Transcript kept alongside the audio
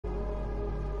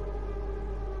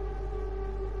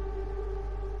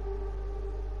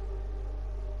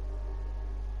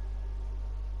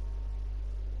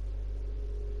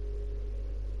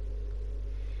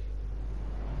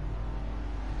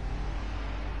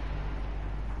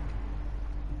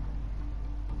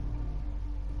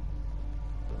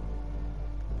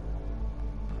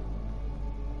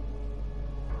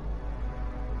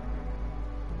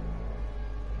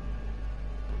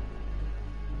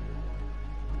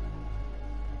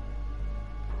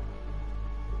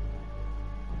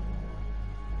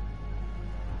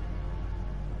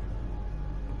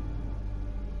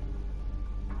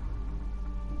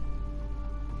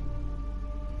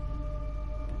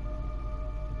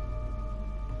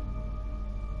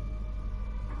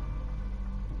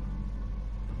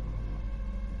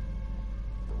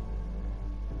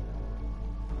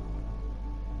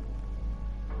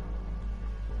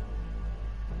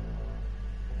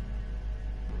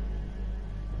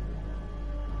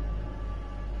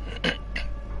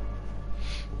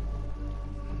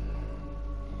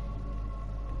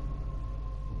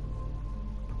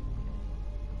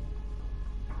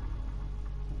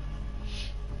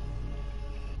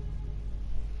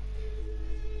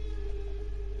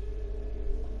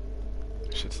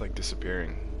Shit's like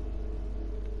disappearing.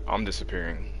 I'm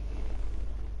disappearing.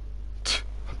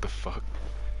 What the fuck?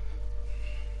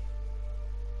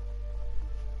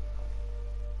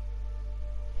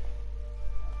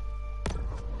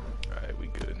 Alright, we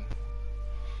good.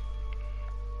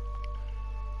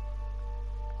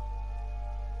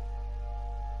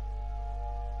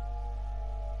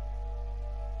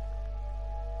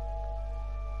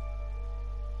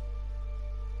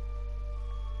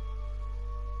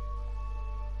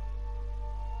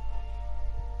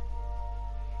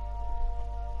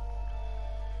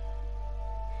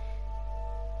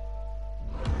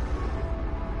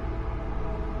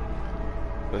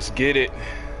 Let's get it.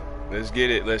 Let's get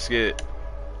it. Let's get it.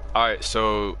 Alright,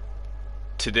 so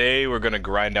today we're gonna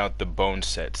grind out the bone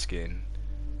set skin.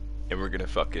 And we're gonna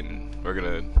do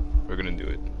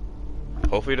it.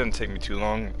 Hopefully it doesn't take me too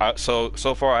long. So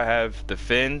far I have the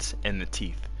fins and the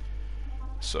teeth.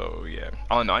 So yeah.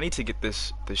 I don't know, I need to get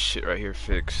this shit right here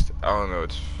fixed. I don't know,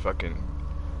 it's fucking,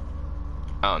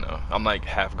 I don't know. I'm like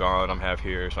half gone, I'm half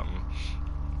here or something.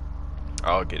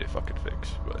 I'll get it fucking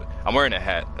fixed, but I'm wearing a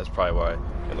hat. That's probably why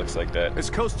it looks like that. As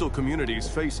coastal communities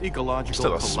face ecological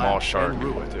Still a collapse small shark. and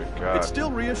ruin, Dear God. it's still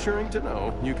reassuring to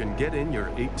know you can get in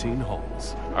your 18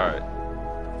 holes. All right.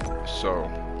 So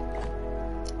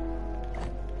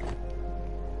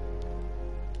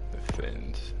the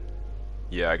fins.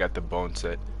 Yeah, I got the bone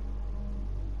set.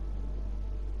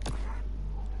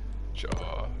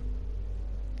 Jaw.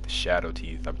 The shadow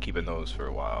teeth. I'm keeping those for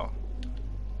a while.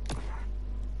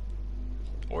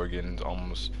 Organs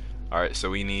almost. Alright, so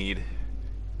we need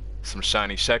some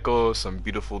shiny shekels, some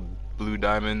beautiful blue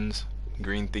diamonds,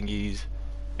 green thingies,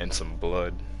 and some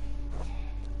blood.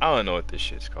 I don't know what this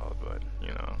shit's called, but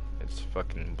you know, it's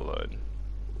fucking blood.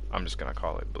 I'm just gonna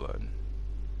call it blood.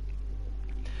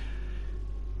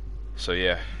 So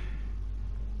yeah,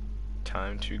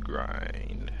 time to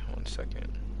grind. 1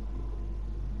 second.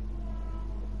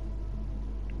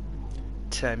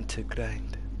 Time to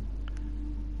grind.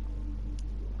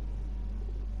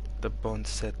 The bone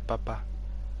set, papa.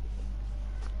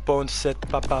 Bone set,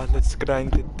 papa. Let's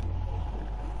grind it.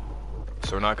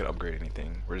 So we're not gonna upgrade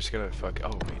anything. We're just gonna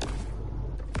oh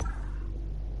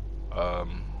wait.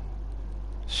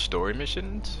 Story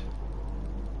missions?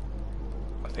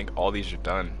 I think all these are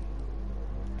done.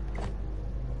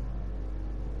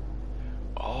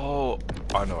 Oh,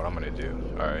 I know what I'm gonna do.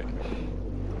 Alright.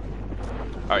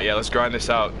 Alright, yeah, let's grind this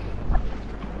out.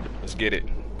 Let's get it.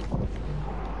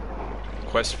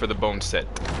 Quest for the bone set.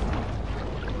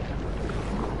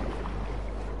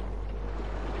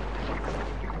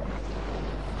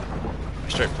 I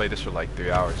straight played this for like 3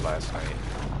 hours last night.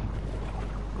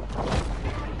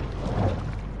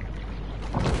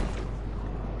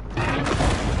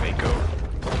 Mako.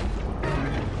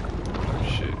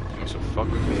 Shit, you so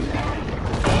fuck with me.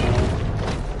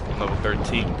 I'm level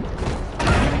 13.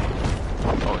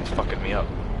 Oh, he's fucking me up.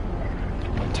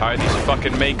 I'm tired of these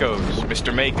fucking Makos,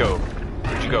 Mr. Mako.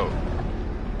 Where'd you go?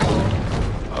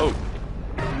 Oh.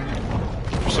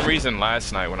 For some reason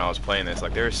last night when I was playing this,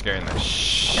 like they were scaring the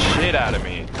shit out of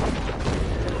me.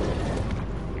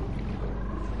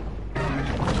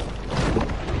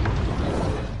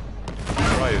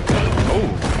 Oh.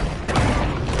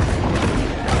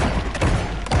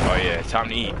 Oh yeah, time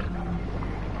to eat.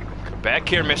 Back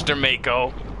here, Mr.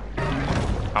 Mako.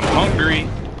 I'm hungry.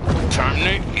 Time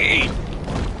to eat.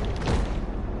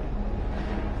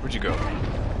 Where'd you go?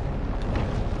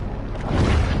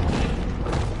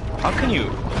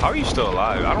 How are you still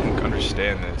alive? I don't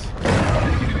understand this.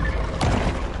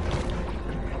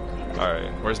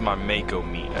 Alright, where's my Mako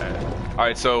meat at?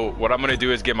 Alright, so what I'm gonna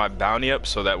do is get my bounty up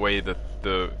so that way the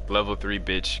level 3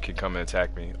 bitch can come and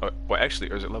attack me. Well, actually,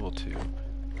 or is it level 2?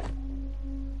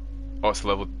 Oh, it's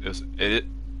level,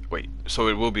 wait, so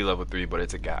it will be level 3, but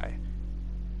it's a guy.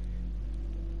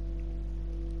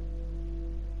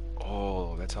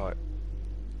 Oh, that's how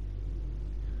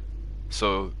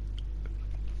so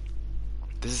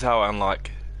this is how I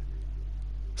unlock.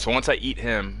 So once I eat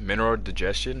him, mineral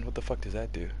digestion, what the fuck does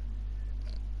that do?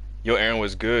 Yo, Aaron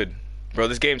was good. Bro,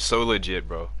 this game's so legit,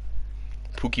 bro.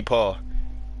 Pookie Paw.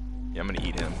 Yeah, I'm gonna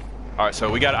eat him. Alright,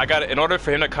 so I got in order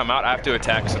for him to come out, I have to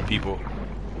attack some people.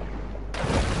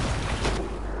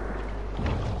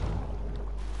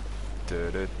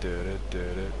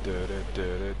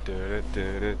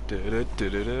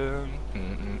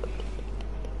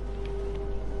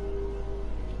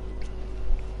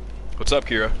 What's up,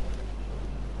 Kira?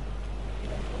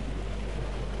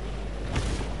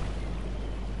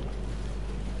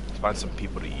 Let's find some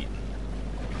people to eat.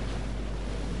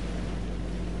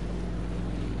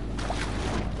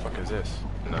 What the fuck is this?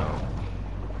 No.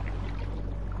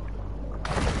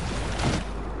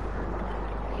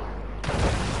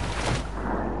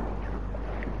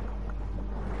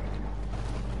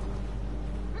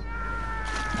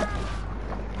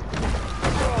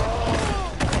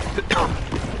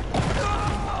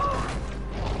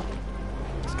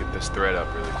 thread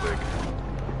up really quick.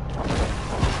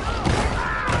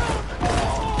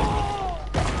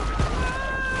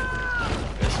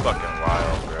 It's fucking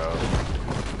wild, bro.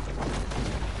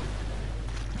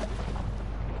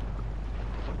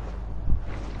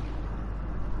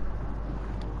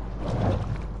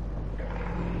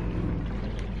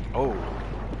 Oh.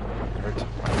 Hurts.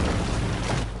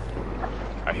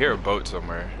 I hear a boat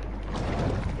somewhere.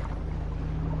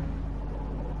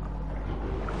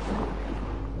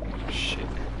 Shit.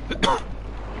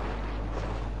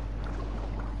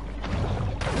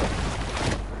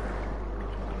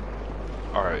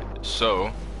 Alright,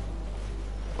 so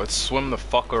let's swim the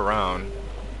fuck around.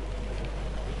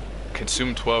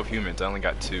 Consume 12 humans. I only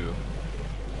got 2.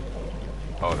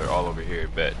 Oh, they're all over here.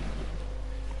 Bet.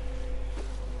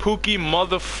 Pookie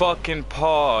motherfucking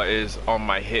Paw is on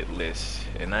my hit list,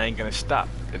 and I ain't gonna stop.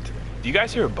 Do you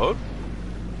guys hear a boat?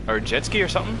 Or a jet ski or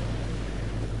something?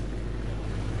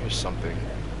 There's something.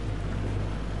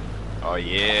 Oh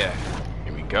yeah.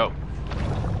 Here we go.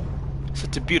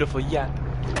 Such a beautiful yacht.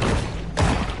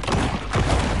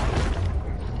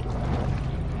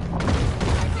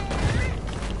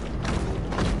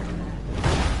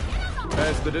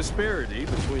 As the disparity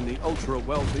between the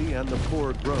ultra-wealthy and the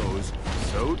poor grows,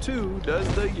 so too does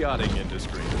the yachting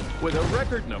industry, with a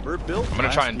record number built. I'm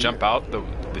gonna try and jump out the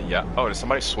yacht. Oh, did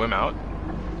somebody swim out?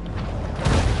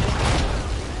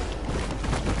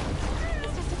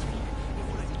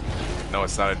 No,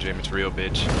 it's not a dream. It's real,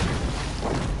 bitch.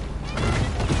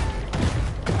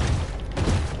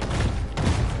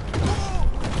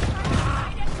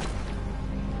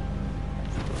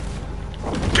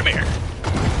 Come here.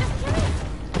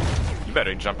 You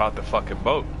better jump out the fucking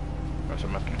boat, or else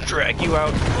I'm gonna have to drag you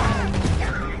out.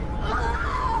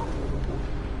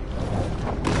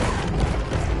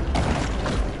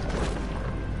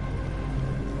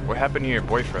 What happened to your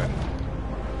boyfriend?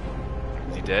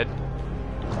 Is he dead?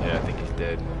 Yeah, I think he's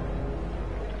dead.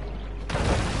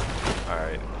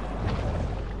 Alright.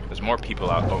 There's more people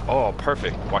out. Oh,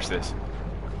 perfect. Watch this.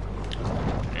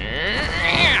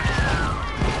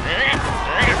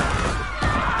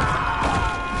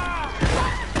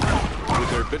 With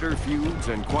their bitter feuds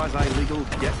and quasi-legal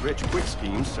get-rich-quick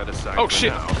schemes set aside Oh, for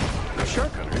shit. now, the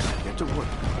shark hunters get to work.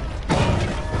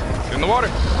 Get in the water.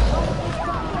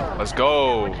 Let's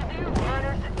go.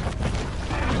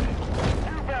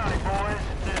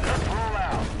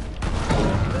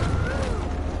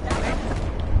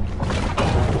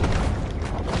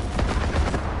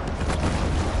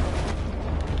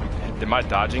 Did my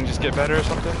dodging just get better or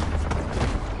something?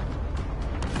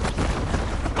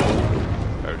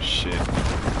 Oh shit.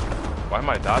 Why am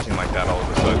I dodging like that all of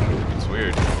a sudden? It's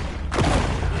weird.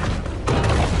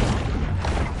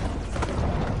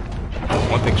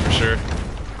 One thing's for sure.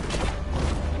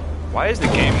 Why is the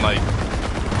game like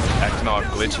acting all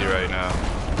glitchy right now?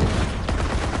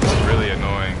 It's really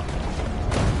annoying.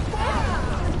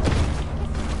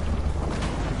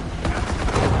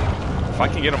 If I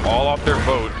can get them all off their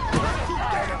boat.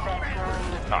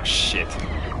 Oh shit.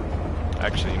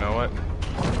 Actually, you know what?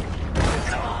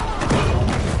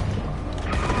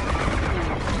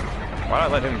 Why'd I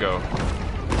let him go?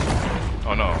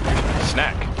 Oh no.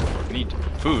 Snack. I need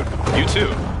food. You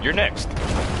too. You're next.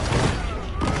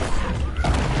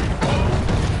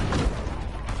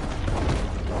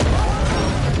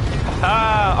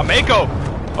 Ah, a Mako!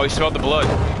 Oh, he smelled the blood.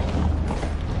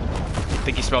 I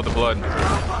think he smelled the blood.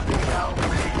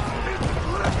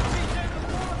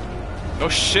 No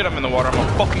shit, I'm in the water. I'm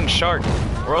a fucking shark.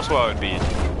 Where else would I be?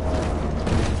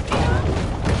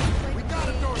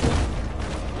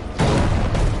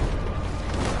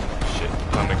 Shit,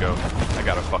 time to go. I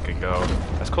gotta fucking go.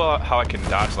 That's cool how I can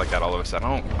dodge like that all of a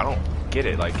sudden. I don't get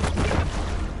it. Like,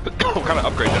 what kind of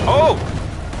upgrade? Oh!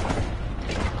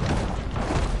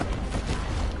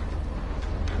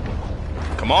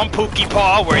 Come on, Pookie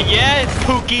Paw. Where you at,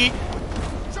 Pookie?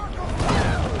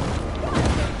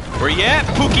 Where you at,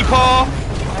 Pookie Paw?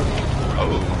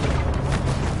 Oh.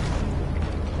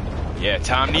 Yeah,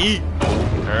 time to eat.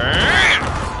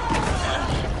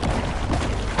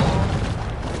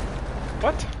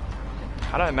 What?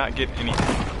 How did I not get any?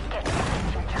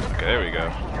 Okay, there we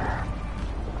go.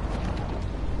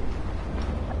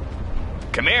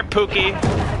 Come here, Pookie.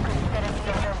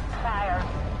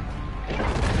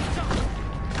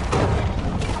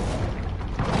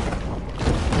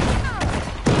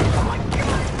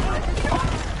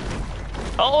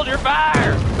 Hold your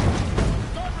fire!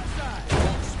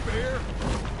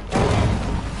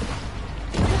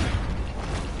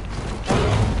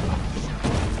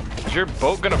 Is your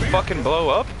boat gonna fucking blow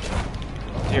up?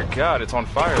 Dear God, it's on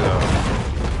fire though.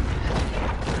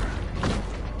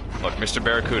 Look, Mr.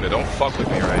 Barracuda, don't fuck with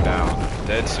me right now.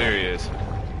 Dead serious.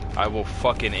 I will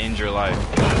fucking end your life.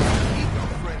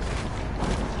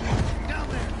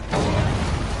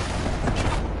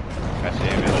 God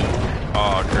damn it.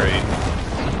 Oh, great.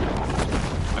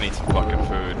 I need some fucking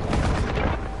food.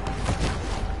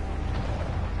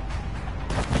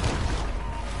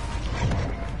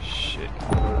 Shit.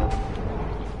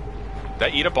 Did I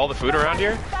eat up all the food around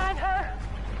here?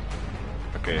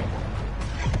 Okay.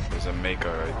 There's a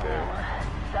Mako right there.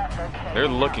 They're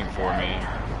looking for me.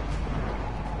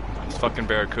 This fucking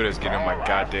Barracuda is getting on my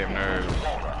goddamn nerves.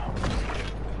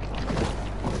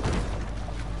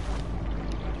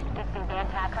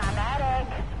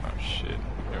 Oh shit.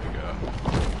 There we go.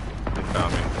 They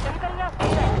found me.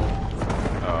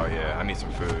 Oh yeah, I need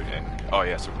some food and oh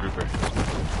yeah, some grouper.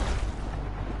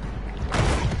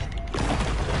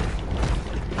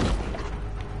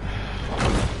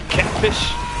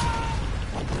 Catfish!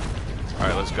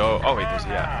 Alright, let's go. Oh wait, there's a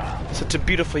yacht. Such a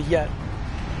beautiful yacht.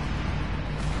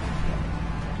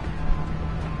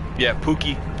 Yeah,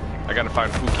 Pookie. I gotta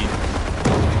find Pookie.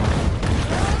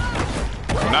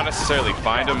 Not necessarily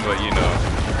find him, but you know.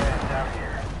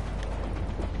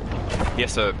 He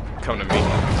has to come to me.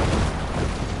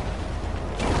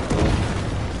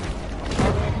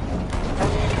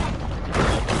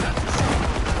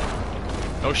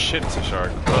 Oh shit, it's a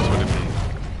shark. What else would it be?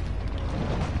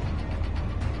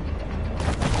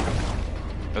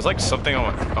 There's like something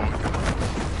on my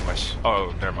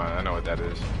oh, never mind. I know what that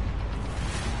is.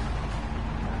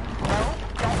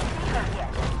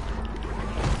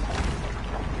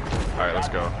 Alright, let's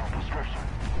go.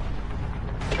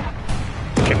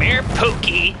 Come here,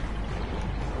 Pookie!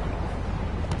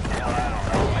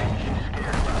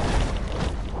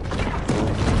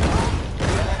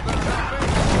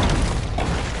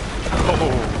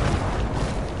 Oh.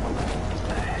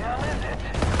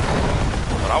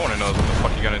 What I want to know is what the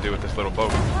fuck you gonna do with this little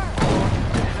boat.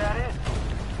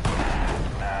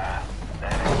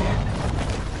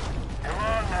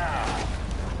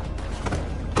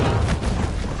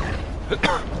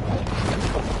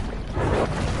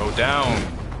 Go down.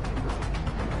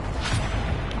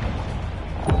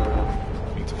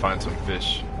 Need to find some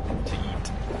fish to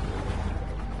eat.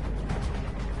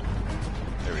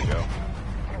 There we go.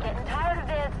 Getting tired of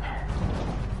this.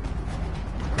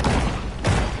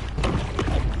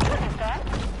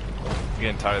 I'm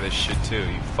getting tired of this shit too,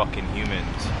 you fucking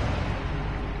humans.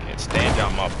 Can't stand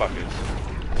y'all motherfuckers.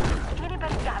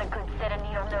 Anybody got a good set of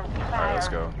needle nose pliers? Alright, let's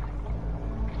go.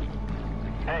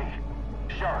 Hey,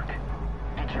 Shark,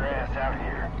 get your ass out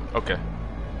here. Okay.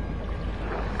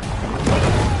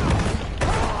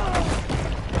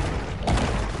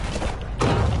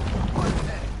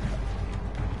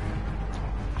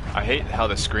 I hate how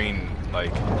the screen,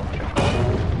 like, moves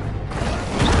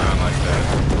around like that.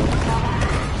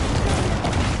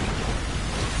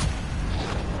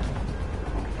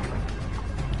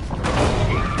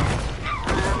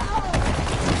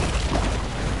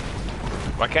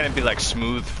 Why can't it be like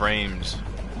smooth frames?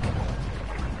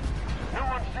 No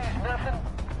one sees nothing?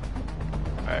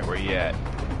 Alright, where you at?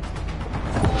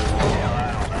 Hell,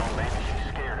 I don't know. Maybe she's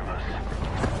scared of us.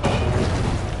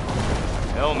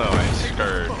 Hell no, I ain't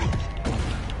scared.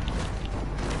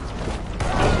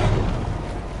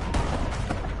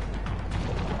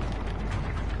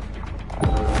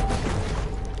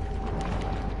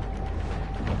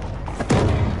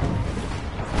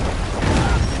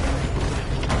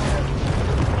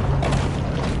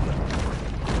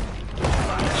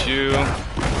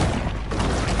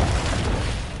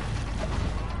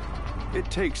 It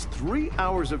takes 3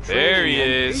 hours of There training he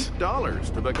and is.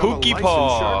 $8 to become Pookie a licensed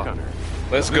Paw. shark hunter.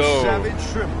 Let's The go. Savage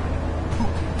Shrimper,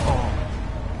 Pookie Paw.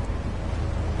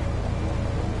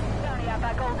 Sorry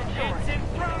about Golden Shores. And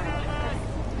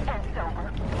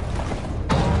sober.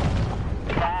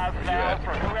 $5,000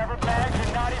 for whoever bags a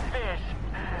naughty fish.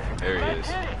 There he is.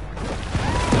 Hit it.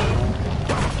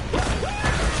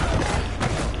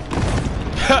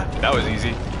 That was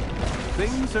easy.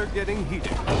 Things are getting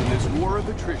heated in this war of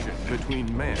attrition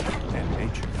between man and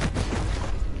nature.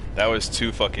 That was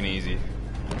too fucking easy.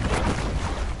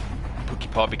 Pookie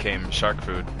Paw became shark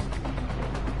food.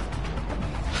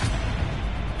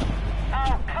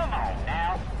 Oh, come on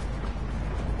now.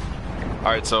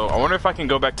 Alright, so I wonder if I can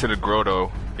go back to the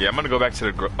grotto. Yeah, I'm gonna go back to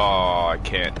the grotto. Oh, I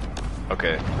can't.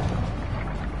 Okay.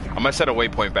 I'm gonna set a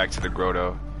waypoint back to the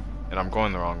grotto. And I'm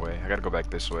going the wrong way. I gotta go back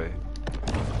this way.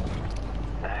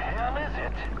 The hell is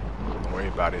it? Don't worry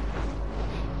about it.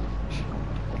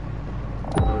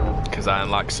 Cause I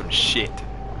unlocked some shit. Is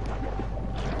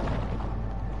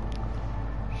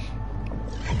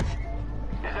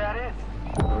that it?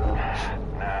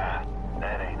 Nah,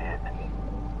 that ain't it.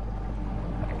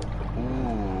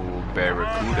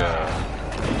 Barracuda.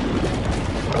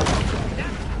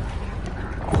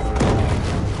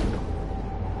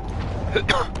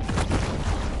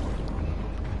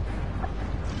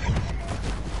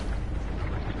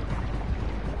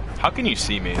 How can you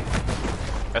see me?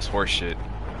 That's horse shit.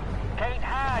 Can't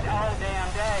hide all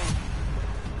damn day.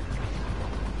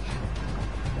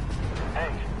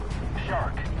 Hey,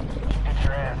 Shark, get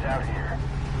your ass out here.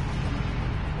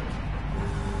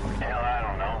 Hell, I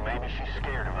don't know. Maybe she's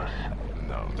scared of us.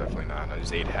 No, definitely not. I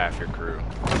just ate half your crew.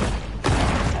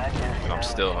 I just And I'm know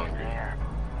still she's hungry. there.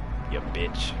 You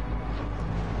bitch.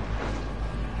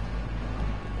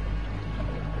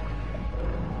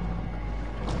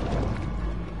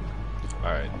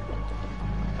 Alright.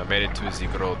 I made it to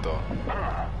Zigroto.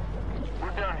 We're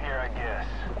done here, I guess.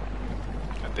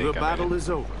 I The think battle is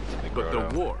over, but Grotto.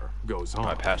 the war goes I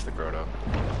on. passed the grotto.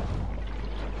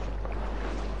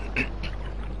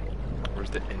 Where's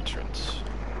the entrance?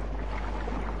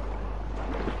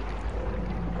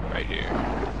 Right here.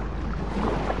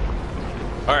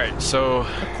 Alright, so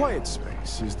A quiet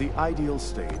space is the ideal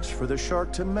stage for the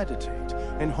shark to meditate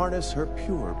and harness her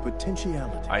pure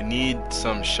potentiality. I need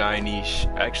some shiny.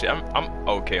 Actually, I'm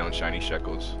okay on shiny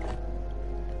shekels.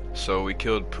 So we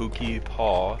killed Pookie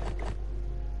Paw.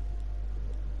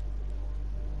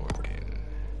 Orkin.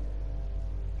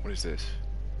 What is this?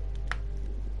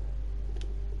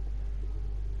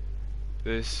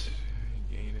 This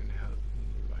gain in health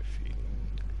by feeding.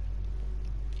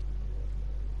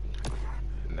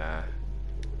 Nah.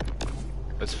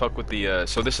 Let's fuck with the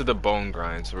so this is the bone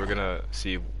grind, so we're gonna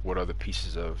see what other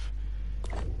pieces of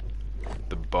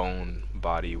the bone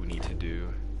body we need to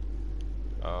do.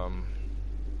 I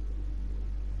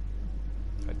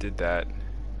did that.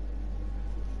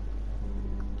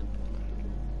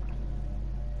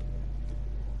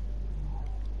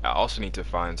 I also need to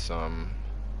find some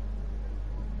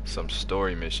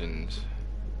story missions,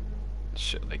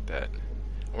 shit like that.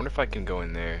 I wonder if I can go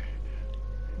in there.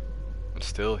 I'm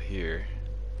still here.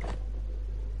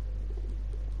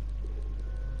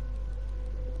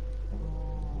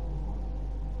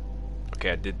 Okay,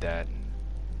 I did that.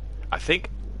 I think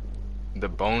the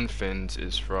bone fins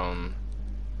is from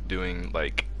doing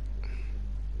like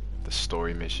the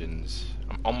story missions.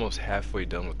 I'm almost halfway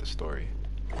done with the story.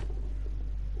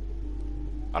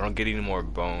 I don't get any more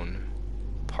bone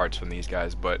parts from these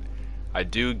guys, but I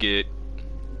do get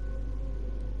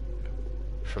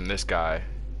from this guy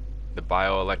the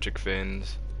bioelectric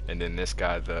fins, and then this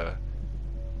guy the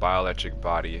bioelectric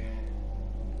body.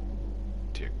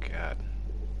 Dear God.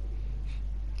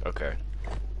 Okay.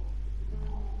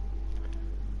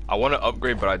 I want to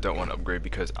upgrade, but I don't want to upgrade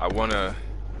because I want to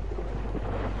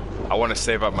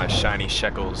save up my shiny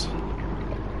shekels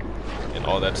and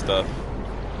all that stuff.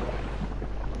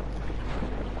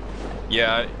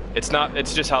 Yeah, it's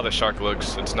just how the shark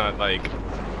looks. It's not like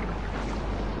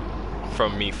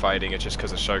from me fighting, it's just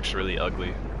because the shark's really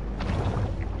ugly.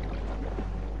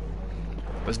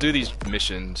 Let's do these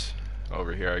missions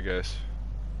over here, I guess.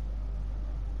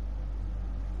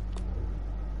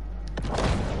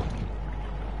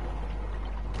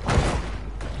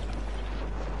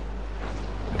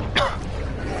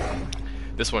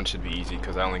 This one should be easy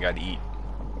because I only got to eat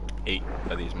 8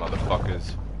 of these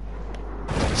motherfuckers.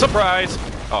 Surprise!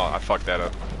 Oh, I fucked that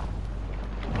up.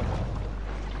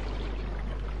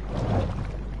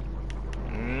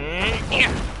 Yeah.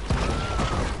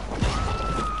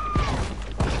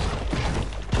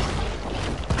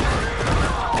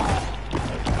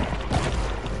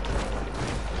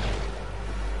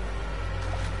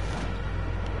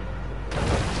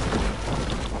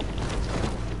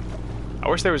 I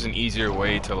wish there was an easier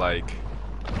way to, like,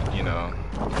 you know,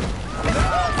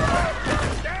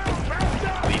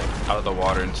 leap out of the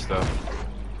water and stuff.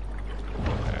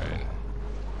 Alright.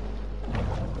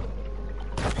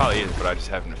 Probably is, but I just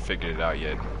haven't figured it out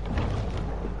yet.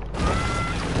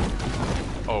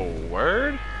 Oh,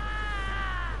 word?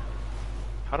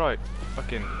 How do I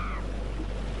fucking...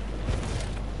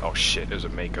 Oh shit, there's a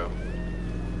Mako.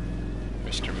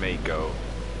 Mr. Mako.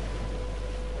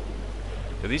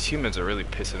 Yeah, these humans are really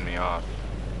pissing me off.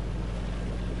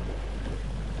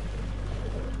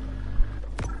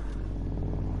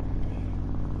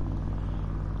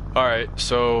 Alright,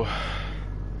 so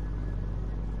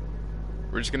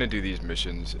we're just gonna do these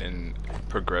missions and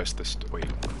progress this. Wait,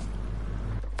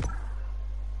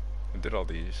 I did all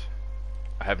these.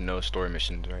 I have no story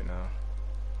missions right now.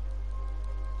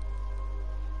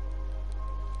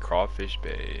 Crawfish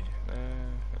Bay.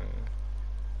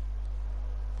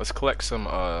 Let's collect some,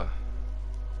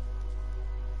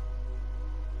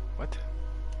 what?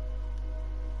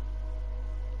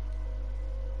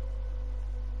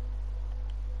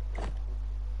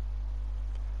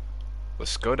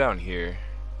 Let's go down here.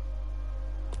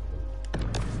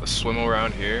 Let's swim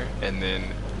around here, and then...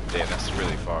 Damn, that's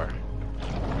really far.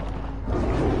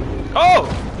 Oh!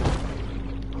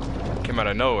 Came out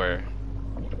of nowhere.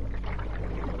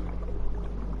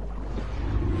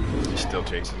 He's still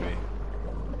chasing me.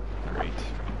 Great.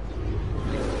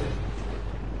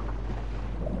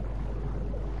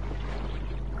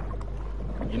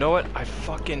 You know what? I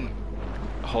fucking...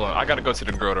 Hold on, I gotta go to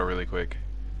the grotto really quick.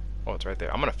 Oh, it's right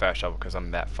there. I'm gonna fast travel because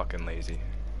I'm that fucking lazy.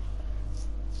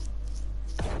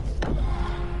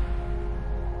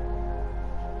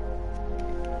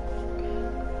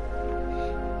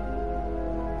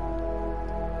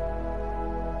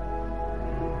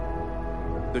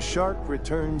 The shark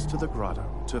returns to the grotto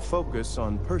to focus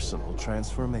on personal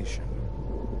transformation.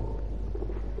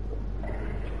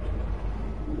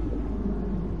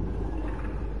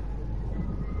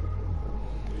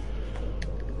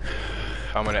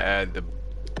 I'm gonna add the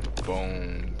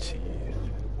bone teeth.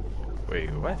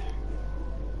 Wait, what?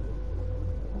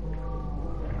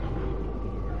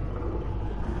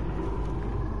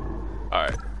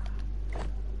 Alright.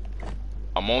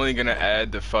 I'm only gonna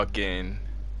add the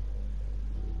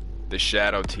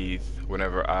shadow teeth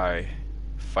whenever I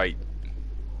fight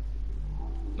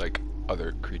like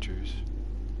other creatures.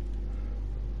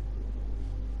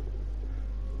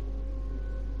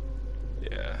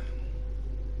 Yeah.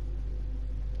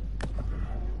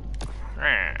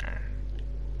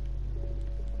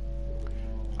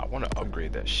 I want to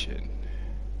upgrade that shit.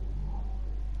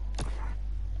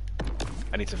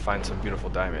 I need to find some beautiful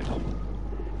diamond.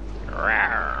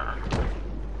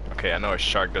 Okay, I know a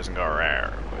shark doesn't go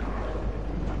rare, but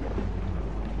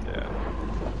yeah.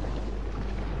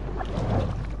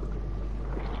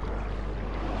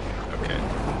 Okay.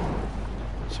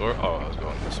 So, oh, I was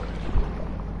going this way.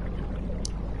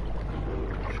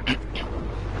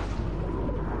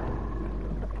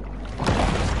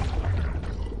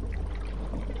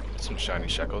 Some shiny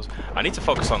shekels. I need to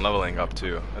focus on leveling up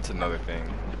too. That's another thing.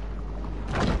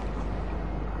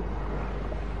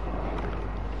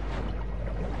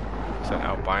 Is that an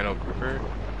albino grouper?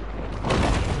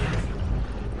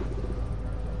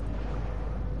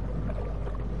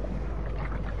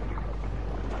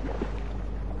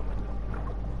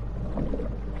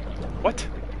 What?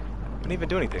 I didn't even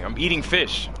do anything. I'm eating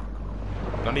fish.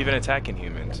 Not even attacking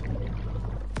humans.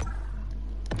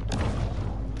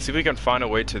 See if we can find a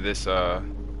way to this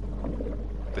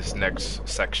this next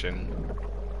section.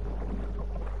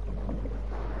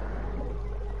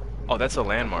 Oh, that's a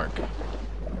landmark.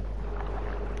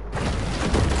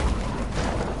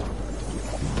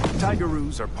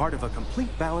 Tigeroos are part of a complete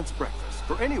balanced breakfast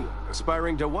for anyone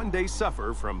aspiring to one day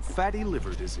suffer from fatty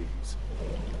liver disease.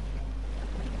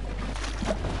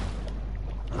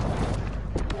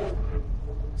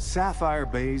 Sapphire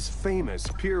Bay's famous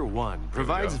Pier 1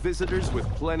 provides visitors with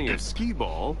plenty of skee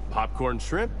ball, popcorn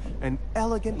shrimp, and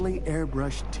elegantly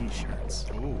airbrushed t-shirts.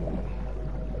 Ooh.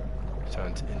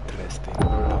 Sounds interesting,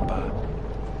 Papa.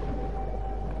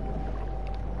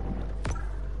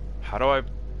 How do I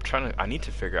I need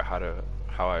to figure out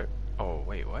oh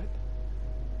wait, what?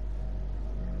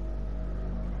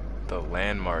 The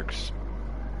landmarks.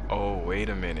 Oh, wait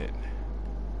a minute.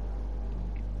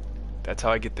 That's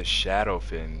how I get the shadow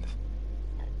fins.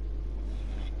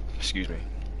 Excuse me.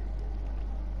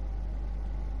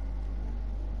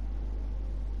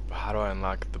 But how do I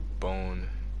unlock the bone?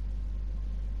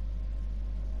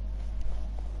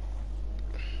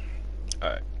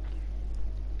 Alright.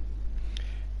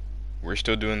 We're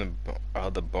still doing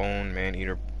the bone,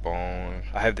 man-eater bone.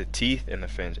 I have the teeth and the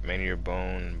fins. Man-eater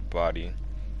bone, body.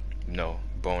 No,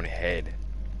 bone head.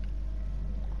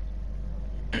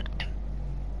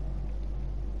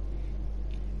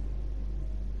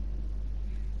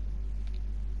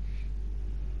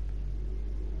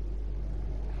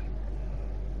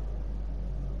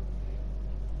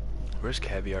 Where's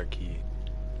Caviar Key?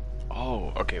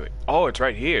 Oh, okay, wait. Oh, it's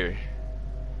right here.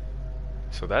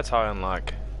 So that's how I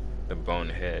unlock the bone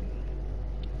head.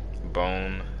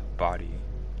 Bone body.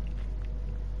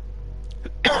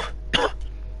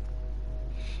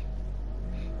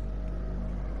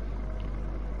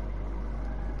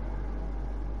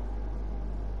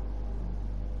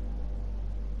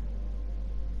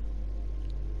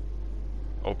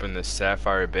 Open the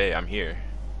Sapphire Bay. I'm here.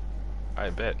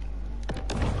 I bet.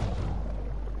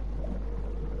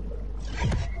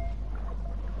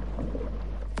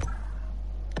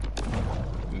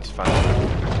 Need to find.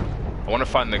 I want to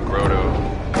find the grotto.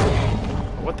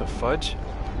 What the fudge?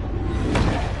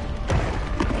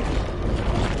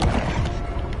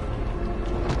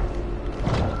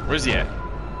 Where's he at?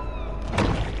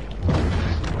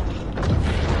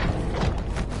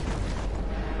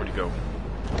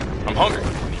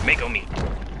 Mako meat.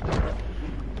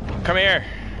 Come here.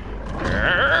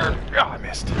 Oh, I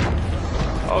missed.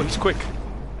 Oh, he's quick.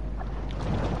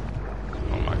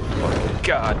 Oh my fucking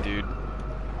god, dude.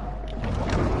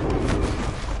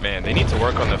 Man, they need to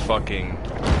work on the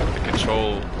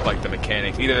control, like the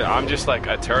mechanics. Either I'm just like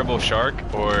a terrible shark,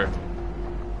 or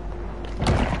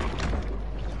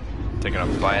taking a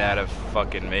bite out of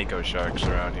fucking Mako sharks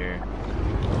around here.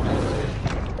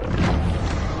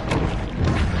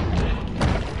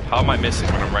 How am I missing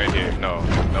when I'm right here? No,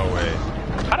 no way.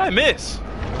 How did I miss?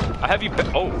 I have you.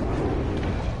 Oh,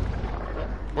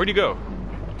 where'd you go?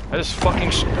 I just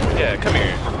fucking. Yeah, come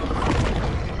here.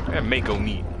 I have Mako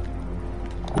meat.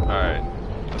 All right,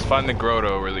 let's find the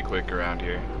grotto really quick around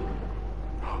here.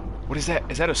 What is that?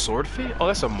 Is that a swordfish? Oh,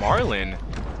 that's a marlin.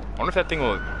 I wonder if that thing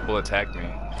will attack me.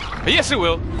 Yes, it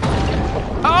will.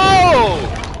 Oh!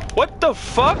 What the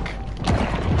fuck?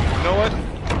 You know what?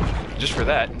 Just for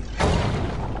that.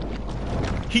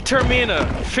 He turned me into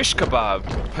fish kebab.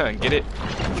 Get it?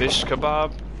 Fish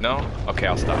kebab? No? Okay,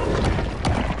 I'll stop.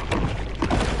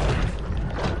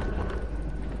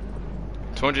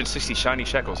 260 shiny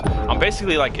shekels. I'm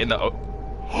basically like in the...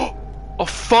 a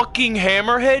fucking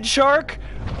hammerhead shark?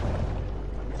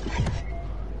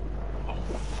 Oh,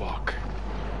 fuck.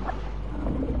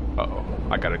 Uh-oh.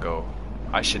 I gotta go.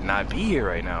 I should not be here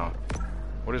right now.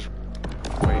 What is...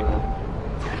 Wait.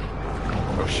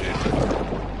 Oh, shit.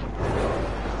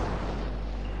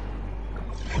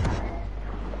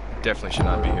 Definitely should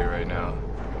not be here right now.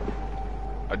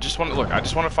 I just want to... Look, I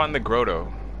just want to find the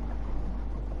grotto.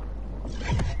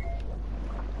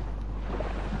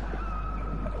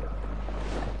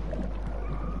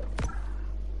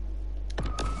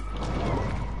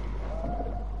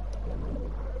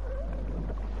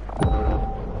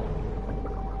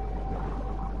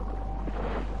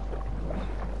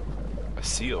 A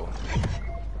seal.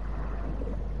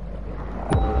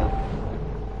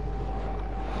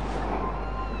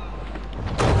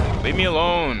 Leave me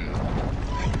alone.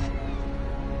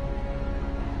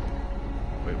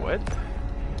 Wait, what?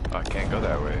 Oh, I can't go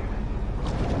that way.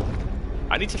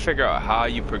 I need to figure out how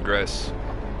you progress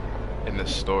in the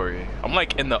story. I'm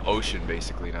like in the ocean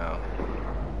basically now.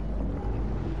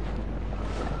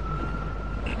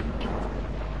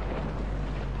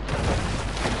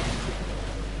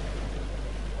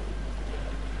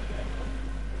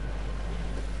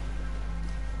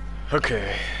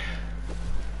 Okay.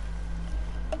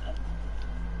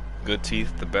 Good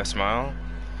teeth, the best smile.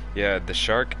 Yeah, the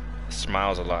shark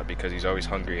smiles a lot because he's always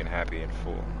hungry and happy and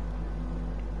full.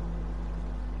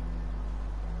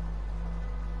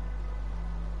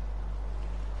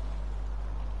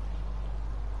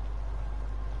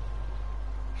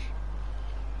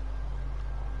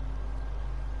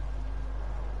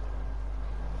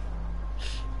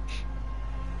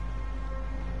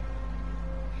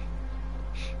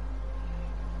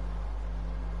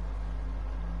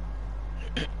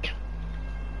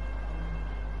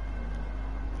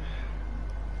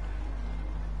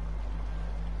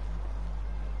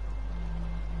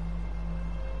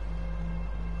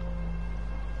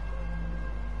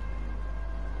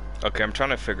 Okay, I'm trying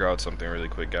to figure out something really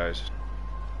quick, guys.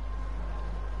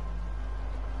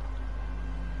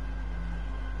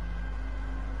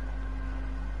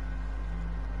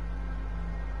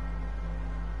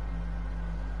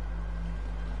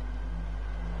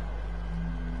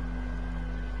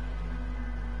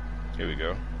 Here we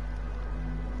go.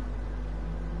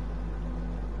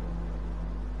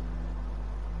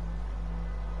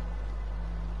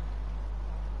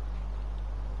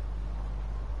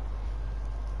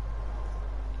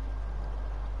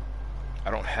 I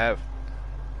don't have...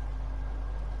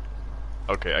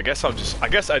 Okay, I guess I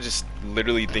just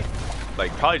literally think,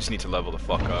 like, probably just need to level the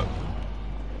fuck up.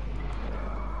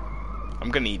 I'm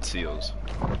gonna eat seals.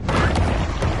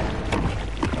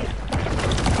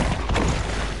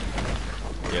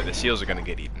 Yeah, the seals are gonna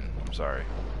get eaten. I'm sorry.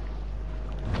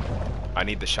 I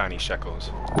need the shiny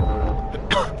shekels.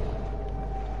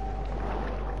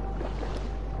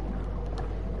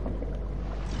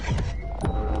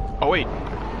 Oh, wait.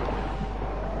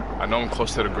 I know I'm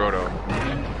close to the grotto.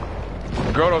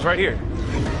 The grotto's right here.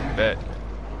 Bet.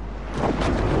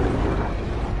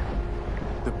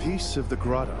 The peace of the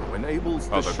grotto enables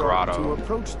the shark grotto to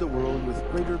approach the world with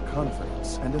greater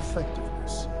confidence and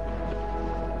effectiveness.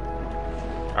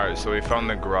 Alright, so we found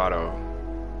the grotto.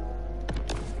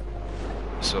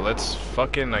 So let's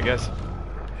fucking, I guess...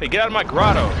 Hey, get out of my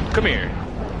grotto! Come here!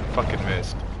 Fucking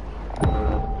missed.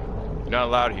 You're not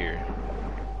allowed here.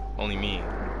 Only me.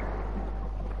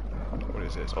 What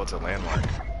is this? Oh, it's a landmark.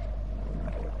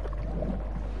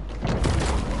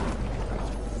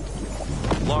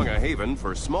 Long a haven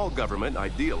for small government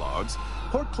ideologues,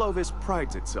 Port Clovis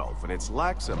prides itself in its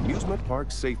lax amusement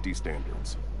park safety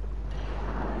standards.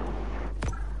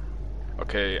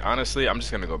 Okay, honestly, I'm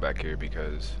just gonna go back here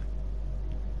because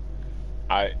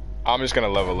I'm just gonna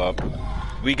level up.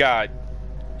 We got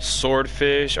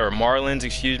swordfish or marlins,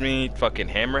 excuse me, fucking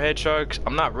hammerhead sharks.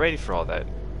 I'm not ready for all that.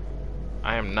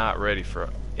 I am not ready for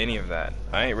any of that.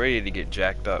 I ain't ready to get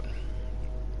jacked up.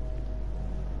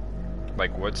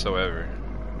 Like whatsoever.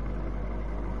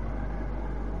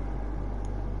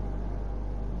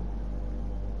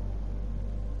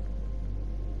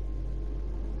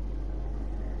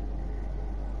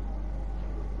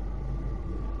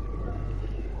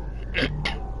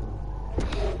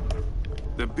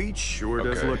 The beach sure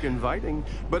does Okay. look inviting,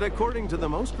 but according to the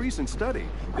most recent study,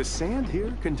 the sand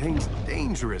here contains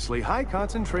dangerously high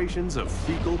concentrations of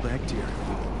fecal bacteria.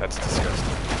 That's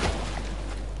disgusting.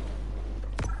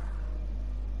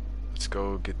 Let's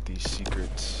go get these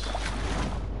secrets.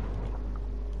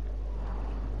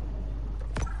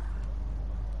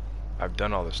 I've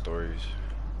done all the stories.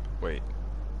 Wait.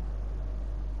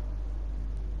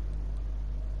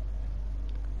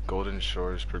 Golden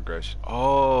Shores progression.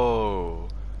 Oh,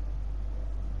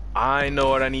 I know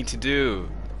what I need to do.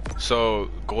 So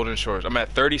Golden Shores, I'm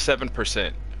at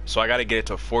 37%. So I got to get it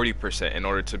to 40% in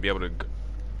order to be able to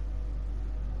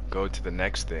go to the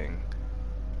next thing.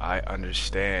 I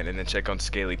understand. And then check on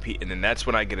Scaly Pete, and then that's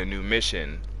when I get a new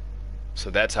mission. So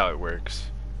that's how it works.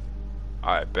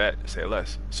 I bet. Say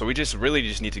less. So we just really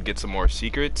just need to get some more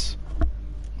secrets.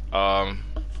 It'll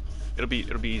be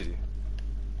easy.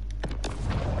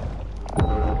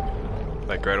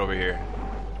 Like right over here.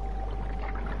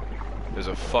 There's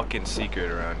a fucking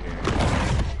secret around here.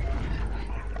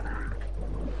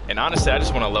 And honestly, I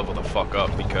just want to level the fuck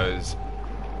up because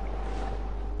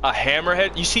a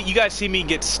hammerhead. You guys see me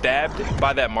get stabbed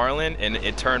by that marlin and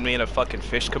it turned me into fucking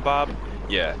fish kebab?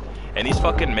 Yeah. And these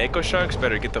fucking mako sharks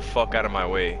better get the fuck out of my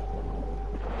way.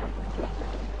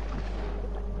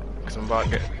 Cause I'm about to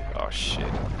get, oh shit.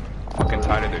 Fucking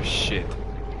tired of their shit.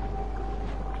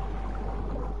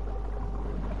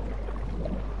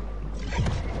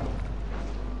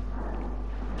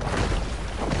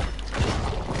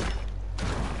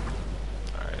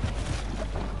 Alright.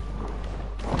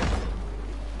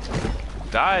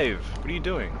 Dive! What are you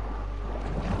doing?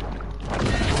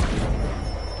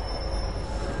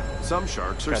 Some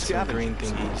sharks are Got some green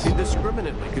scavengers, thingies.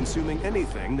 indiscriminately consuming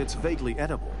anything that's vaguely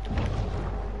edible.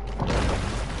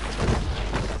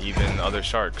 Even other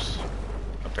sharks,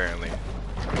 apparently.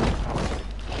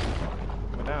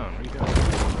 Go down, where you going?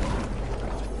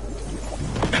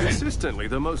 Consistently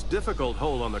the most difficult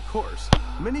hole on the course,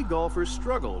 many golfers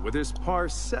struggle with this par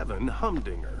 7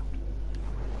 humdinger.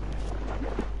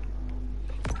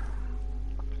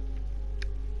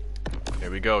 Here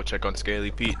we go, check on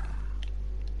Scaly Pete.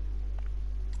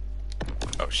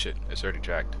 Oh shit, it's already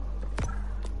tracked.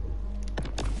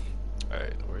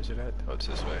 Alright, where is it at? Oh, it's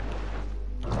this way.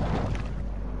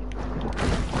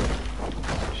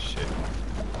 Shit.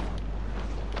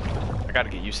 I gotta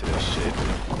get used to this shit.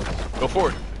 Go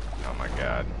forward! Oh my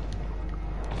god.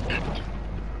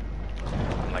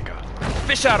 I'm like a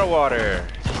fish out of water!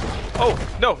 Oh,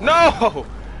 no, no!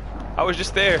 I was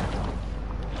just there.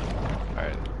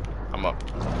 Alright, I'm up.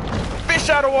 Fish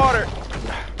out of water!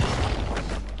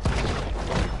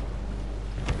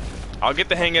 I'll get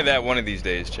the hang of that one of these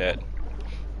days, chat.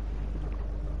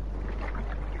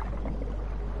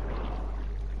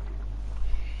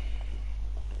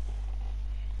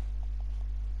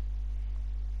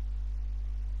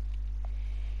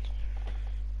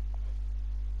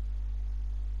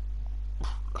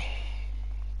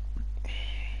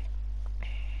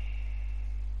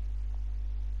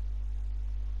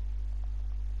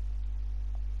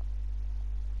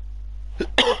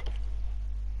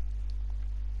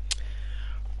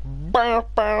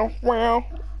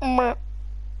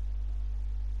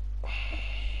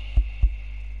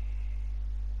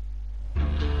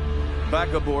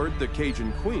 Back aboard the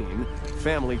Cajun Queen,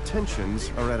 family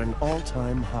tensions are at an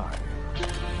all-time high.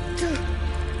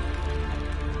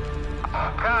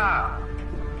 Kyle,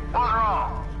 what's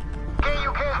wrong? Can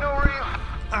you catch no reef?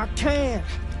 I can.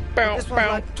 Bow, This one's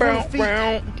bow, like bow, 20 feet.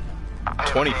 bow.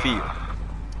 20 feet.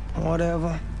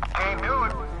 Whatever. Can't do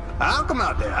it. I'll come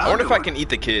out there. I wonder if I can eat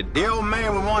the kid. The old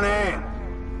man with one hand.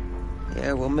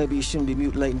 Yeah, well, maybe you shouldn't be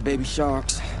mutilating baby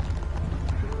sharks.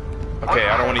 Okay,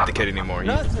 I don't want to eat the kid anymore.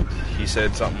 Nothing. He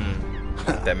said something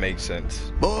that makes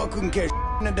sense. Boy couldn't catch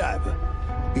in a diaper.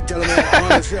 He telling me I'm on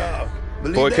the shark.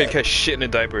 Believe Boy that? could catch shit in a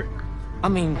diaper. I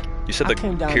mean, You said I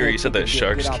came down Kira, here you said thinking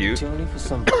that it'd be a shark's good cute. opportunity for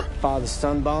some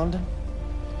father-son bonding.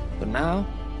 But now,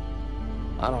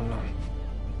 I don't know.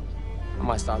 I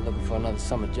might start looking for another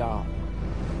summer job.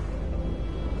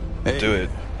 Hey, Do it.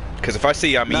 Because if I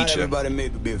see you, I'm not eat you. everybody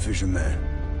made to be a fisherman.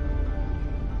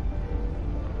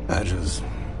 I just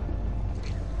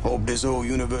hope this whole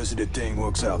university thing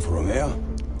works out for him, yeah?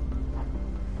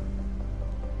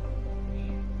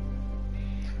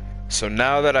 So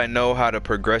now that I know how to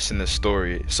progress in the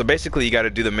story, so basically you got to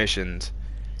do the missions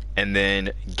and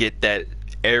then get that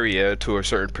area to a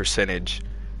certain percentage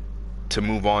to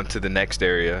move on to the next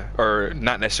area, or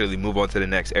not necessarily move on to the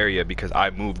next area because I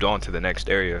moved on to the next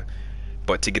area,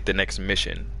 but to get the next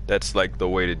mission. That's like the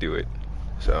way to do it.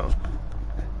 So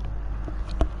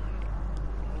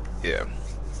yeah,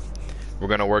 we're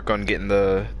gonna work on getting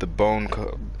the bone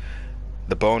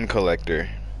collector.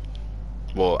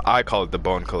 Well, I call it the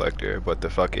bone collector, but the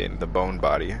bone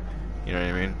body. You know what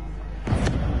I mean?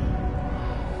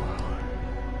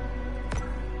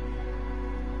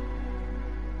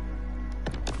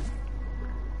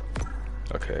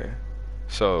 Okay.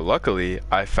 So luckily,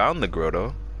 I found the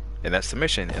grotto, and that's the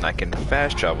mission, and I can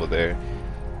fast travel there.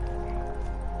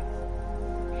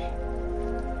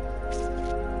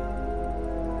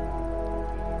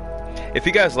 If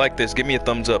you guys like this, give me a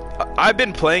thumbs up. I've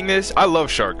been playing this. I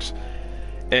love sharks.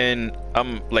 And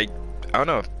I'm like, I don't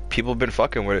know, people have been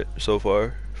fucking with it so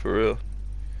far, for real.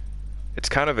 It's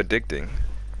kind of addicting.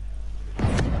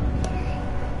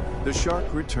 The shark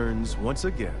returns once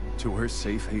again to her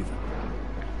safe haven.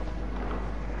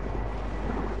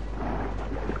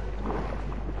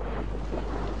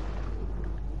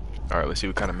 Alright, let's see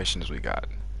what kind of missions we got.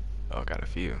 Oh, got a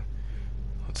few.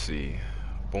 Let's see.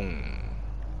 Boom.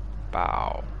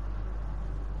 Bow.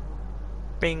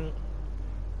 Bing.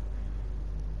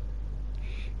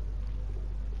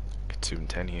 Consume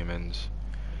 10 humans.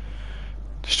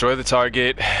 Destroy the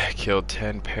target. Kill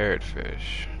 10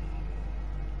 parrotfish.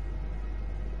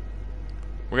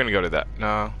 We're gonna go to that.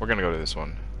 No, we're gonna go to this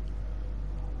one.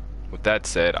 With that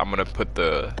said, I'm gonna put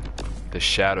the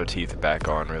shadow teeth back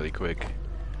on really quick.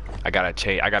 I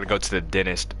gotta go to the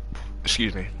dentist.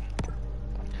 Excuse me.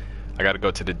 I gotta go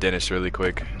to the dentist really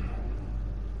quick.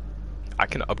 I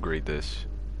can upgrade this.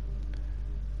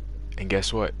 And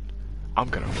guess what? I'm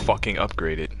gonna fucking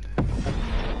upgrade it.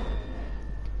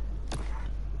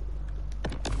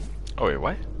 Oh wait,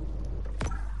 what?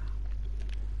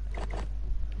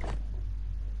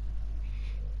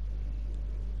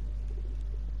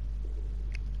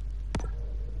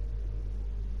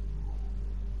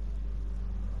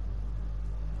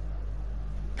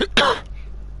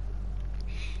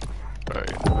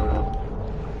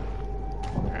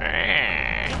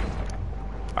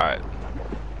 Alright.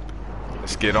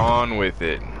 Let's get on with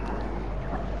it.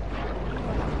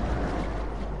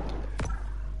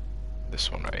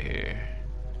 This one right here.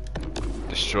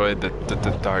 Destroy the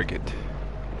target.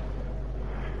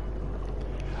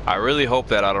 I really hope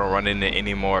that I don't run into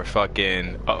any more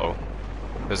fucking... Uh-oh.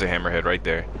 There's a hammerhead right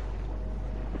there.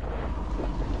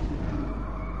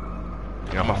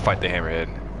 You know, I'm gonna fight the hammerhead.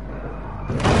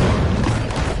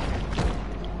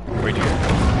 Where'd you go?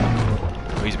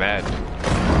 Oh, he's mad.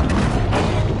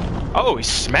 Oh, he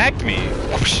smacked me.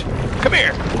 Whoosh. Come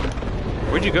here.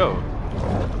 Where'd you go?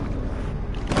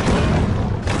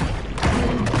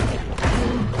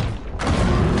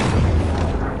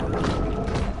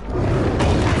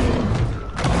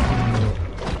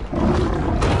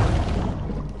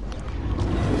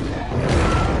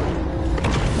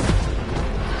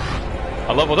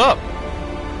 I leveled up.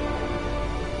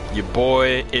 Your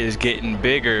boy is getting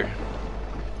bigger.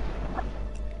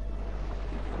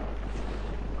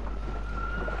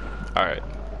 Alright.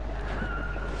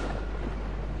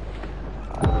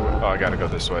 Oh, I gotta go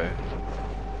this way.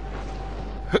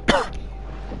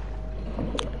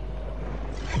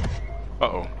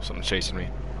 Uh-oh, something's chasing me.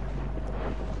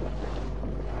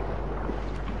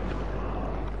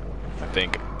 I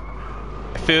think.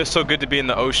 It feels so good to be in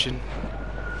the ocean,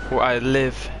 where I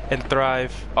live and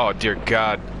thrive. Oh, dear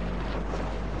God.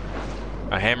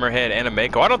 A hammerhead and a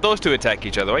mako. Why don't those two attack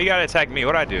each other? Why you gotta attack me?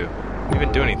 What'd I do? I didn't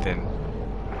even do anything.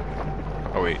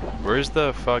 Oh wait, where's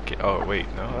the fuck? Oh wait,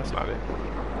 no, that's not it.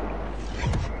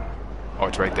 Oh,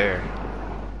 it's right there.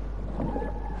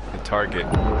 The target.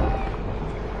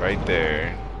 Right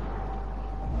there.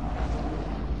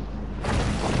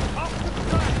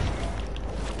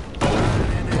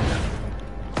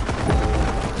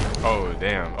 Oh,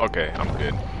 damn. Okay, I'm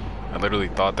good. I literally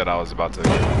thought that I was about to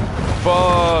get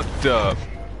fucked up.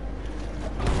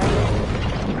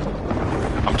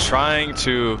 I'm trying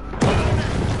to...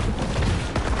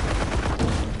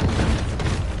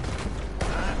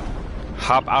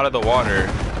 hop out of the water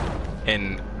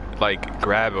and like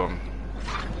grab him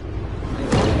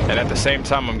And at the same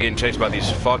time, I'm getting chased by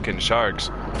these fucking sharks.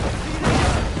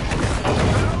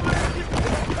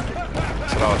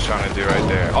 That's what I was trying to do right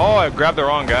there. Oh, I grabbed the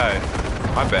wrong guy.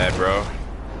 My bad, bro.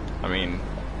 I mean,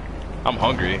 I'm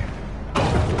hungry.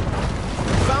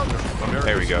 Founder of America's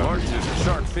There we go. largest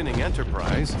shark finning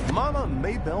enterprise, Mama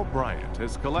Maybelle Bryant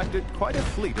has collected quite a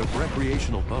fleet of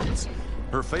recreational boats.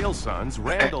 Her fail sons,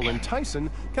 Randall and Tyson,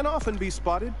 can often be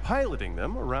spotted piloting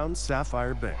them around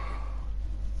Sapphire Bay.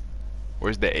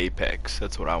 Where's the apex?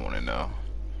 That's what I want to know.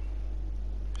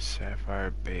 Sapphire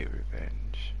Bay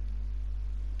Revenge.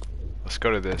 Let's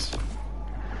go to this.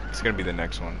 It's gonna be the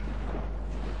next one.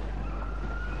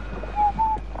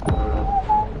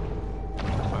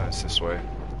 Oh, it's this way.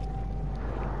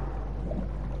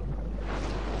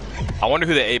 I wonder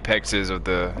who the apex is of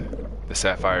the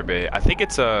Sapphire Bay. I think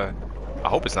it's a... I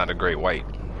hope it's not a great white.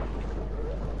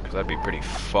 Because that'd be pretty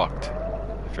fucked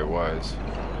if it was.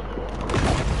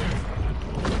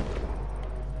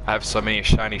 I have so many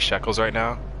shiny shekels right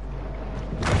now.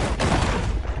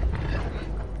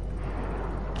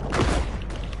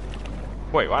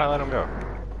 Wait, why'd I let him go?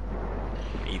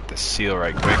 Eat the seal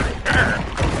right quick.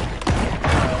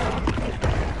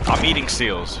 I'm eating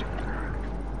seals.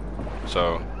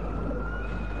 So...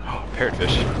 Oh,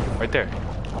 parrotfish. Right there.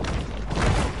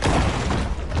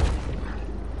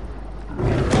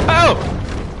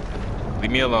 Oh!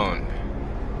 Leave me alone.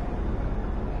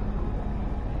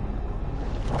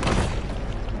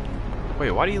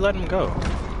 Wait, why do you let him go?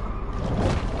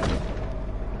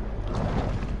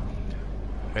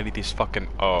 I need these fucking...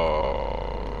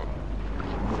 Oh...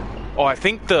 Oh, I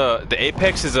think the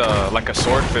apex is like a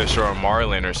swordfish or a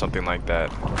marlin or something like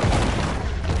that.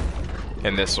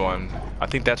 In this one. I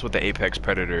think that's what the apex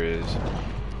predator is.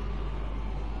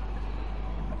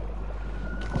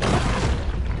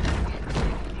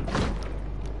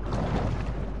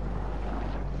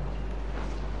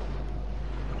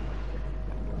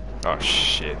 Oh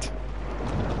shit.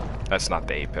 That's not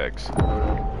the apex.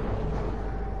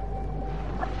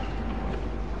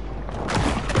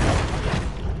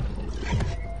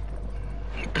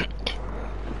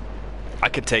 I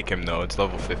could take him though, it's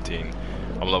level 15.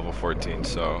 I'm level 14,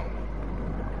 so...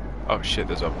 Oh shit,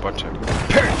 there's a bunch of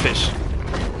parrotfish!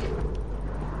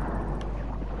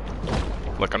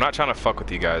 Look, I'm not trying to fuck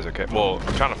with you guys, okay? Well,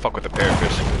 I'm trying to fuck with the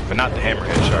parrotfish, but not the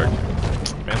hammerhead shark.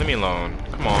 Man, leave me alone.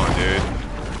 Come on, dude.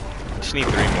 Just need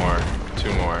 3 more.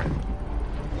 2 more.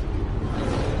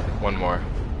 1 more.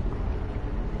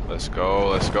 Let's go,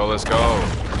 let's go, let's go!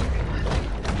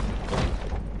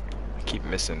 I keep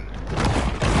missing.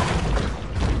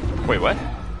 Wait, what?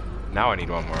 Now I need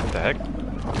 1 more. What the heck?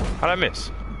 How'd I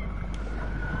miss?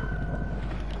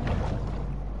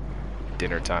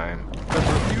 Dinner time. The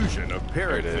profusion of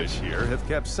parrotfish here have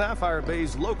kept Sapphire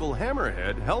Bay's local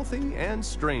hammerhead healthy and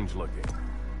strange looking.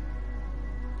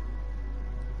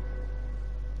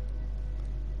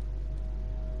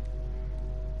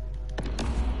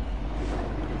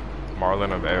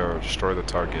 Marlin of Arrow, destroy the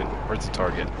target. Where's the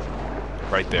target?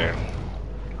 Right there.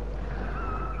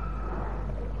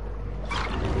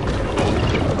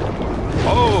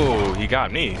 Oh, he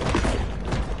got me.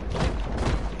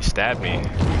 He stabbed me.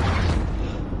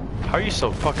 How are you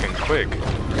so fucking quick?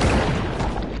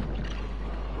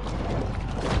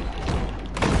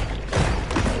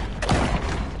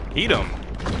 Eat him.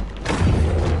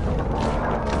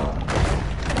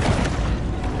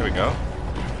 There we go.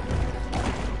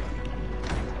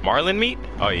 Marlin meat?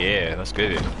 Oh yeah, let's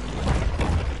get it.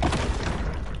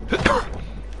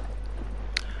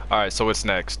 Alright, so what's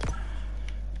next?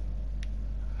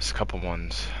 There's a couple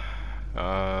ones.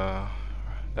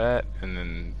 That, and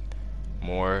then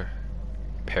more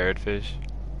parrotfish.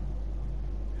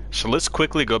 So let's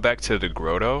quickly go back to the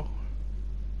grotto.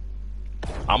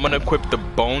 I'm gonna equip the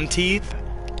bone teeth,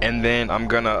 and then I'm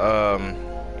gonna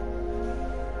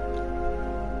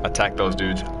attack those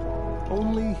dudes.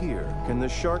 Only here can the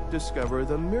shark discover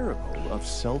the miracle of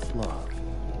self-love.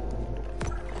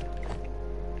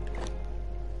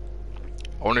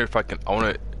 I wonder if I can.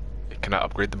 Can I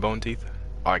upgrade the bone teeth?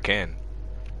 Oh, I can.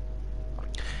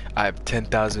 I have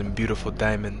 10,000 beautiful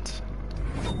diamonds.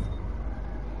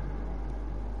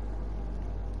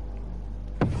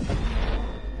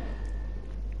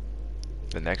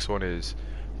 The next one is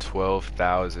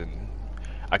 12,000.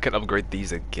 I can upgrade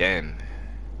these again,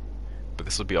 but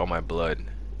this will be all my blood.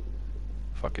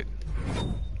 Fuck it.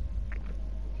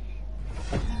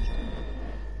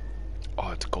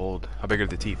 Oh, it's gold. How big are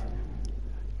the teeth?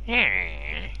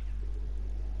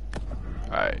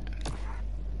 Alright.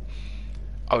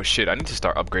 Oh shit, I need to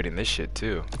start upgrading this shit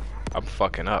too. I'm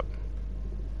fucking up.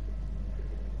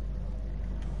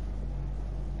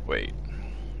 Wait.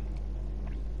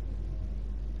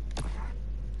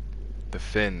 The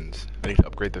fins. I need to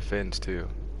upgrade the fins too.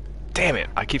 Damn it!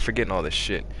 I keep forgetting all this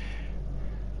shit.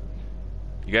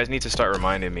 You guys need to start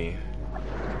reminding me.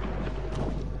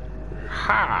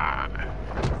 Ha!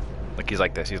 Like he's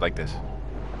like this. He's like this.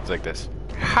 He's like this.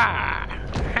 Ha!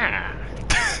 Ha!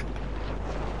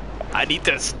 I need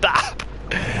to stop.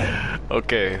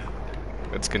 Okay,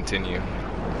 let's continue.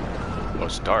 Oh,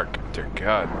 it's dark. Dear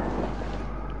God.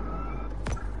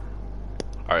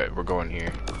 All right, we're going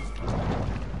here.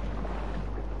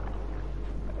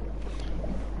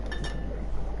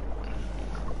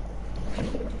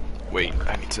 Wait,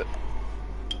 I need to...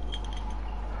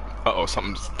 Uh-oh,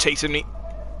 something's chasing me.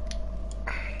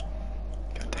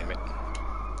 God damn it.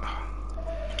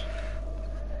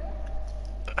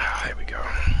 There we go.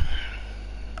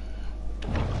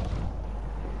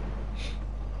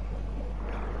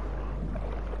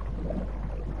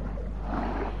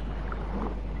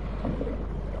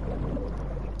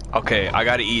 Okay, I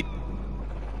gotta eat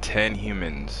 10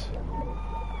 humans.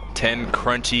 10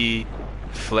 crunchy,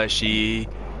 fleshy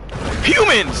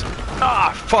humans!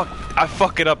 Ah, fuck. I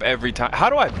fuck it up every time. How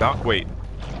do I bounce? Wait.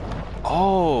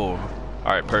 Oh.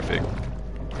 Alright, perfect.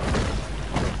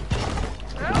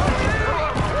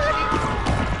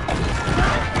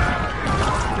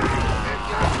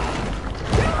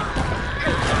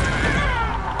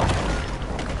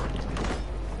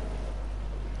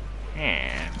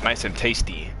 Nice and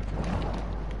tasty.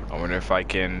 I wonder if I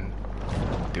can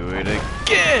do it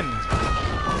again.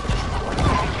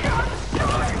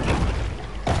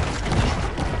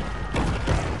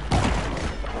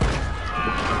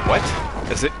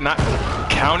 What? Is it not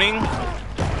counting?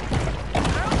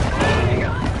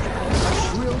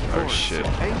 Oh shit.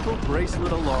 Ankle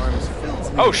bracelet alarms fills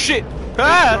the Oh air. shit! As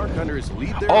Ah! shark hunters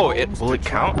leave their Oh, homes will to it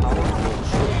count? travel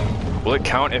our Will it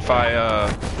count if I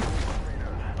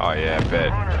Oh yeah, I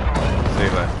bet. Say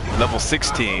that. Level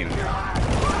 16.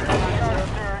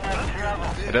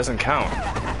 It doesn't count.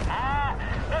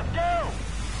 Let's go!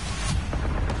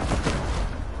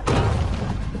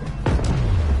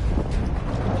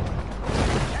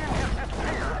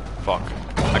 Fuck.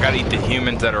 I gotta eat the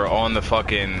humans that are on the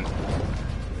fucking...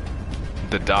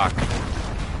 the dock.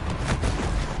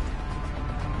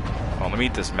 Oh, let me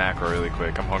eat this macro really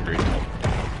quick. I'm hungry.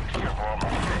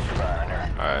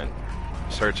 Alright.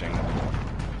 Searching.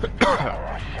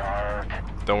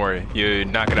 Don't worry. You're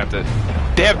not gonna have to...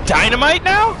 They have dynamite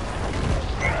now?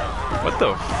 What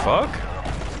the fuck?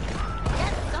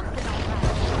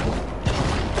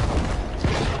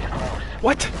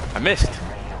 What? I missed.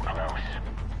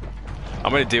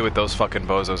 I'm gonna deal with those fucking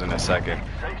bozos in a second.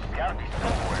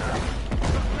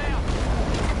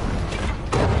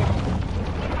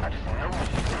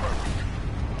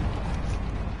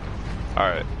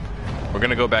 Alright. We're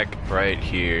gonna go back right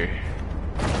here.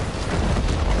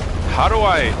 How do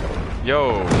I...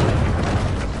 Yo.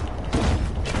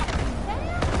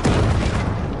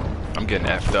 I'm getting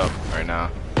effed up right now.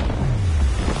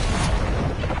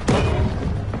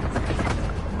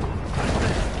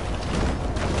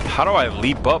 How do I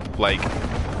leap up, like,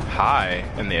 high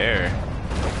in the air?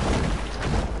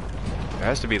 There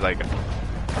has to be, like,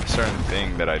 a certain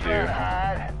thing that I do.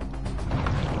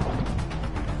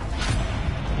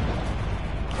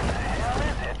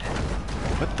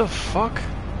 What the fuck?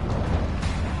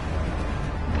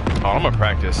 Oh, I'm gonna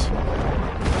practice.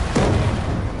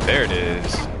 There it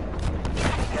is.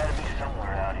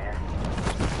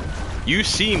 You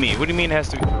see me. What do you mean it has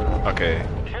to be? Okay.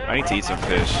 I need to eat some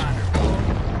fish.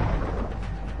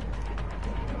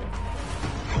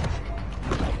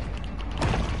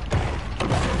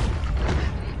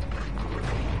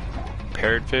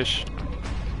 Parrotfish. Is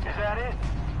that it?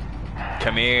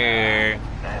 Come here.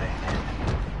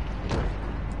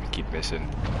 Keep missing.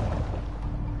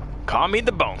 Call me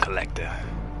the bone collector.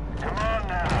 Come on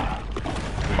now.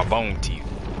 My bone teeth.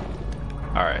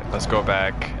 Alright, let's go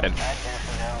back and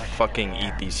fucking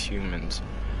eat these humans.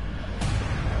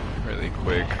 Really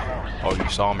quick. Oh, you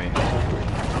saw me.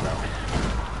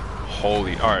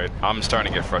 Holy. Alright, I'm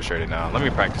starting to get frustrated now. Let me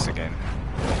practice again.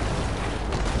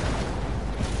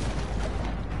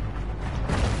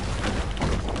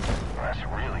 Let's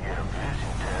really get a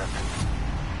vision test.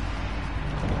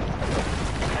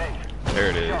 Hey, There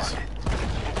it is.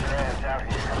 get your ass out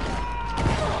here.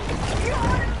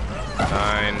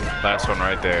 9. Last one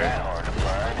right there. Hard to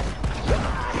find.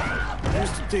 I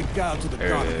used to take Kyle to the There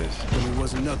it doctor is. when he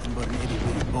wasn't nothing but an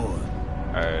itty-bitty boy.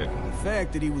 Alright. The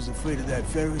fact that he was afraid of that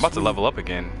Ferris I'm about to wheel level up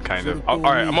again, kind of. should've Oh, told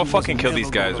alright, me I'm gonna he fucking was kill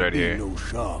these never guys gonna right be here. no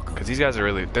shark. Because these guys are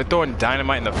really... They're throwing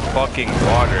dynamite in the fucking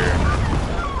water.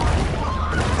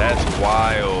 That's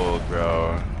wild,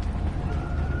 bro.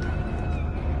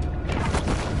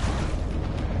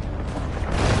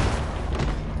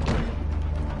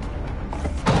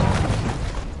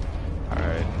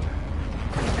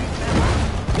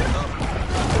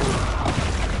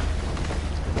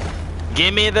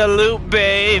 Give me the loot,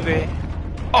 baby.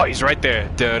 Oh, he's right there.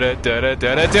 Da da da da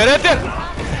da da da da.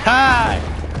 Hi.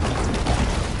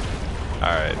 All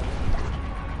right.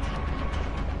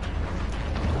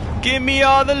 Give me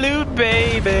all the loot,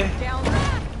 baby.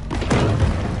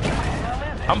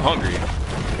 I'm hungry.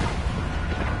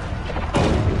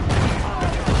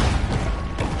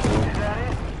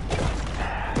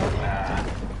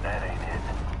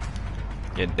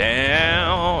 Get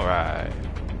down, right.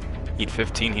 Eat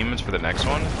 15 humans for the next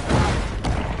one.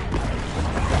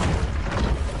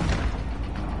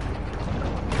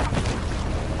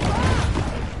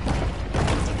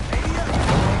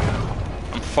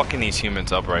 I'm fucking these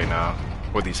humans up right now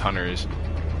with these hunters.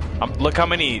 Look how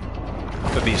many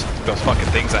of those fucking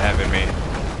things I have in me.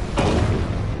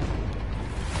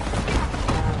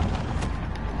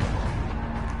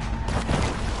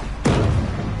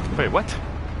 Wait, what?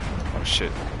 Oh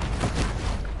shit.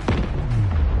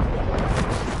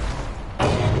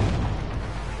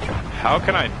 How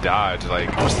can I dodge? Like,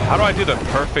 how do I do the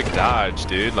perfect dodge,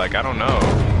 dude? Like, I don't know.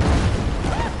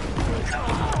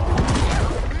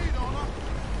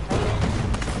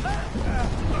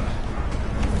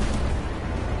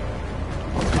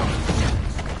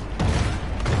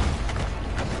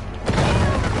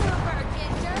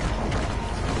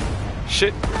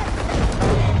 Shit.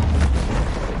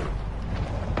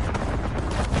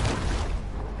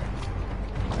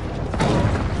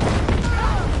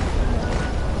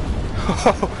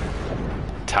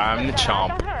 Time to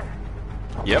chomp.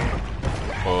 Yep.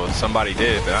 Well, somebody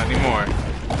did, but not anymore.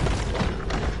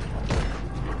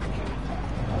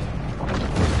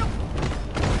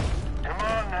 Come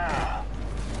on now.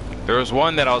 There was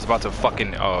one that I was about to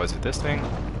fucking... Oh, is it this thing?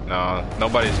 No,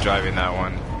 nobody's driving that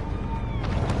one.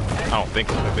 I don't think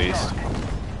so, at least.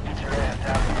 Get your ass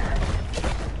out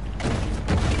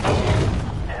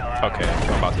here. Okay,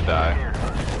 I'm about to die.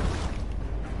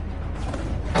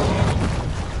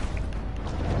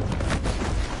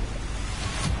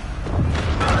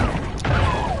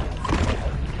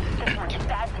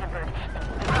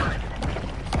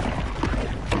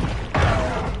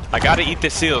 I gotta eat the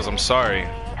seals, I'm sorry.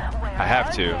 I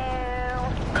have to.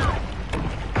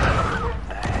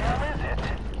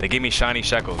 They gave me shiny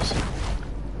shekels.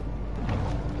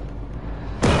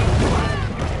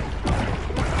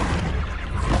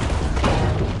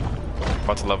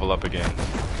 About to level up again. Is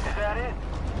that it?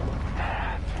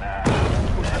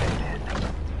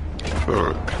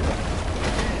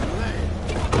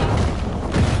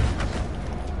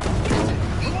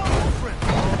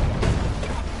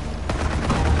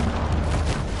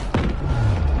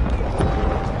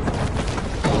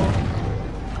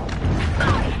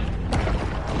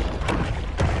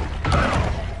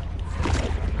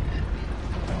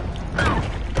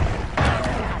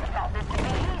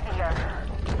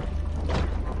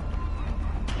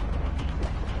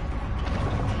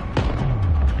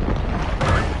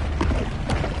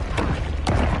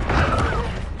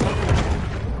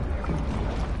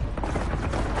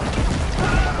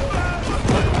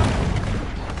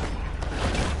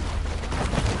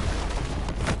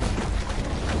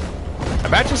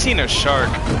 Imagine seeing a shark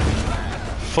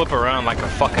flip around like a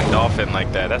fucking dolphin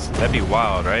like that. That'd be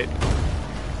wild, right?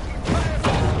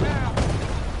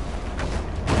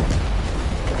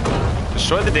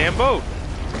 Destroy the damn boat.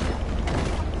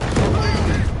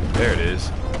 There it is.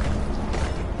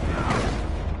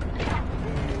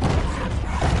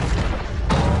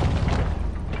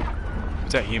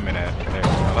 Where's that human at? There.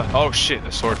 Oh shit,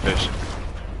 the swordfish.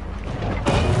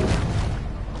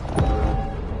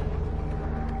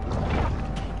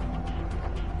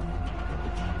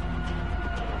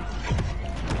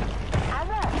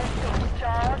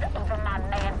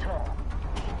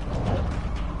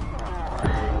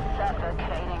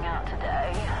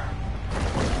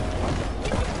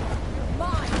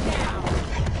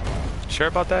 Sure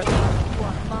about that?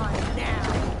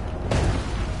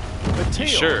 The tail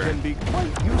sure? can be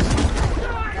quite useful.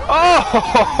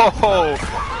 Oh!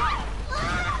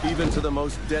 Even to the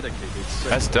most dedicated sailor.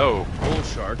 That's dope. Bull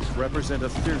sharks represent a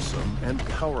fearsome and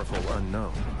powerful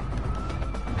unknown.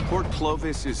 Port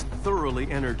Clovis is thoroughly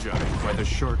energized by the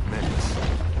shark menace.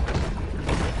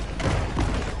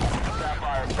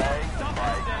 Sapphire Bay,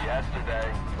 like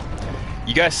yesterday.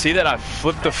 You guys see that? I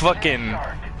flipped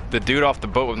the dude off the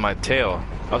boat with my tail.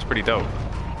 That was pretty dope.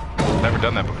 Never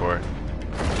done that before.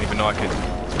 Didn't even know I could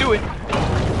do it.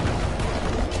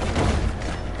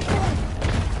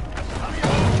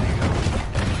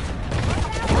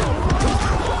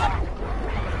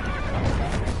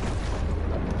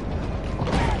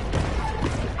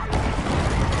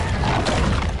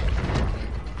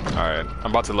 Alright,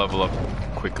 I'm about to level up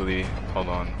quickly. Hold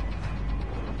on.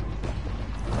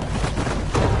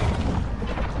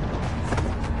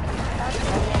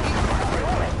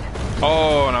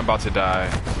 Oh, and I'm about to die.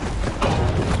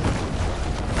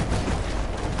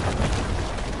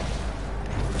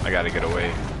 I gotta get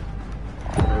away.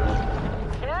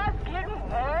 Just getting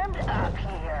warmed up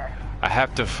here. I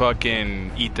have to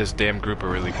fucking eat this damn grouper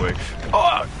really quick.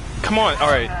 Oh, come on. All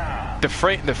right. The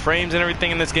frames and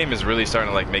everything in this game is really starting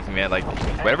to like make me mad. Like,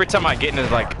 every time I get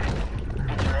into like,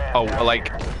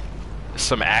 like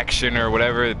some action or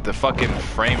whatever, the fucking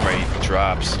frame rate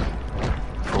drops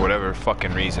for whatever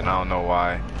fucking reason. I don't know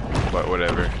why, but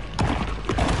whatever.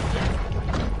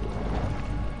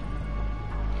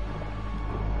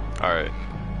 All right.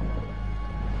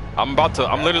 I'm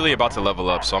literally about to level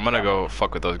up, so I'm gonna go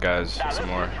fuck with those guys some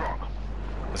more.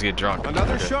 Let's get drunk.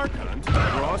 Another Okay. shark hunt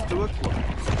draws to a close.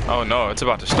 Oh no, it's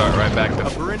about to start right back the A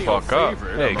perennial fuck up.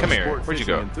 favorite Hey, among come here. sport Where'd you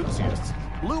fishing go? enthusiasts,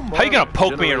 Blue How you gonna Marlin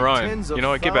poke me and generate run? tens of You know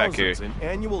what? Get back here. thousands in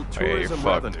annual Oh, yeah, you're tourism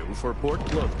fucked. revenue for Port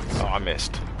Clovis. Oh, I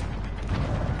missed.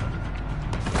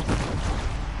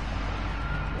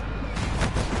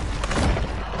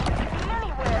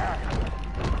 Anywhere.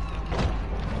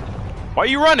 Why are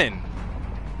you running?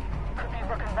 Could be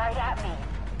looking right at me.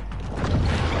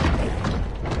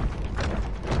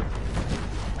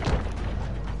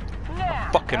 Now,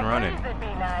 Fucking a running. breeze would be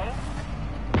nice.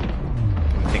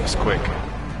 Things quick.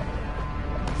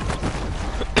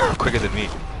 Quicker than me.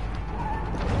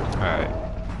 Alright.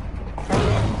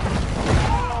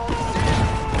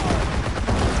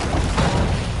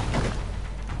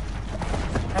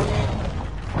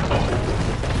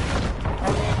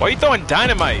 Why are you throwing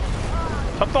dynamite?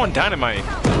 Stop throwing dynamite.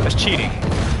 That's cheating.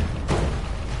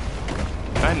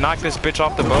 Can I knock this bitch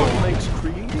off the boat? Makes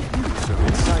creative use of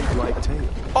its sight-like tail.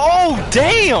 Oh,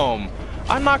 damn!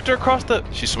 I knocked her across the...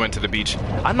 She swam to the beach.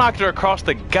 I knocked her across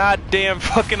the goddamn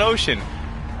fucking ocean.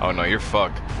 Oh, no, you're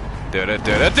fucked.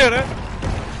 Da-da-da-da-da-da.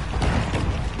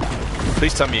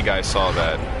 Please tell me you guys saw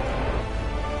that.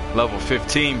 Level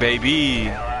 15, baby.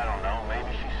 Hell, I don't know. Maybe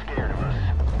she's scared of us.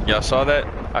 Y'all saw that?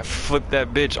 I flipped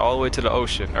that bitch all the way to the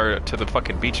ocean, or to the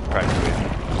fucking beach practically.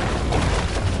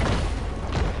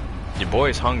 Your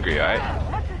boy's hungry, alright?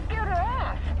 Let's just scared her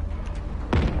off.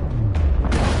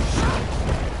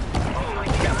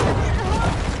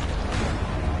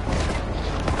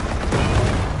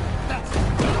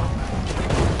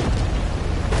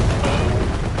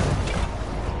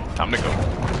 Time to go.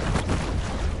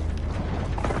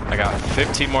 I got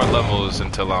 15 more levels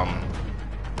until I'm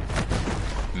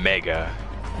mega,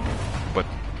 but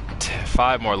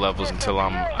 5 more levels until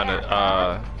I'm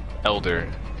an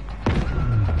elder. The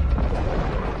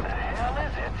hell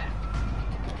is it?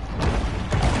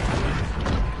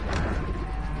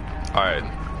 All right,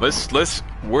 let's.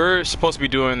 We're supposed to be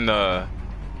doing the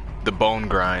bone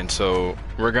grind, so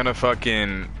we're gonna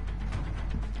fucking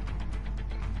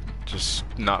just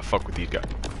not fuck with these guys.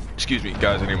 Excuse me,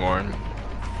 guys anymore.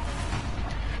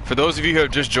 For those of you who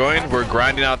have just joined, we're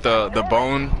grinding out the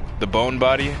bone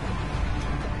body,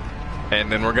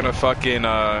 and then we're gonna fucking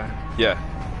yeah.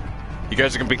 You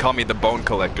guys are gonna be calling me the bone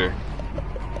collector.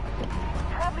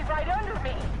 Probably right under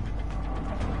me.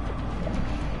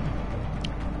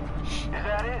 Is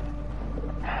that it?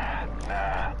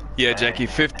 Nah. Yeah, Jackie,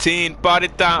 15. Bought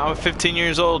it down. I'm 15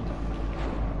 years old.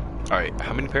 All right,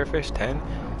 how many parafish? 10.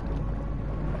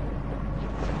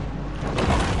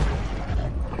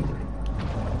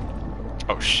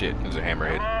 Oh shit, there's a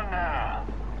hammerhead. Come on now.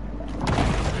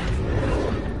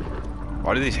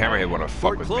 Why do these hammerhead want to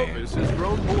fuck Port with me? Clovis has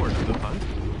grown bored of the hunt,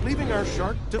 leaving our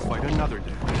shark to fight another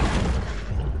day.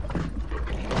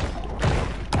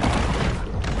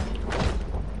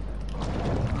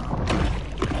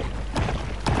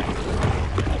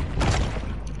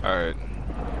 Alright.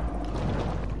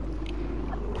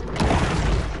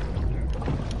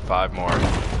 5 more.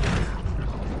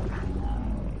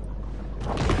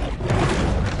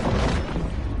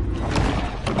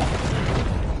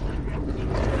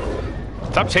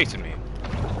 Stop chasing me.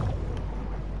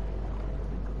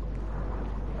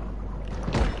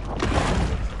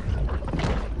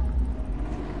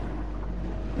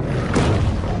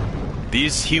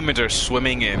 These humans are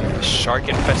swimming in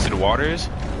shark-infested waters?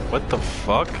 What the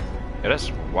fuck? Yeah,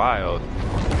 that's wild.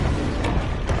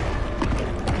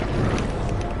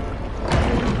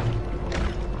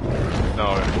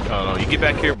 No, no, no, you get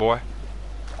back here, boy.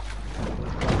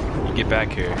 You get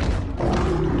back here.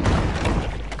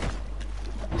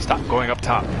 Stop going up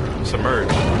top. Submerge.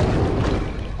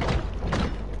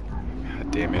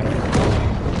 God damn it.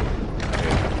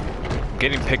 Okay. I'm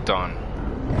getting picked on.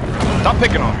 Stop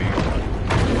picking on me.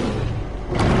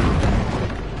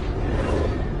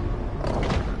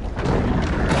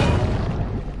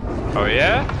 Oh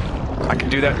yeah? I can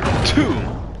do that too.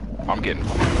 I'm getting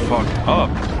fucked up.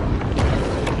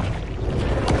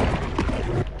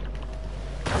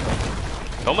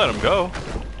 Don't let him go.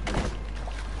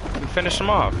 Finish him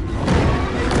off.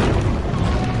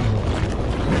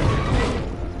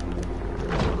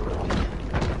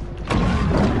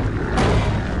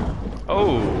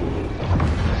 Oh.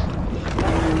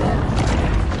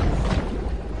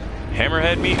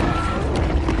 Hammerhead me?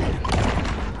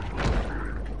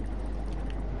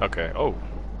 Okay, oh.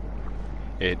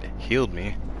 It healed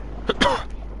me.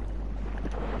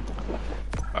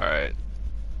 Alright.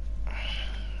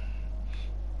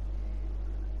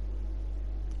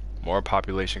 More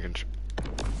population control.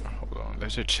 Hold on,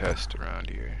 there's a chest around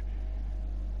here.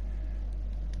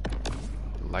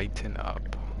 Lighten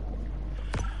up.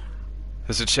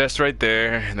 There's a chest right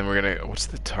there, and then we're gonna. What's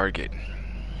the target?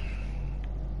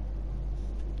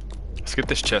 Let's get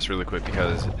this chest really quick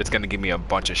because it's gonna give me a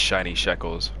bunch of shiny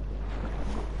shekels.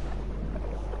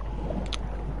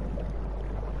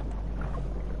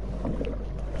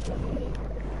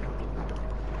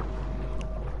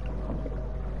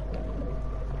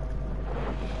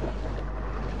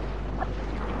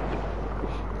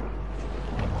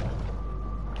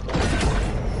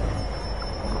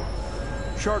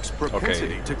 Sharks'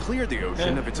 propensity to clear the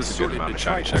ocean of its it's a good assorted amount of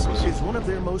shiny detritus shekels. is one of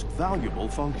their most valuable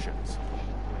functions.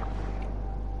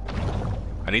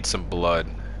 I need some blood,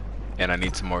 and I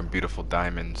need some more beautiful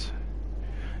diamonds.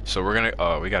 So we're gonna.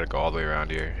 Oh, we gotta go all the way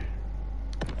around here.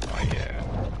 Oh yeah.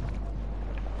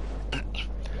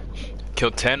 Kill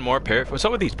 10 more parrotfish. What's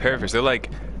up with these parrotfish? They're like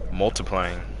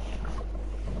multiplying.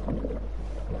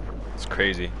 It's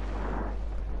crazy.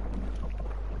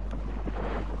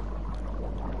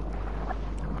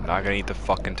 I'm not gonna eat the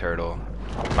fucking turtle,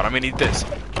 but I'm gonna eat this.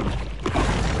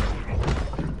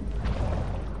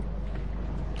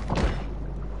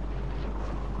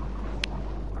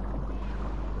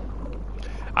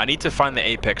 I need to find the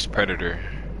apex predator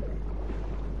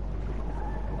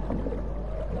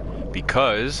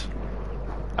because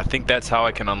I think that's how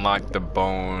I can unlock the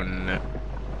bone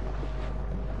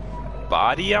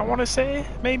body, I want to say,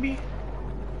 maybe.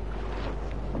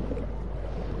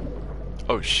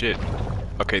 Oh shit.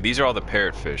 Okay, these are all the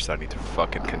parrotfish that I need to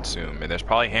fucking consume, and there's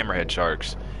probably hammerhead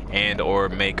sharks and or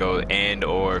mako and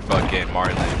or fucking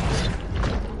marlins.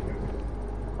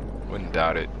 Wouldn't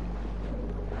doubt it.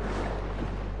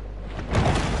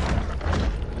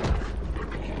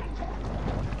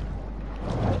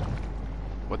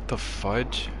 What the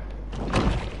fudge?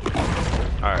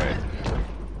 Alright.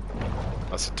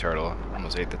 That's a turtle.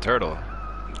 Almost ate the turtle.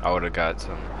 I would have got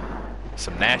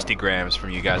some nasty grams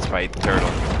from you guys if I ate the turtle.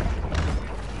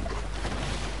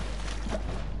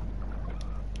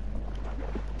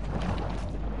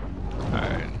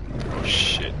 Alright. Oh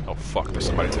shit. Oh fuck, there's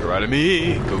somebody to the right of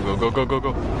me. Go, go, go, go, go,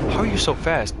 go. How are you so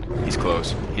fast? He's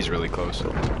close. He's really close.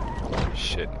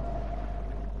 Shit.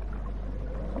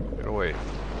 Get away.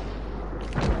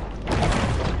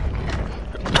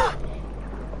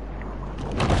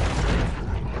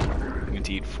 I need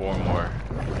to eat 4 more.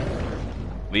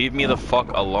 Leave me the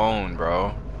fuck alone,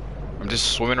 bro. I'm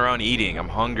just swimming around eating. I'm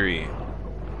hungry.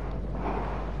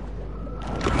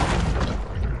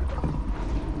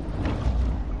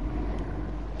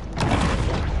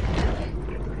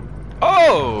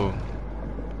 Oh!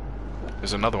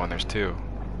 There's another one. There's 2.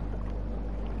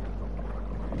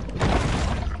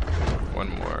 One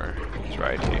more. It's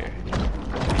right here.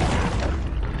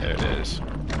 There it is.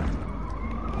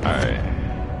 Alright.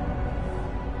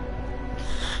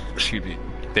 Excuse me.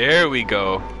 There we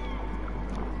go.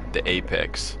 The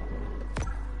apex.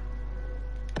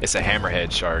 It's a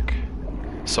hammerhead shark.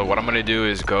 So what I'm gonna do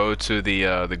is go to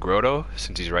the grotto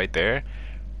since he's right there.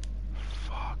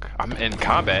 Fuck. I'm in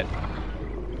combat.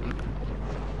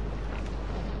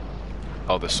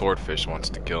 Oh, the swordfish wants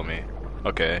to kill me.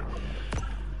 Okay.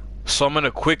 So I'm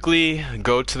gonna quickly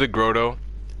go to the grotto,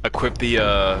 equip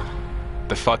the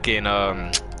fucking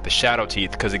the shadow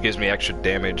teeth because it gives me extra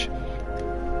damage.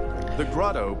 The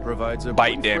grotto provides a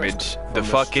Bite damage. The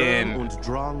fucking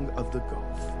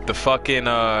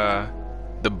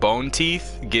the bone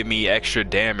teeth give me extra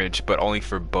damage, but only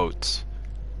for boats.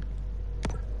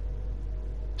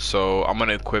 So I'm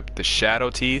gonna equip the shadow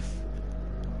teeth.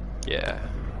 Yeah.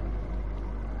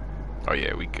 Oh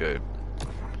yeah, we good.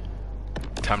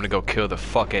 Time to go kill the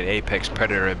fucking apex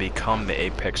predator and become the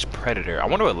apex predator. I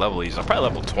wonder what level he's on. Probably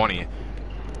level 20.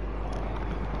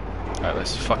 Alright,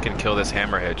 let's fucking kill this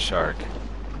hammerhead shark.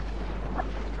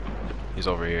 He's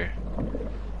over here.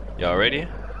 Y'all ready?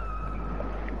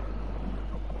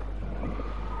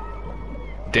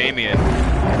 Damien.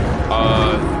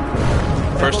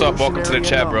 First off, welcome to the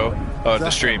chat, bro. The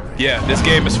stream. Yeah, this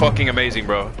game is fucking amazing,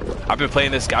 bro. I've been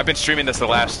playing this. I've been streaming this the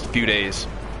last few days.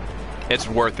 It's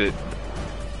worth it.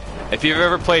 If you've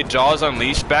ever played Jaws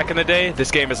Unleashed back in the day,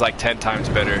 this game is like 10 times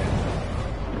better.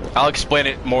 I'll explain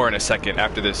it more in a second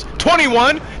after this.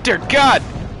 21? Dear God!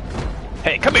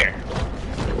 Hey, come here!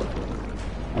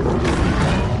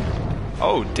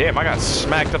 Oh, damn, I got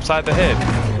smacked upside the head.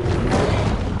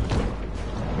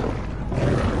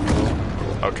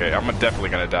 Okay, I'm definitely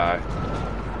gonna die.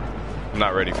 I'm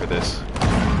not ready for this.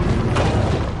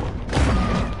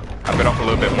 I bit off a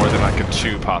little bit more than I could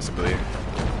chew, possibly.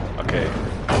 Okay.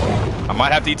 I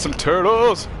might have to eat some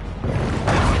turtles!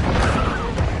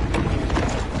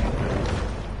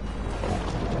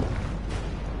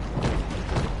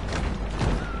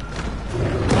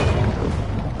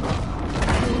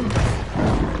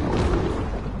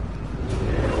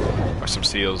 Or some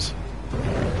seals.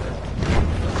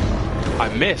 I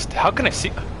missed. How can I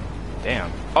see?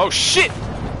 Damn. Oh shit!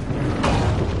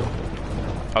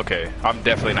 Okay, I'm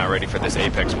definitely not ready for this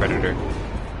apex predator.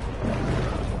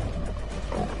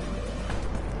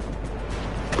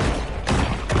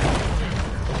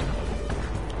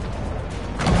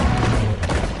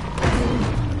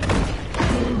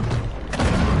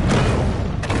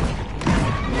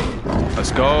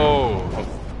 Let's go.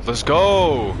 Let's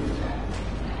go.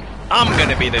 I'm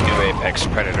gonna be the new apex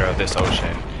predator of this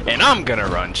ocean. And I'm gonna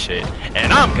run shit.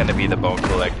 And I'm gonna be the bone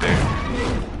collector.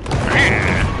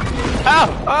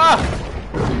 Ow! Ah!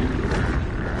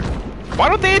 Why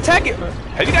don't they attack it?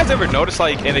 Have you guys ever noticed,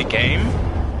 like, in a game,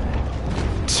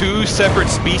 two separate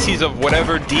species of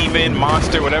whatever demon,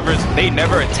 monster, whatever, they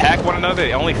never attack one another,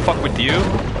 they only fuck with you?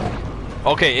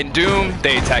 Okay, in Doom,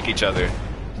 they attack each other.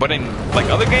 But in, like,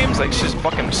 other games, like, it's just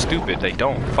fucking stupid. They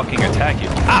don't fucking attack you.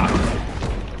 Ah!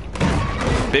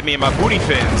 Bit me in my booty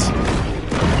fins.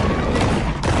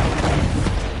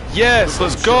 Yes,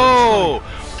 let's go!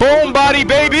 Bone body,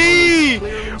 baby!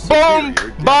 Bone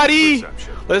body!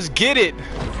 Let's get it!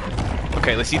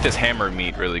 Okay, let's eat this hammer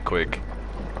meat really quick.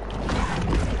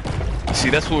 See,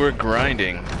 that's what we're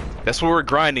grinding. That's what we're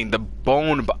grinding, the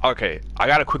bone. Okay, I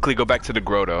gotta quickly go back to the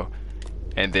grotto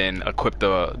and then equip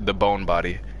the bone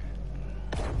body.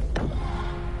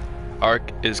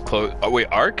 Ark is close. Oh wait,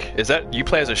 Ark? Is that you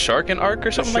play as a shark in Ark or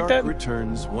something like that? The shark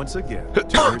returns once again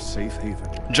to her safe haven.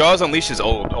 Jaws Unleashed is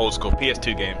old school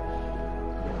PS2 game.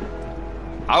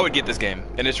 I would get this game,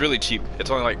 and it's really cheap.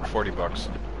 It's only like 40 bucks.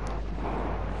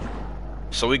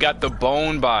 So we got the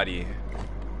bone body.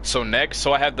 So next,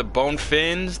 I have the bone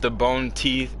fins, the bone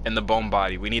teeth, and the bone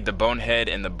body. We need the bone head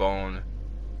and the bone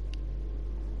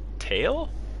tail,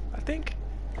 I think.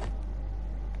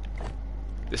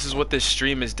 This is what this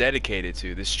stream is dedicated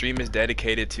to. This stream is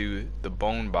dedicated to the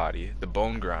bone body, the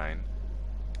bone grind.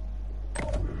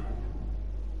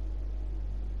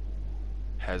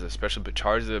 Has a special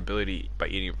charges the ability by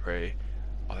eating prey.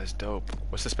 Oh, that's dope.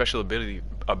 What's the special ability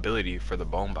for the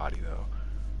bone body though?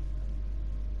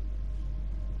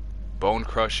 Bone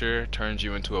Crusher turns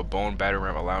you into a bone battering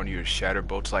ram, allowing you to shatter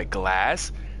bolts like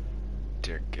glass.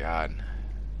 Dear God.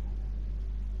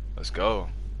 Let's go.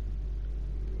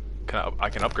 I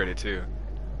can upgrade it too.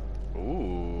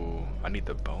 Ooh, I need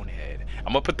the bone head.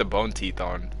 I'm gonna put the bone teeth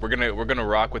on. We're gonna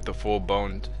rock with the full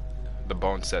bone, the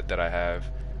bone set that I have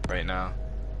right now.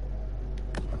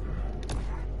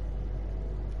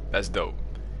 That's dope.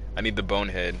 I need the bone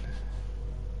head.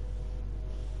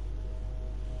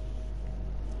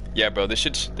 Yeah, bro, this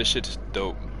shit's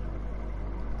dope.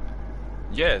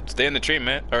 Yeah, stay in the stream,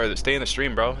 man, or stay in the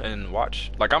stream, bro, and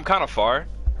watch. Like, I'm kind of far.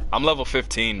 I'm level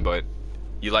 15, but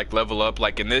you like level up.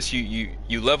 Like in this, you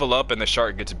level up, and the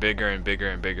shark gets bigger and bigger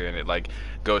and bigger, and it like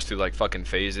goes through like fucking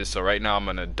phases. So right now I'm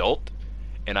an adult,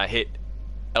 and I hit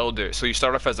elder. So you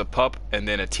start off as a pup, and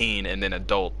then a teen, and then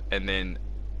adult, and then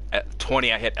at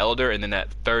 20 I hit elder, and then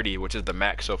at 30, which is the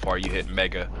max so far, you hit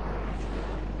mega.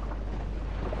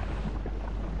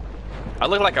 I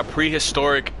look like a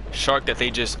prehistoric shark that they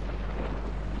just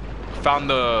found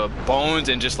the bones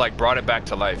and just like brought it back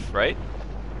to life, right?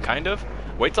 Kind of.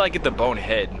 Wait till I get the bone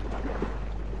head.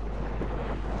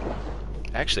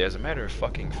 Actually, as a matter of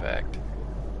fucking fact,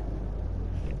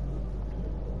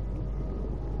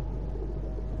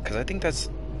 because I think that's,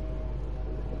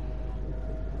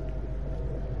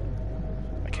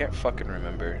 I can't fucking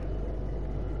remember.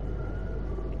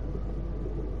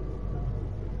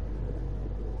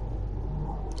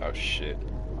 Oh shit.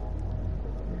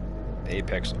 The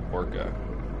Apex Orca.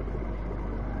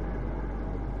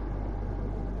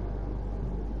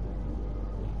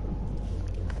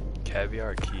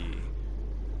 Caviar key.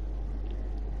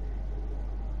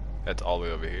 That's all the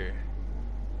way over here.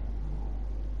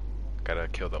 Gotta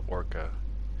kill the orca.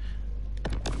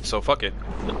 So fuck it.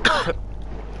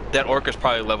 That orca's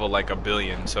probably level like 1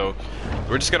 billion, so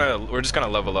we're just gonna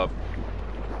level up.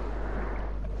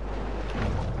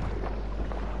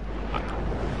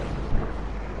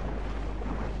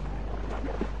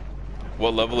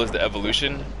 What level is the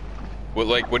evolution? What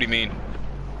what do you mean?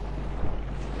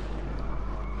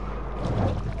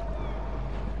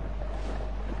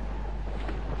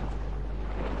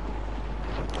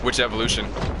 Which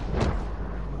evolution?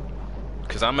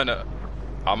 Cause I'm an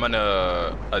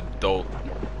adult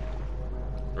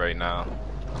right now.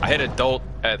 I hit adult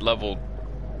at level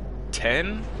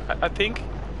 10, I think,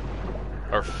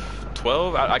 or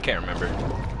 12. I can't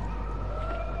remember.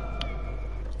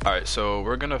 All right, so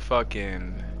we're gonna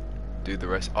fucking do the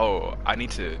rest. Oh, I need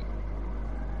to.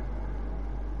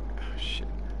 Oh, shit.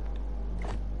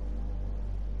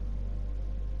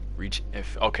 Reach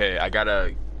if. Okay, I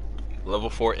gotta.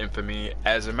 Level 4 infamy.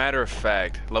 As a matter of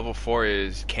fact, level 4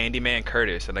 is Candyman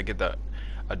Curtis, and I get the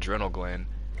adrenal gland.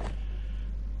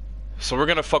 So we're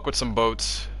gonna fuck with some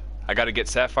boats. I gotta get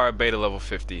Sapphire Bay to level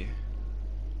 50.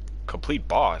 Complete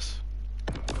boss.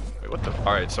 Wait, what the?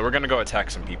 All right, so we're gonna go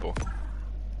attack some people.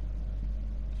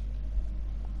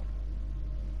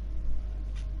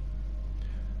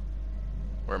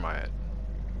 Where am I at?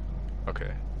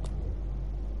 Okay.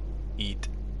 Eat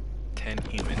 10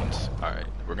 humans. Alright,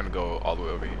 we're gonna go all the way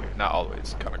over here. Not all the way,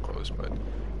 it's kinda close, but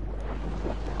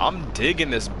I'm digging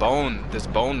this bone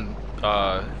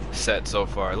set so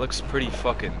far. It looks pretty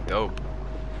fucking dope.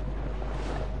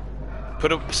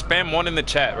 Spam 1 in the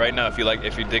chat right now if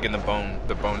you're digging the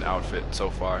bone outfit so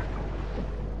far.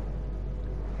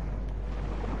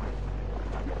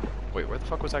 Wait, where the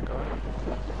fuck was that going?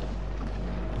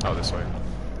 Oh, this way.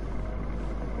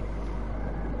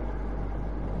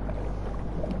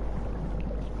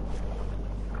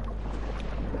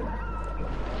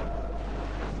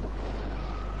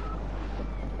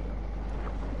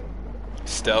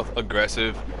 Stealth,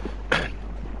 aggressive.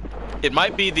 It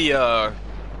might be the I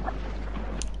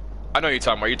know what you're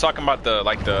talking about. You're talking about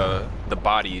the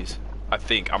bodies.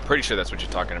 I'm pretty sure that's what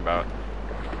you're talking about.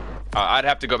 I'd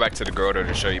have to go back to the grotto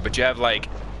to show you, but you have like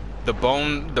the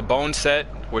bone set,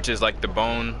 which is like the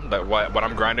bone, like what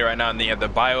I'm grinding right now, and then you have the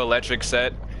bioelectric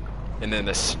set, and then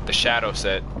the shadow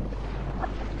set.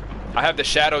 I have the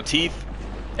shadow teeth,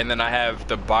 and then I have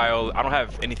the I don't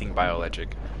have anything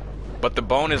bioelectric. But the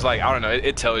bone is like, I don't know,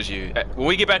 it tells you.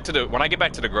 When I get back to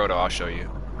the grotto, I'll show you.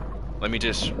 Let me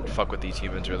just fuck with these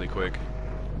humans really quick.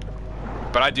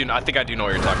 But I think I do know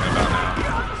what you're talking about now.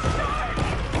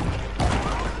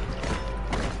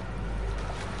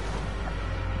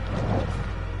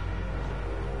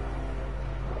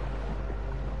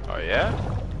 Oh yeah?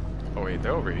 Oh wait,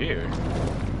 they're over here.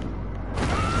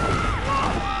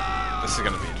 This is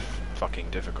gonna be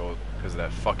fucking difficult because of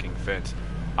that fucking fence.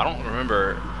 I don't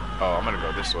remember. Oh, I'm gonna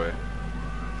go this way.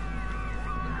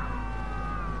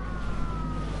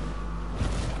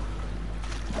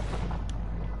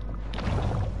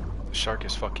 The shark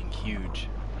is fucking huge.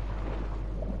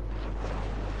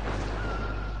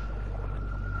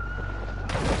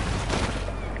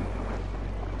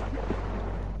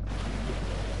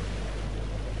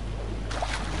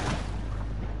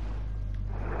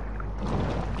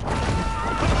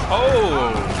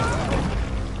 Oh!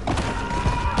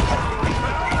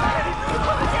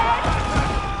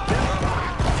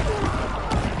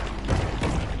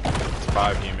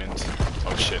 5 humans.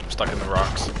 Oh shit, I'm stuck in the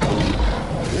rocks.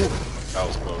 That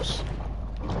was close.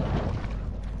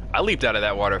 I leaped out of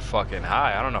that water fucking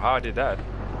high. I don't know how I did that.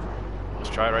 Let's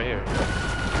try it right here.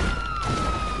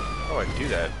 How do I do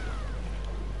that?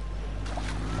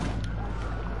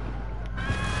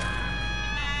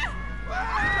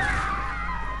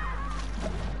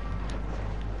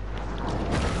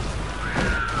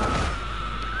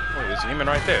 Oh, there's a human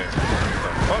right there.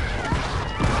 What the fuck?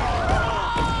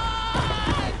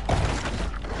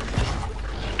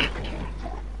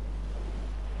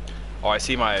 Oh, I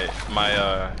see my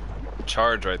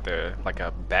charge right there, like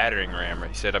a battering ram.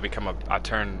 He said I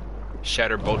turn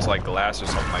shatter bolts like glass or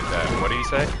something like that. What did he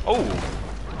say? Oh!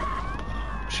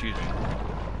 Excuse me.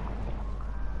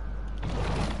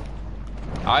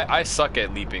 I suck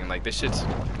at leaping. Like, this shit's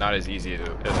not as easy as it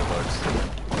looks.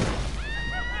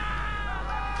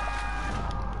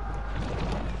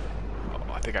 Oh,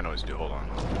 I think I know what to do. Hold on.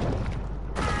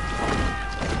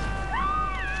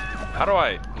 How do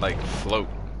I, like, float?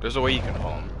 There's a way you can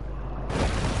hold them.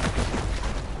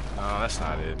 No, that's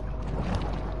not it.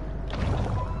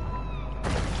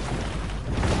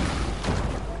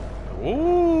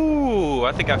 Ooh,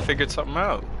 I think I figured something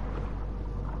out.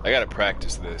 I gotta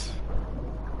practice this.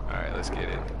 Alright, let's get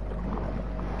it.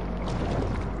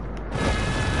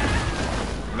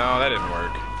 No, that didn't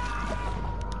work.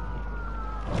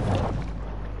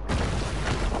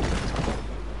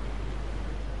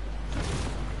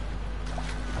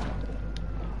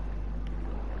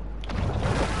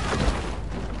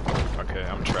 Okay,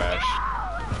 I'm trash.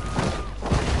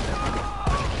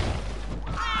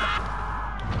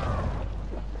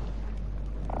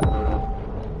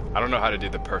 I don't know how to do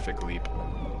the perfect leap.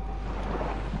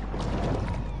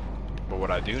 But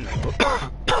what I do know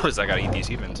is I gotta eat these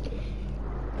humans.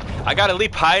 I gotta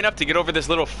leap high enough to get over this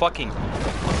little fucking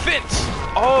fence.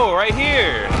 Oh, right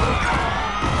here.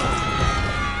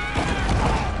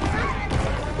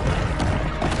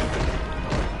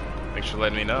 Thanks for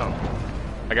letting me know.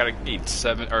 I gotta eat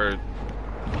 3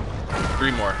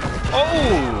 more.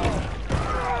 Oh!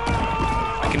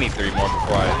 I can eat 3 more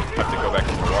before I have to go back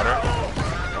to the water.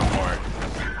 1 more.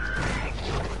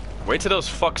 Wait till those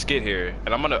fucks get here,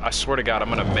 and I swear to God, I'm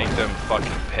gonna make them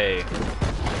fucking pay.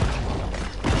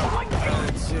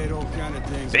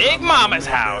 Big Mama's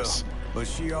house!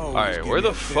 Alright, where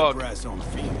the fuck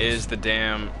is the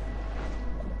damn...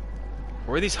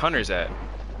 Where are these hunters at?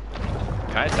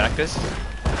 Can I attack this?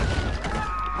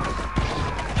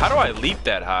 How do I leap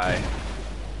that high?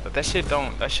 But that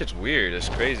shit's weird, it's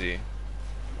crazy.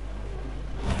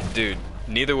 Dude,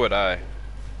 neither would I.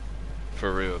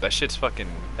 For real, that shit's fucking...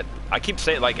 I keep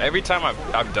saying, like, every time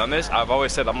I've done this, I've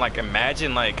always said, I'm like,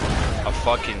 imagine, like, a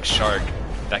fucking shark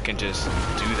that can just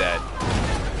do that.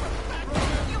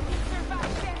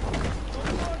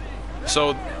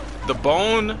 So, the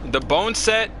bone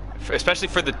set, especially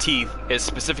for the teeth, is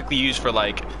specifically used for,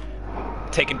 like,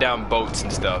 taking down boats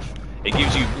and stuff. It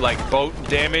gives you, like, boat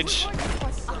damage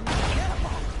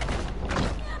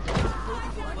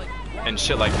and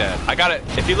shit like that. I gotta,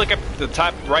 if you look at the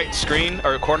top right screen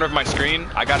or corner of my screen,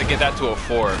 I gotta get that to a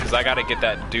 4 because I gotta get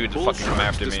that dude to fucking come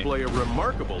after me. Display a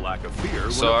remarkable lack of fear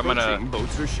so when I'm gonna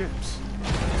boats or ships.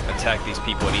 Attack these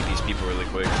people and eat these people really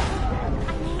quick.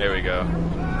 There we go.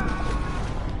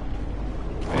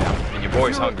 Yeah, and your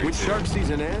boy's hungry when too. Shark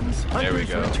season ends, There we hunters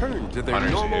go. return to their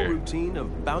Hunters normal here. routine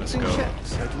of bouncing Let's go.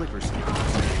 checks at liquor stores.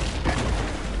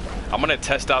 I'm gonna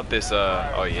test out this.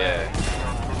 Oh yeah.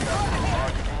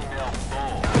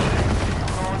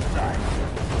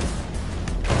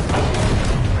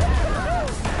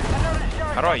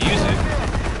 How do I use it?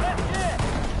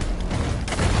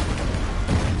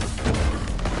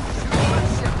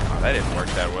 Oh, that didn't work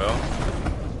that well.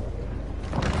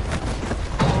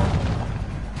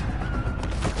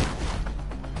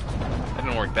 That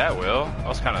didn't work that well. That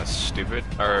was kind of stupid.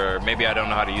 Or maybe I don't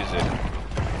know how to use it.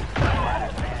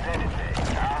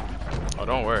 Oh,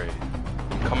 don't worry.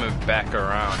 I'm coming back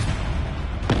around.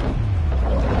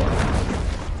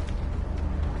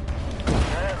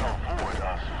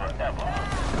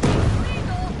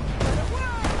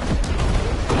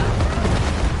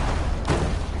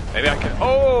 Maybe I can.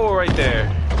 Oh, right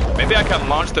there. Maybe I can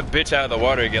launch the bitch out of the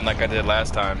water again like I did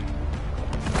last time.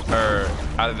 Or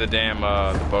out of the damn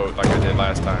boat like I did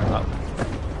last time. I'll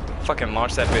fucking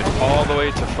launch that bitch all the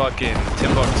way to fucking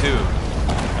Timbuktu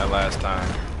that last time.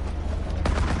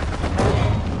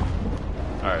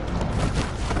 Alright.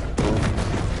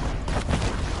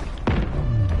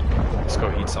 Let's go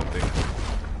eat something.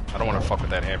 I don't want to fuck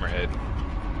with that hammerhead.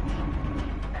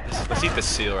 Let's eat the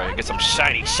seal right. Get some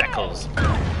shiny shekels.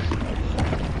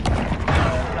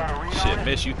 Shit,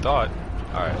 miss, you thought.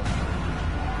 Alright.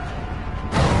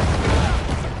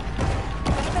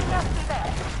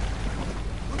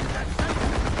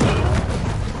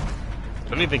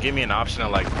 Don't even give me an option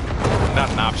of like,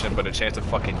 not an option, but a chance to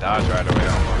fucking dodge right away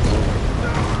almost.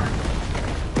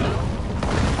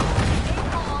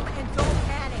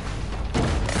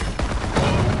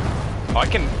 Oh, I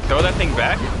can throw that thing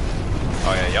back?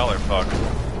 Oh yeah, y'all are fucked.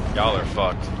 Y'all are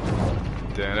fucked.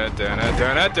 You're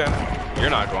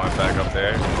not going back up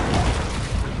there.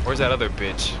 Where's that other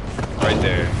bitch? Right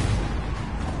there.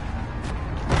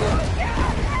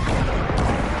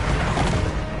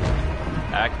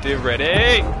 Active,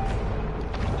 ready!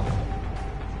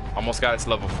 Almost got its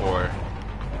level 4.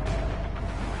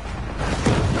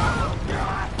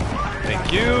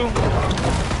 Thank you.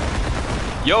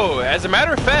 Yo, as a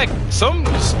matter of fact,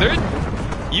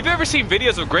 you've ever seen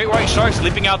videos of great white sharks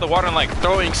leaping out of the water and like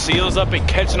throwing seals up and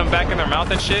catching them back in their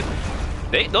mouth and shit?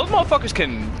 Those motherfuckers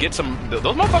can get some. Those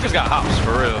motherfuckers got hops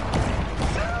for real.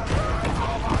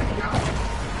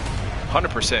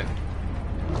 100%.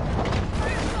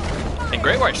 And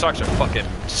great white sharks are fucking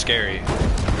scary.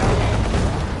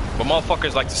 But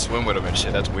motherfuckers like to swim with them and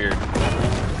shit. That's weird.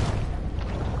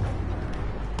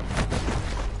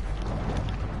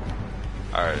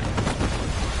 Alright.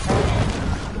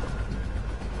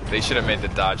 They should have made the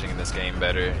dodging in this game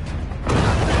better.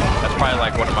 That's probably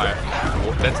like one of my...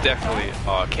 That's definitely...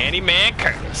 Candyman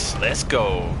Curtis. Let's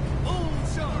go.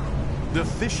 The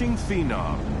fishing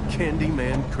phenom,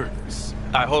 Candyman Curtis.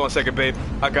 Alright, hold on a second, babe.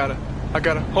 I gotta...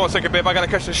 Hold on a second, babe. I gotta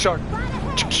catch this shark.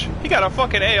 He got a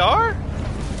fucking AR?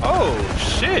 Oh,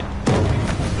 shit.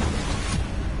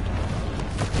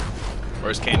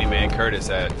 Where's Candyman Curtis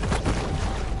at?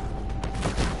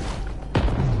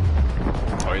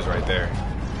 Oh, he's right there.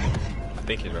 I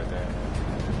think he's right there.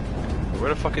 Where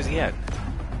the fuck is he at?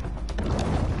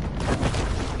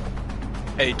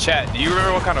 Hey, chat, do you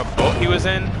remember what kind of boat he was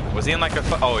in? Was he in like a...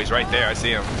 Oh, he's right there. I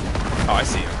see him. Oh, I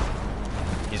see him.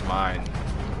 He's mine.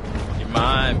 You're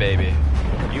mine, baby.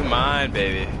 You mine,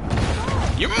 baby.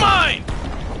 You're mine!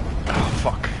 Oh,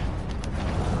 fuck.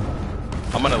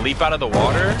 I'm gonna leap out of the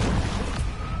water.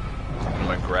 I'm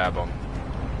gonna grab him.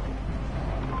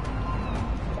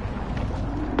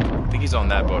 I think he's on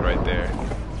that boat right there.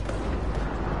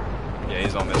 Yeah,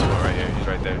 he's on this boat right here. He's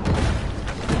right there.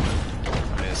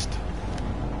 Missed.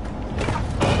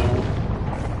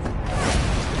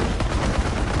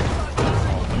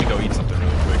 Oh, let me go eat something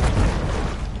really quick.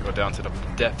 Go down to the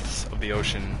depths of the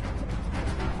ocean.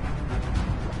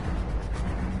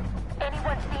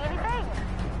 Anyone see anything?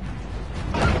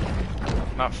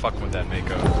 Not fucking with that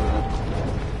Mako.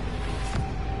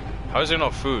 How is there no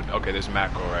food? Okay, there's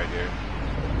mackerel right here.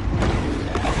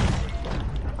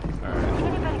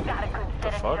 Anybody got a good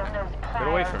The set fuck? of needle-nose Get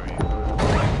away pliers? from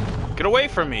me. Get away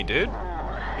from me, dude.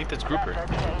 Eat this grouper.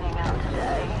 That's okay out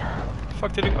today. The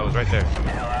fuck did he? Oh, it was right there.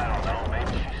 Hell, I don't know.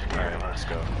 Maybe she's scared Alright, of let's us.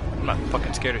 go. I'm not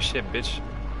fucking scared of shit, bitch.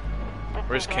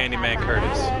 Where's This is Candyman my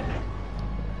Curtis? bag.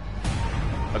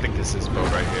 I think this is boat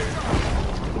right here.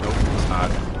 Nope, it's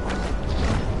not.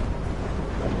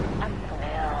 I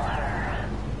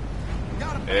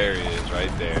smell her. There he is,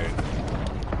 right there.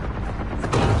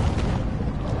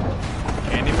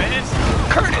 Candyman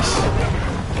Curtis!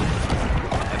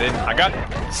 And then I got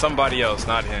somebody else,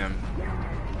 not him.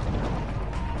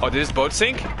 Oh, did his boat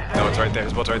sink? No, it's right there.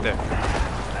 His boat's right there.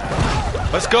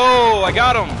 Let's go! I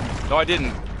got him! No, I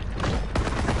didn't.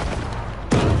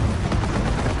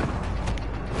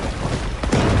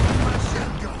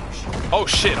 Oh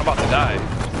shit, I'm about to die.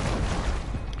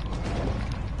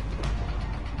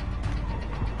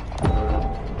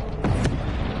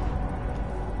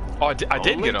 Oh, I did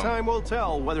Only get him. time will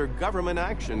tell whether government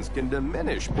actions can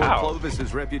diminish Port Ow.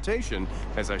 Clovis's reputation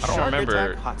as a don't shark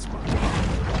remember- attack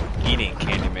hotspot. Eating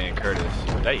Candyman Curtis.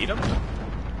 Did I eat him?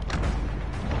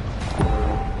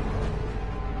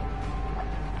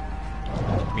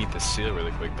 Meet the seal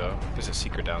really quick though. There's a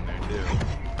secret down there too.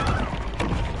 Come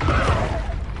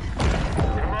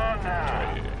on now.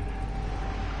 Right here.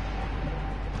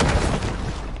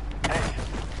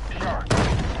 Hey, Shark.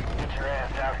 Get your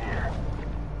ass out here.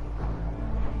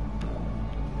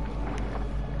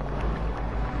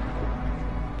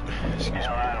 Excuse me.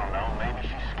 Hell, I don't know. Maybe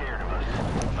she's scared of us.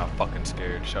 I'm not fucking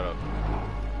scared. Shut up.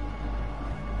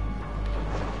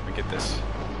 Let me get this.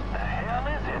 The hell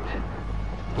is it?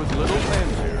 With little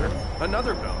fanfare,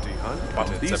 another bounty hunt. About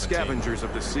to hit These 17. scavengers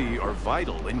of the sea are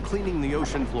vital in cleaning the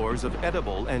ocean floors of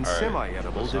edible and All right.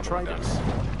 semi-edible Let's not look detritus.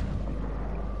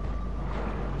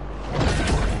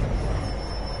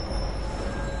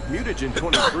 Mutagen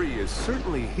 23 is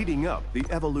certainly heating up the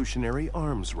evolutionary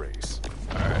arms race.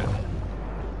 Alright.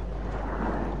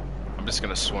 I'm just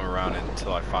gonna swim around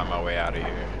until I find my way out of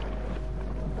here.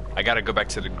 I gotta go back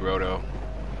to the grotto.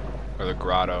 Or the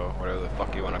grotto, whatever the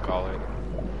fuck you wanna call it.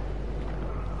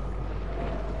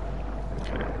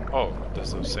 Okay. Oh, this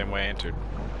is the same way I entered.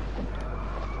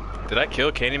 Did I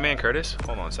kill Candyman Curtis?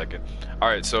 Hold on a second.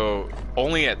 Alright, so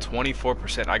only at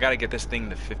 24%. I gotta get this thing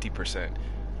to 50%.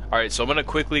 Alright, so I'm gonna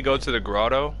quickly go to the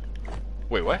grotto.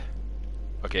 Wait, what?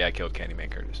 Okay, I killed Candyman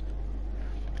Curtis.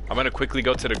 I'm gonna quickly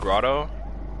go to the grotto,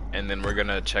 and then we're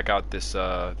gonna check out this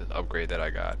upgrade that I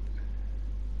got.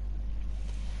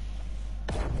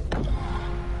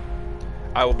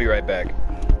 I will be right back.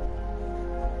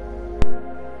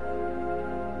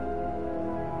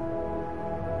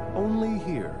 Only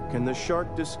here can the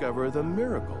shark discover the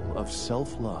miracle of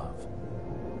self-love.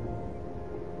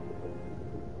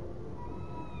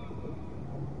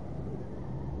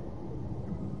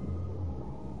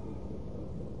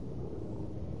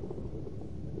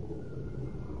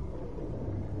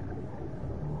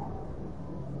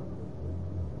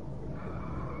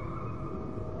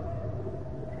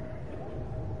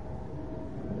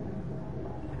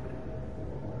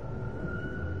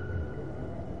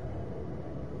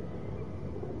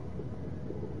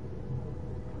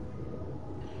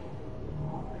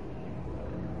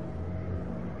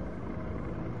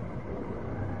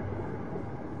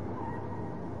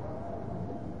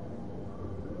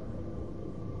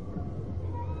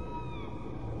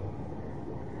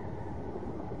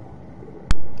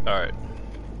 Alright.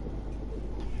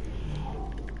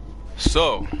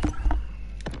 So,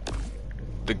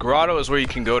 the grotto is where you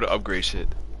can go to upgrade shit.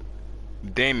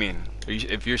 Damien,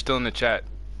 if you're still in the chat,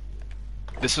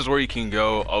 this is where you can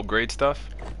go upgrade stuff.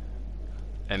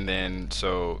 And then,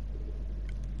 so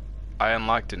I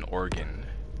unlocked an organ,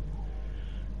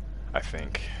 I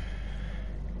think.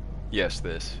 Yes,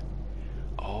 this.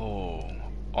 Oh,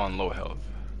 on low health.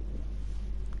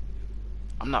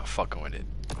 I'm not fucking with it.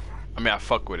 I mean, I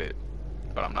fuck with it,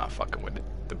 but I'm not fucking with it.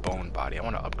 The bone body. I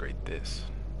want to upgrade this.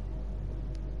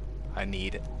 I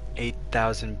need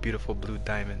 8,000 beautiful blue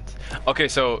diamonds. Okay,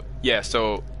 so yeah,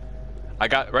 so I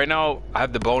got right now. I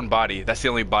have the bone body. That's the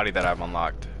only body that I've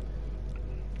unlocked.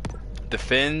 The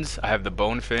fins, I have the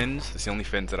bone fins. That's the only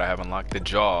fins that I have unlocked. The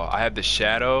jaw, I have the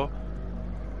shadow.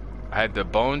 I have the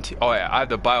bone teeth. Oh yeah, I have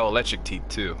the bioelectric teeth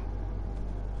too.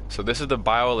 So this is the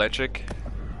bioelectric.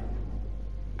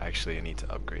 Actually, I need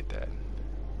to upgrade that.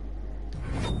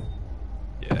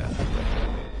 Yeah.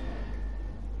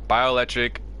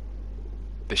 Bioelectric,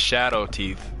 the shadow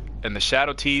teeth, and the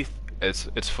shadow teeth,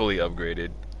 it's fully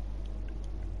upgraded.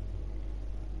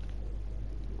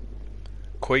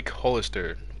 Quake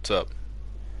Hollister, what's up?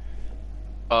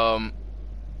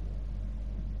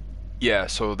 Yeah,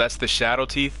 so that's the shadow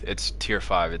teeth. It's tier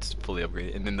 5. It's fully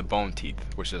upgraded, and then the bone teeth,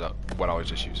 which is what I was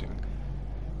just using.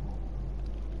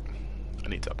 I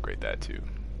need to upgrade that too.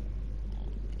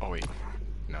 Oh wait,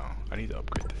 no, I need to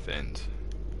upgrade the fins.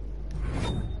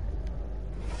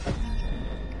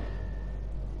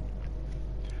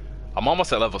 I'm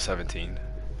almost at level 17.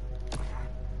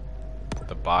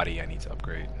 The body I need to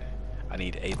upgrade. I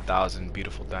need 8,000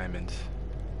 beautiful diamonds.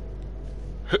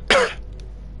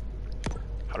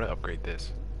 How do I upgrade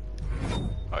this?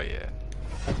 Oh yeah.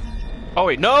 Oh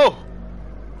wait, no!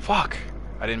 Fuck!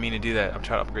 I didn't mean to do that. I'm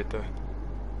trying to upgrade the...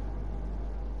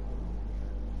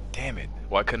 Damn it.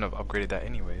 Well, I couldn't have upgraded that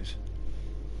anyways.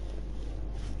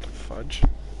 Fudge.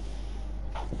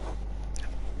 Oh,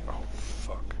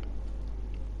 fuck.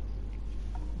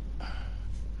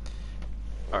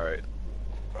 Alright.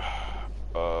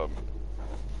 The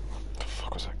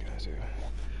fuck was I gonna do?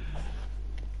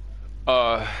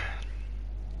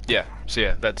 Yeah, so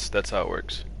yeah, that's how it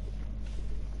works.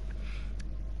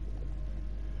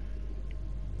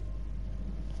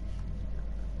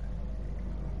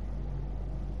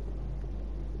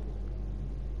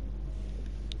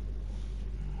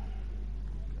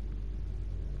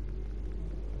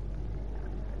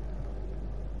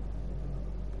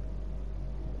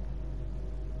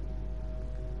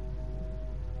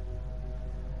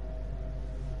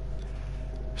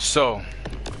 So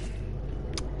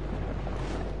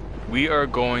we are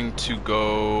going to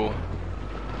go,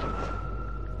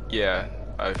 yeah,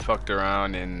 I fucked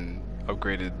around and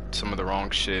upgraded some of the wrong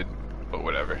shit, but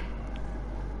whatever.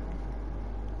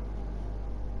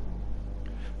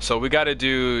 So we gotta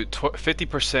do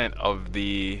 50% of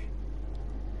the,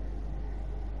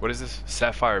 what is this?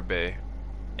 Sapphire Bay.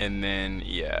 And then,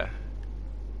 yeah.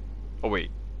 Oh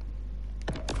wait.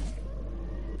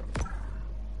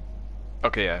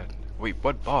 Okay, yeah. Wait,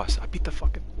 what boss? I beat the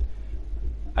fucking...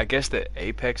 I guess the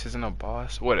Apex isn't a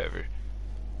boss? Whatever.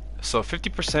 So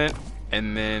 50%,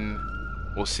 and then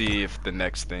we'll see if the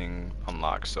next thing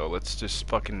unlocks. So let's just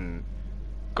fucking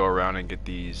go around and get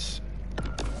these...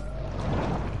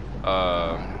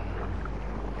 the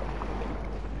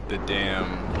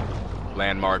damn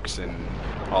landmarks and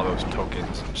all those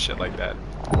tokens and shit like that.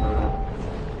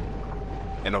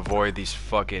 And avoid these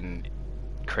fucking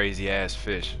crazy ass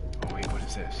fish. Oh wait, what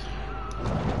is this?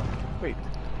 Wait,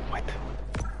 what?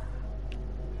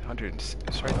 100, it's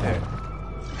right there.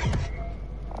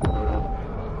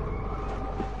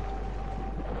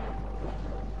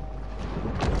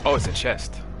 Oh, it's a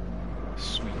chest.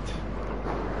 Sweet.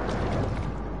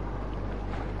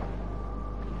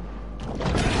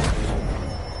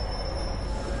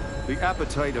 The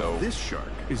appetite of this shark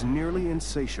is nearly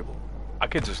insatiable. I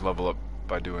could just level up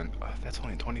by doing... that's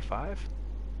only 25?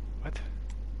 What?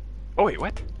 Oh wait,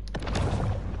 what?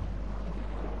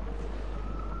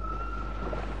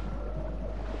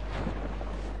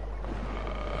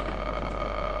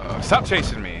 Stop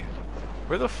chasing me.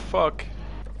 Where the fuck?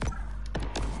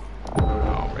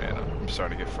 Oh man, I'm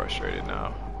starting to get frustrated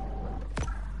now.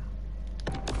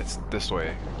 It's this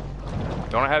way.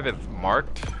 Don't I have it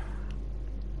marked?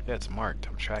 Yeah, it's marked.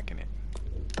 I'm tracking it.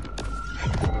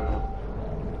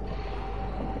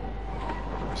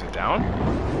 Is it down?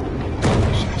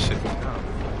 Shit, down.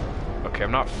 Okay,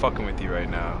 I'm not fucking with you right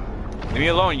now. Leave me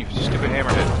alone, you stupid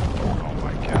hammerhead. Oh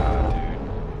my god,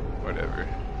 dude. Whatever.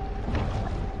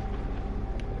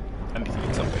 I need to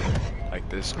eat something like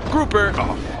this. Grouper!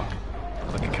 Oh,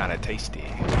 fuck. Looking kinda tasty.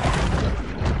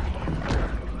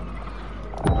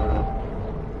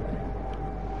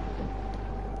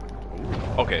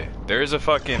 Okay, there's a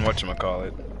fucking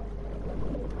whatchamacallit.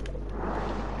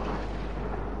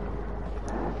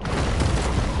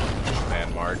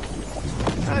 Mark.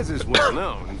 As is well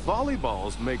known,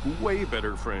 volleyballs make way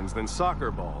better friends than soccer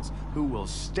balls, who will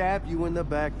stab you in the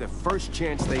back the first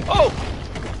chance they get. Oh!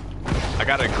 I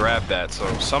gotta grab that,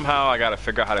 so somehow I gotta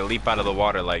figure out how to leap out of the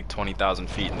water like 20,000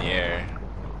 feet in the air.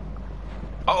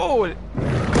 Oh!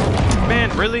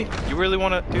 Man, really? You really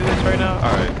wanna do this right now?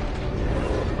 Alright.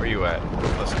 Where you at?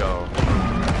 Let's go.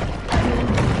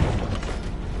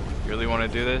 You really wanna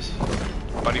do this?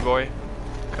 Buddy boy?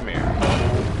 Come here.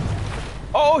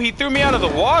 Oh, he threw me out of the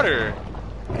water!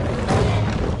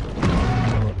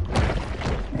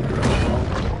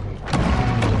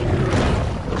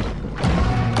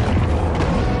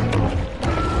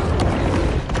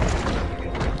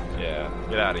 Yeah,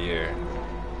 get out of here.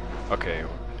 Okay,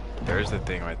 there's the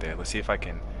thing right there. Let's see if I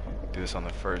can do this on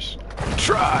the first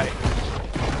try.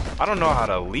 I don't know how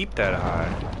to leap that high.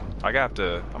 I'm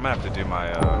gonna have to do my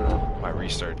my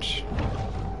research.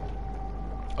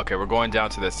 Okay, we're going down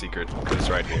to that secret because it's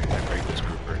right here. Break this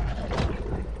grouper.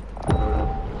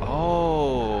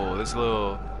 Oh, this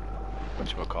little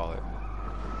whatchamacallit.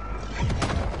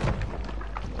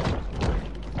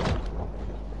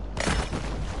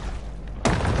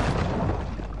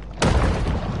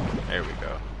 There we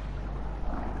go.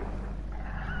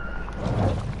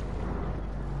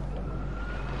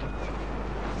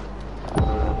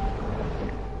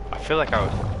 I feel like am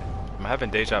I having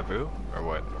deja vu or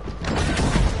what?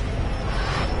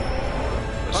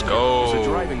 Let's go. Is a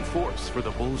driving force for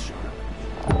the bull shark.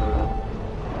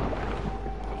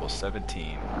 Level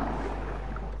 17.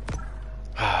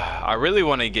 I really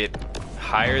want to get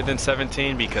higher than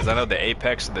 17 because I know the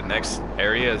apex of the next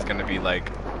area is going to be like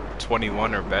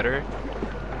 21 or better.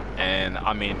 And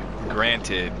I mean,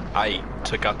 granted, I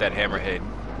took out that hammerhead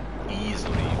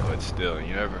easily, but still,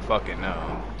 you never fucking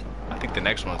know. I think the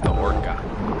next one's the orca.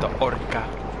 The orca.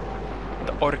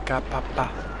 The orca papa.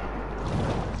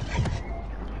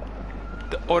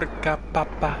 The orca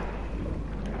papa.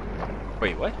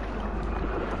 Wait, what?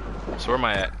 So where am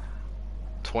I at?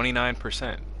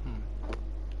 29%.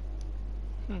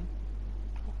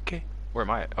 Okay. Where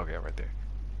am I at? Okay, right there.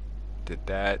 Did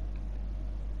that.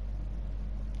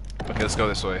 Okay, let's go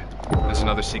this way. There's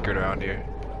another secret around here.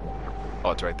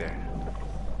 Oh, it's right there.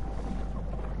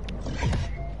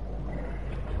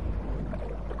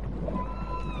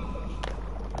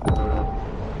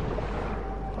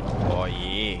 Oh,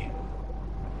 yeah.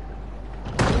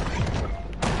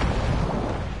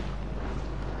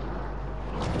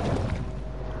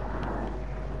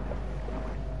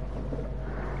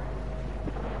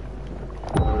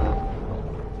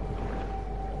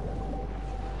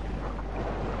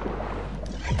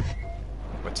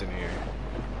 What's in here?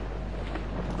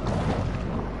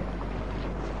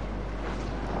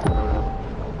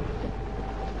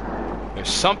 There's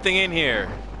something in here,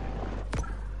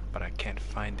 but I can't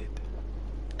find it.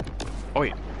 Oh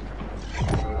wait.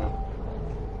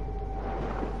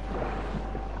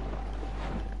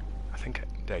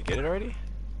 Did I get it already?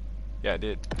 Yeah, I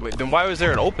did. Wait, then why was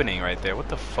there an opening right there? What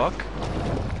the fuck?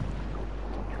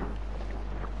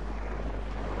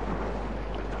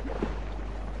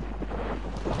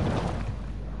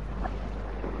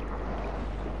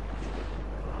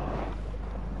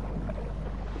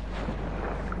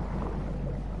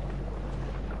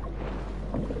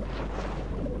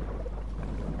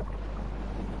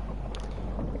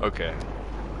 Okay.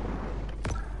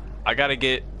 I gotta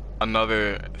get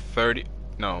another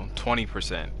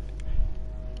 20%.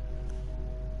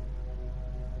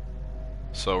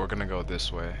 So we're gonna go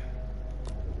this way.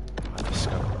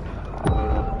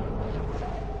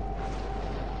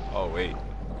 Oh wait.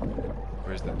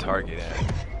 Where's the target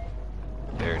at?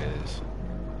 There it is.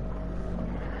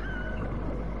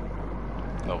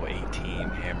 Level 18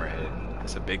 hammerhead.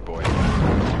 That's a big boy.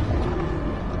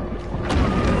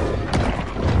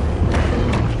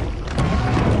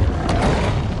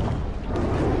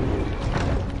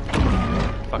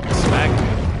 Fucking smacked me.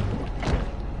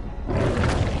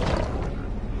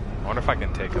 I wonder if I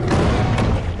can take him.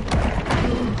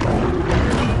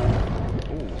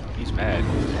 Ooh, he's mad.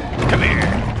 Come here.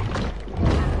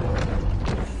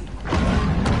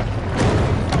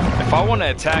 If I want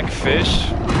to attack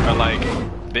fish, or like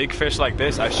big fish like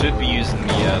this, I should be using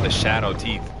the shadow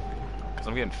teeth. Cause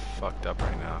I'm getting fucked up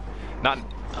right now. Not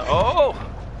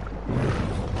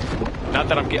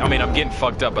that I'm getting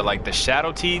fucked up, but like the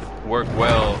shadow teeth work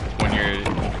well when you're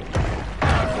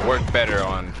work better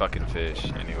on fucking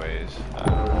fish. Anyways,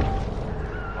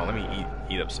 oh, let me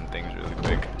eat up some things really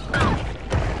quick.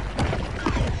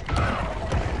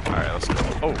 All right, let's go.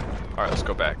 Oh, all right, let's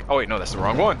go back. Oh wait, no, that's the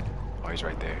wrong one. Oh, he's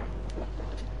right there.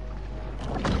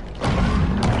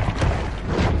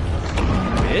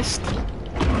 Missed?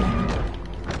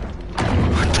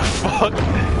 fuck?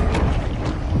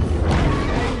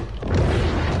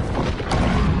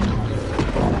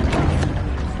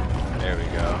 There we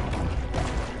go.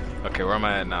 Okay, where am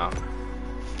I at now?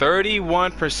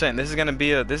 31%. This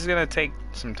is gonna take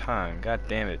some time. God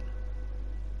damn it.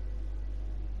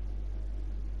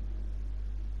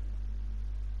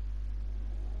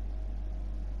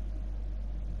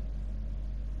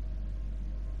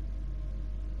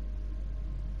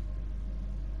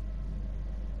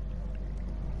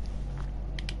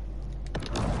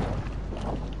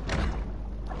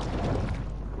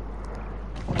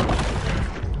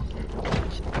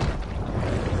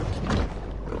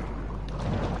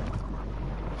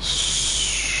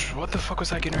 What the fuck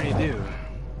was I getting ready to do?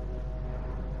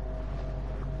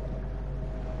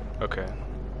 Okay.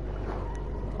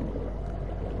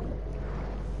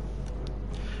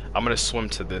 I'm gonna swim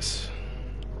to this.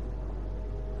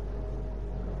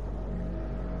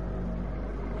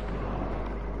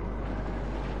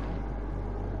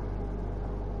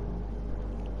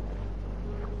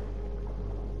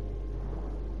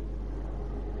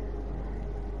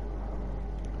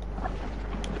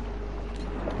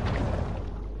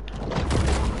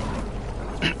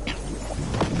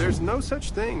 There's no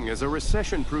such thing as a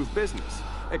recession-proof business,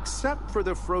 except for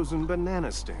the frozen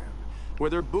banana stand.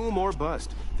 Whether boom or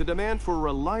bust, the demand for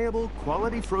reliable,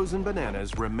 quality frozen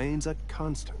bananas remains a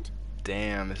constant.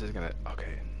 Damn, this is gonna...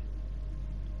 Okay.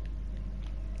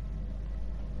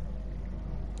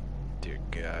 Dear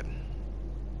God.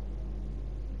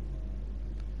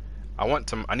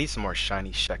 I need some more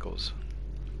shiny shekels.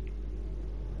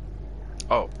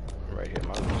 Oh, right here.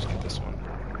 Might as well just get this one.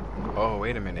 Oh,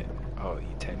 wait a minute. Oh,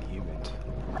 10 humans.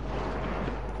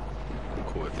 I'm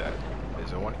cool with that.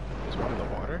 Is one in the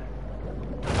water?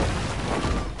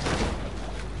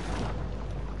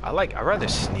 I'd rather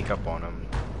sneak up on him.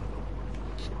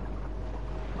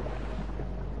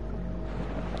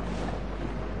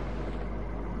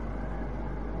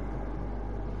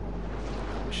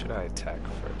 Who should I attack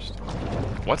first?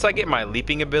 Once I get my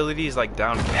leaping abilities like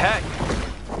down pat,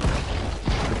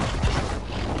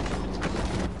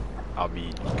 I'll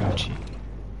be Gucci.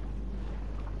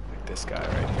 Like this guy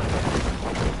right here.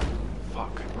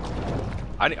 Fuck.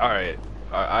 Alright.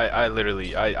 I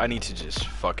literally, I need to just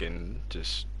fucking,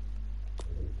 just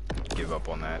give up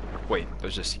on that. Wait,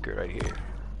 there's a secret right here.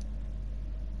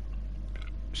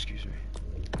 Excuse me.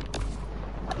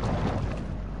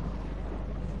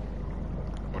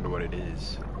 Wonder what it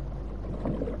is.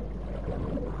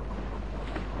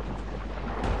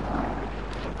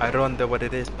 I wonder what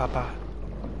it is, Papa.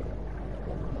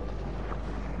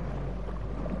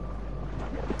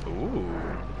 Ooh.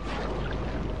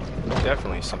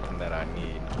 Definitely something that I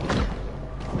need.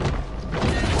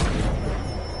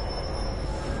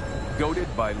 Goaded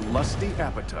by lusty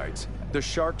appetites, the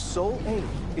shark's sole aim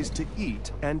is to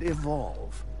eat and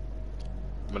evolve.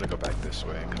 I'm gonna go back this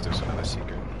way because there's another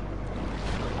secret.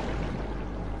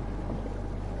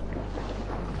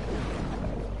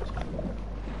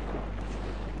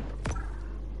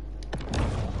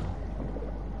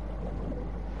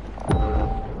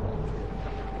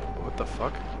 What the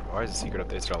fuck? Why is the secret up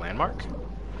there? Is there a landmark?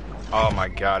 Oh my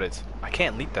god, I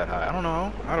can't leap that high. I don't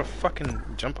know how to fucking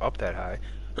jump up that high.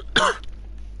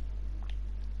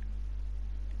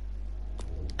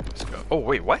 Let's go. Oh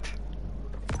wait, what?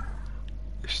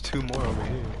 There's two more over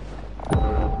here.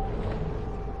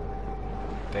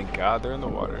 Thank God they're in the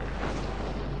water.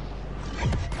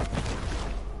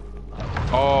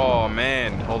 Oh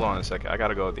man, hold on a second. I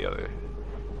gotta go the other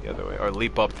way, or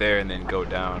leap up there and then go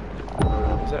down.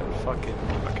 Is that fucking...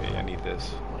 Okay, I need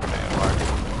this. Landmark.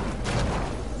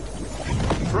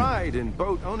 Pride in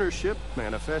boat ownership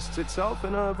manifests itself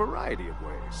in a variety of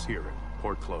ways here in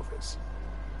Port Clovis.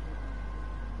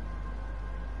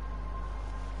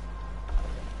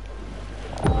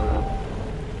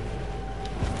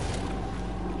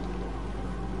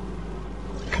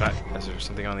 Is there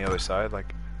something on the other side?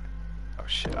 Like, oh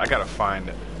shit, I gotta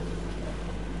find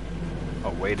a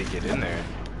way to get in there.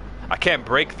 I can't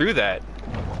break through that.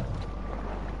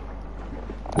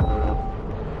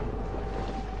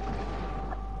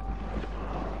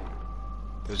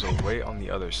 There's a way on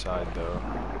the other side though.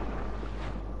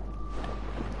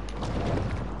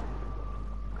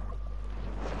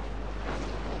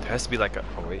 There has to be like a...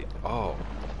 Oh wait, oh,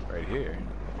 right here.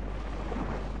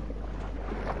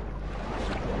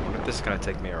 This is gonna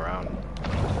take me around.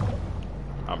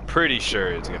 I'm pretty sure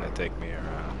it's gonna take me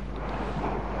around.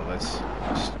 Well,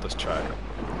 let's try it.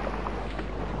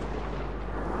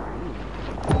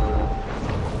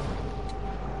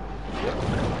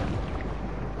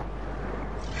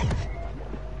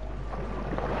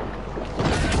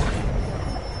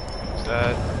 Is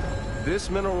that? This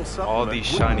mineral supplement All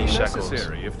these wouldn't shiny be shekels.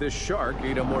 necessary if this shark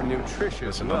ate a more nutritious,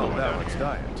 There's another one down well-balanced here.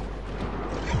 diet.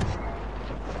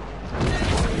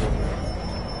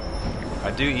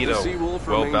 I do eat The a seawolf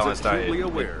well-balanced remains diet. acutely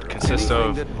aware It of consists anything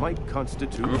of that might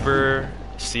constitute grouper,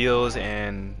 seals,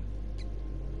 and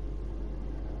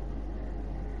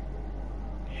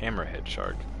hammerhead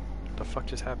shark. What the fuck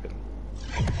just happened?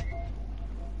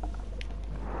 What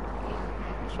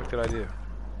the fuck did I do?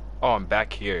 Oh, I'm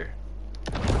back here.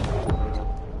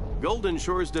 Golden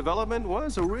Shore's development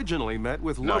was originally met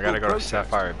with No, I local gotta go to protest,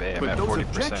 Sapphire Bay. I'm but at those 40%.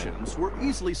 objections were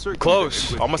easily circumvented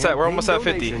Close. with We're almost at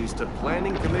campaign 50. donations to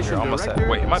Planning Commission We're almost at-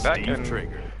 Director wait, am I back Steve in-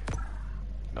 Traeger.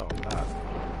 No, I'm not.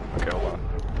 Okay, hold on.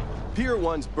 Pier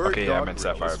 1's Bird Okay, yeah, I'm Dog in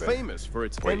Grill Sapphire is Bay. famous for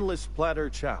its Wait. endless platter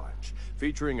challenge,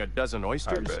 featuring a dozen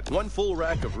oysters, bet. 1 full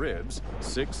rack of ribs,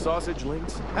 6 sausage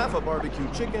links, half a barbecue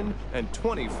chicken, and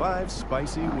 25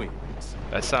 spicy wings.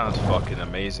 That sounds fucking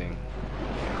amazing.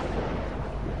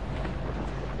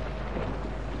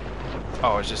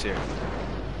 Oh, it's just here.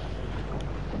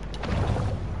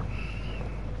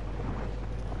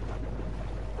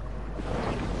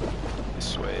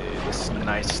 This way, this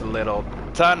nice little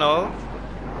tunnel.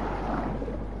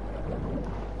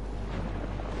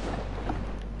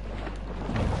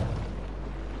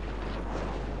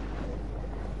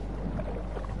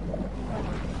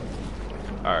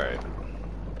 Alright.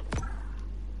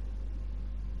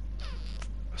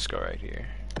 Let's go right here.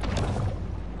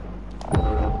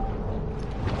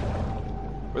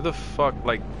 Where the fuck,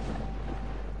 like...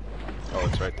 Oh,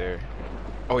 it's right there.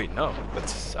 Oh wait, no,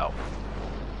 that's south.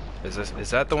 Is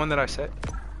that the one that I said?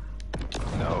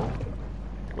 No.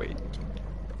 Wait.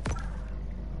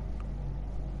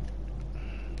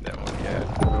 That one,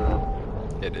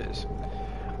 yeah. It is.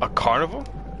 A carnival?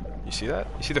 You see that?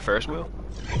 You see the Ferris wheel?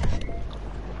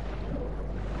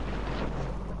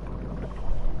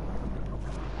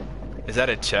 Is that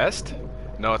a chest?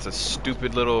 No, it's a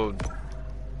stupid little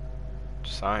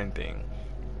sign thing.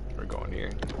 We're going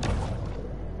here.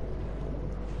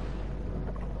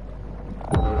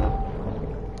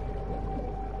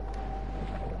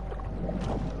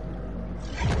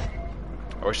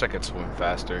 I wish I could swim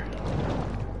faster.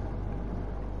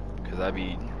 Cause I'd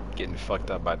be getting fucked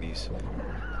up by these.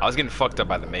 I was getting fucked up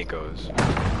by the Makos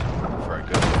for a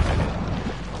good minute.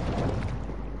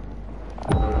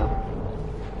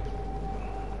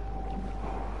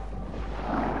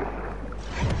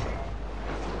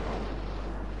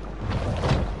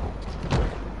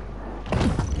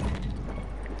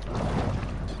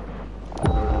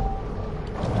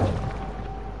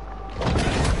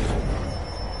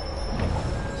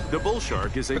 The bull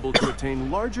shark is able to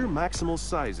attain larger maximal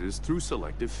sizes through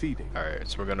selective feeding. Alright,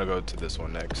 so we're gonna go to this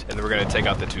one next. And then we're gonna take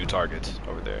out the 2 targets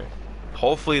over there.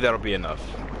 Hopefully that'll be enough.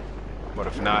 But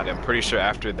if not, I'm pretty sure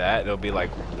after that, it'll be like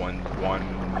one,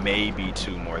 maybe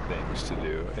 2 more things to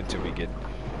do until we get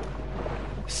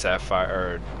Sapphire,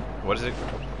 or what is it?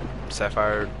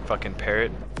 Sapphire fucking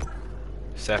Parrot?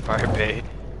 Sapphire Bay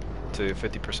to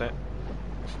 50%.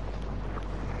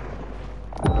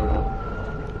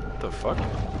 What the fuck?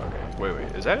 Okay,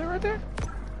 wait, is that it right there?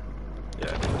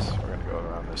 Yeah, it is. We're gonna go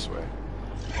around this way.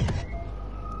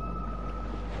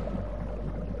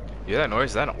 You hear that noise?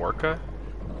 Is that an orca?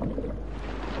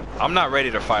 I'm not ready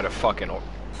to fight a fucking orca.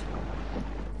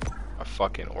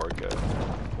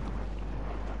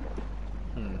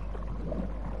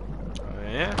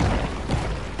 Yeah.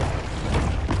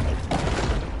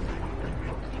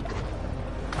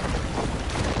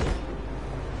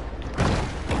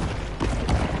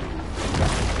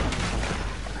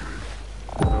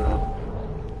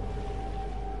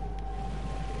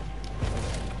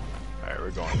 Alright,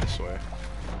 we're going this way.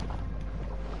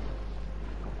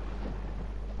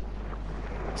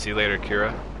 See you later,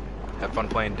 Kira. Have fun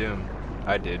playing Doom.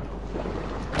 I did.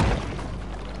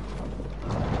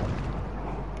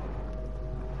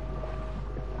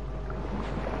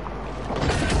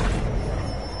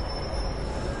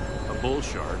 A bull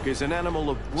shark is an animal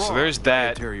of broad So there's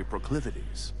that. dietary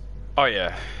proclivities. Oh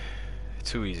yeah.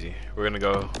 Too easy. We're gonna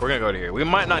go to here. We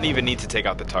might not even need to take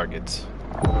out the targets,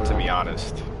 to be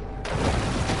honest.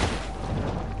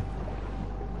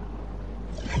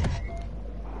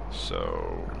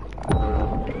 So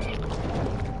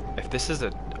if this is a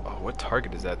what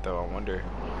target is that though? I wonder.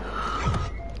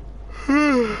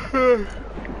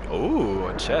 Oh,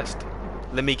 a chest.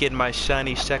 Let me get my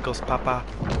shiny shekels, Papa.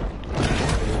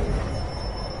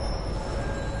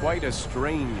 Quite a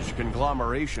strange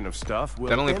conglomeration of stuff. Will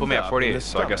That only put me end at up in 48, the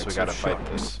so I guess we stomachs gotta of fight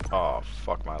sharks. this. Oh,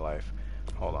 fuck my life.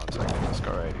 Hold on a second. Let's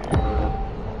go right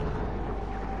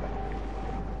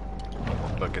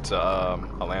here. Look, it's a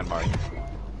landmark.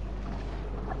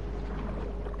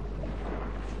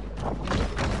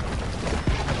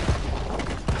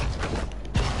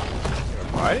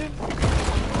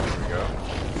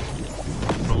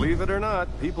 Believe it or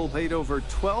not, people paid over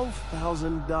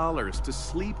 $12,000 to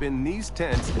sleep in these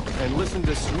tents and listen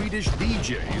to Swedish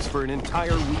DJs for an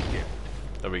entire weekend.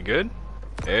 Are we good?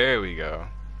 There we go.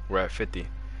 We're at 50.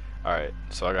 Alright,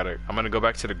 so I'm gonna go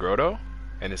back to the grotto,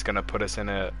 and it's gonna put us in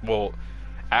a, well,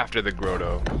 after the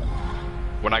grotto.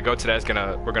 When I go to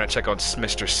that, we're gonna check out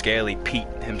Mr. Scaly Pete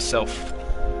himself.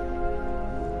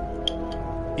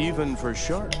 Even for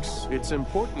sharks, it's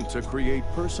important to create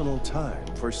personal time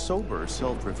for sober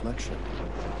self-reflection.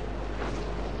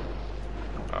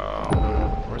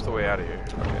 Where's the way out of here?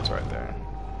 Okay, it's right there.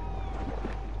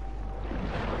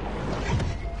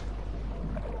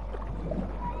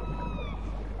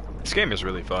 This game is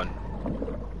really fun.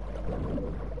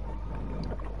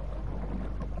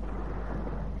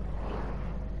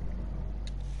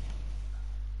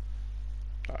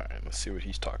 Alright, let's see what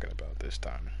he's talking about this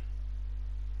time.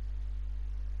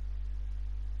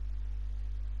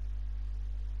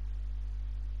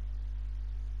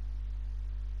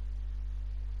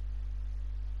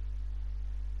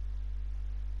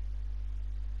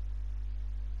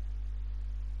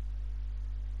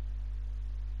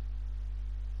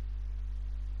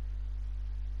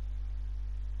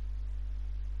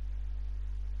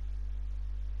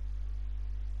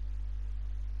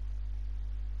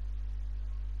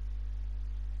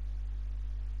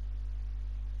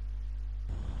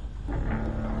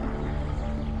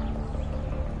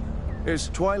 As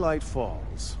twilight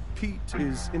falls, Pete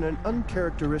is in an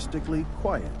uncharacteristically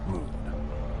quiet mood.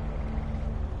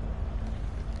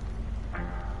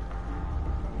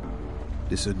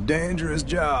 It's a dangerous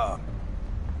job.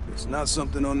 It's not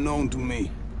something unknown to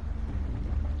me.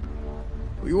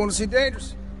 Well, you want to see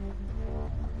dangerous?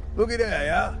 Look at that,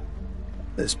 yeah?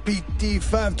 That's PT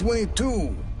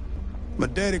 522. My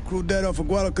daddy crewed that off of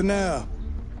Guadalcanal.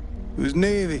 He was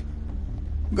Navy.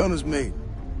 Gunner's mate.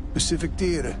 Pacific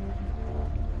Theater.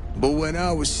 But when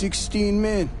I was 16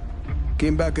 men,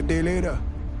 came back a day later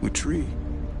with 3.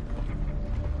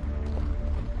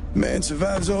 Man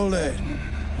survives all that,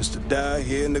 just to die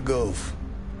here in the Gulf.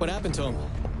 What happened to him?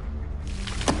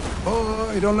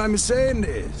 Oh, you don't like me saying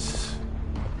this.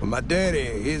 But my daddy,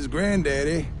 his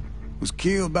granddaddy, was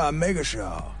killed by a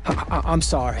megashark. I'm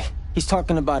sorry. He's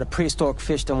talking about a prehistoric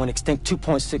fish that went extinct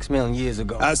 2.6 million years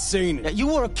ago. I seen it. Now, you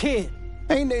were a kid.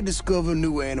 Ain't they discover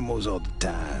new animals all the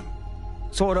time?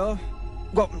 Sort of.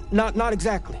 Well, not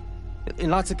exactly. In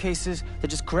lots of cases, they're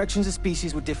just corrections of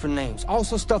species with different names.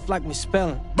 Also stuff like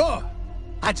misspelling. But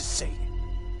I just say it.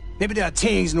 Maybe there are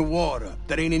things in the water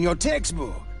that ain't in your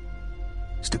textbook.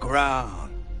 Stick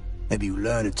around. Maybe you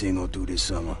learn a thing or two this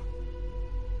summer.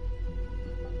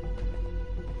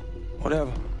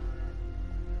 Whatever.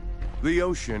 The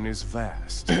ocean is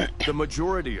vast. The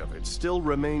majority of it still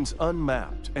remains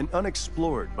unmapped and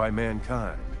unexplored by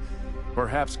mankind.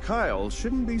 Perhaps Kyle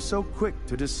shouldn't be so quick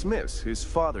to dismiss his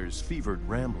father's fevered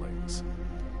ramblings.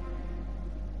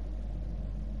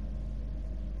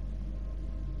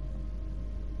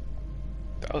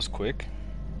 That was quick.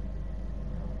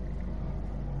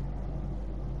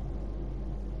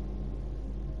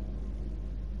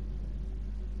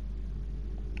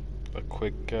 A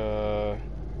quick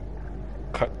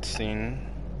cutscene.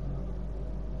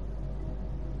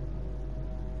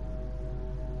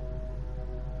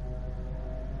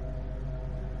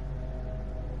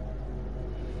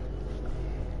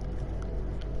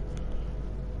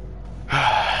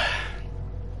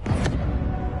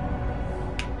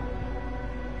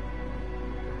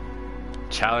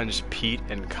 Challenge Pete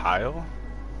and Kyle?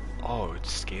 Oh,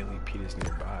 it's Scaly Pete is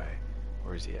nearby.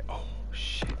 Where is he at? Oh,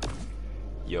 shit.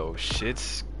 Yo,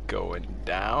 shit's going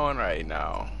down right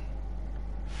now.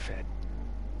 Fed.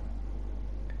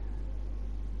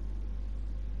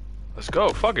 Let's go.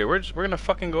 Fuck it. We're gonna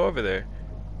fucking go over there.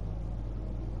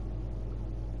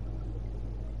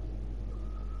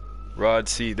 Rod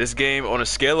C. This game, on a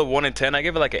scale of 1 to 10, I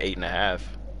give it like an 8.5.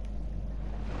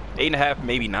 8.5,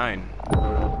 maybe 9.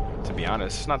 To be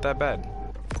honest, it's not that bad.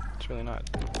 It's really not.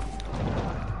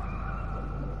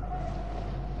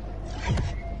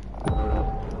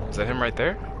 Is that him right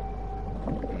there?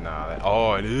 Nah.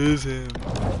 Oh, it is him.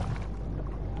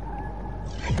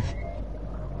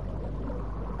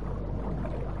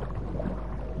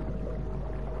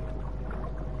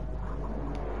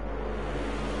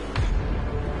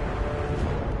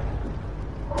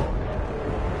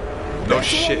 No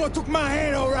shit. Someone took my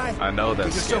hand, all right. I know that's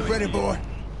Get yourself ready, boy.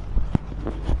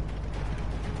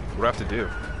 What do I have to do?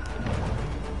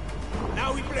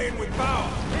 Now we playing with power.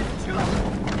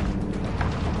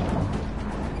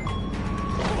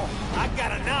 I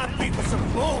got a 9 for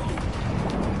some bull.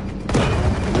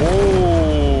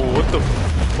 Whoa! What the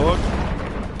fuck?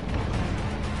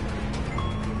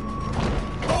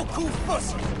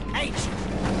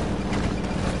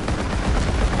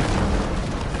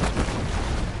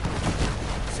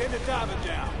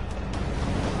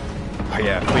 Oh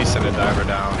yeah, please send a diver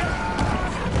down.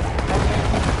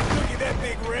 Look at that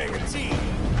big rig of teeth.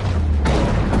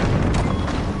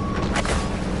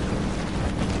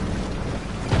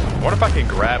 What if I can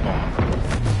grab him?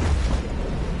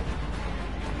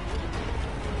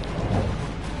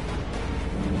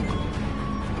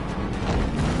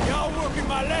 Y'all working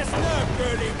my last nerve,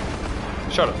 Gertie.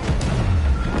 Shut up.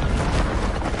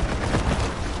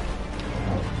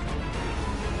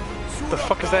 What the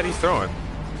fuck is that he's throwing?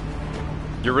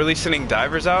 You're really sending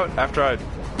divers out after I... Come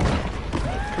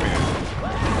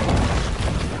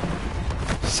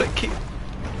here.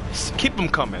 Keep them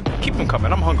coming. Keep them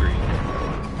coming. I'm hungry.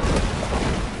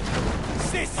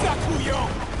 C'est ça, couillon.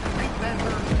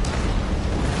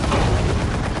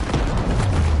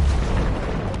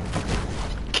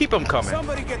 Keep them coming.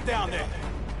 Somebody get down there.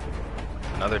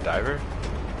 Another diver?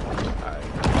 Alright.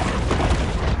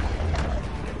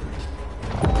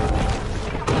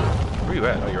 Where you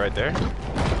at? Oh, you're right there?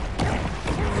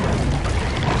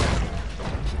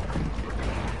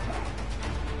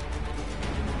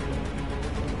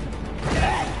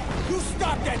 You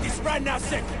stop that this right now,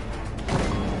 second.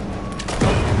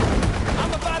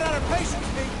 I'm about out of patience,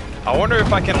 Pete. I wonder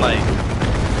if I can, like,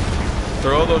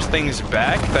 throw those things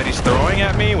back that he's throwing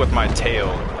at me with my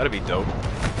tail. That'd be dope. Look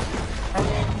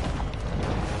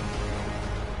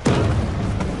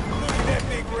at that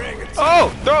big rig of teeth. Oh!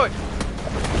 Throw it!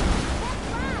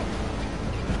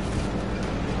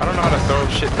 I don't know how to throw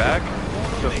shit back.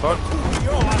 What the fuck?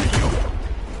 Couillon out of you.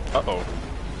 Uh-oh.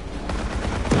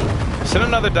 Send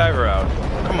another diver out.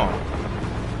 Come on.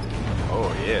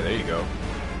 Oh, yeah, there you go.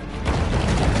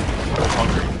 I'm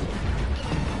hungry.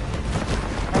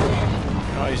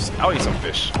 I'll eat some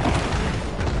fish. Boy.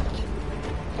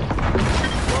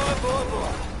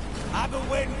 I've been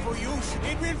waiting for you.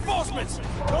 Need reinforcements.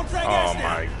 Don't drag Oh ass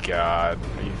now. my god.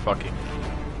 Are you fucking...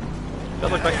 That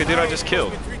looked like the dude I just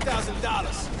killed.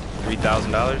 $3,000.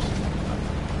 $3,000?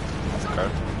 Okay.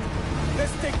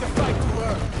 Let's take the fight to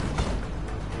her.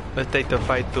 Let's take the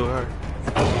fight to her.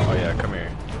 Oh yeah, come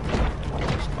here.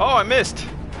 Oh, I missed!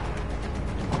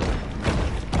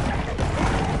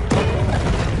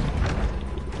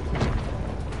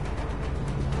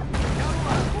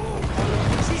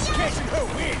 She's catching her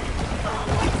wind.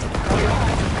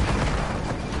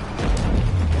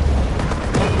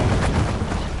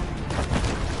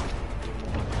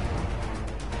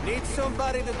 Need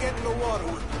somebody to get in the water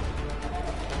with.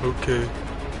 Okay.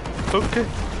 Okay.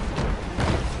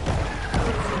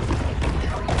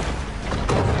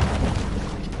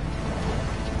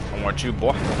 I want you,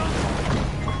 boy.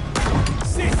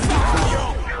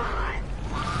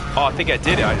 Oh, I think I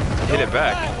did it. I hit it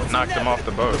back. Knocked him off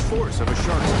the boat. The force of a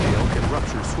shark's tail can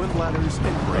rupture swim bladders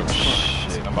and break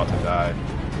spines. Shit, I'm about to die.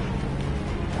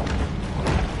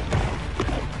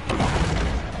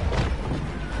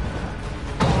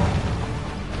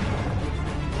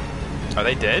 Are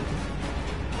they dead?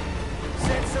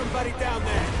 Send somebody down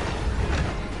there.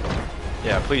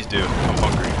 Yeah, please do. I'm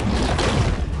hungry.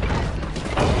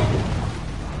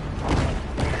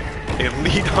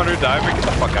 Elite hunter diver, get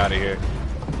the fuck out of here.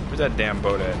 Where's that damn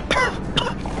boat at?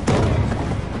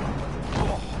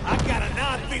 I got a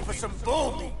non-beat for some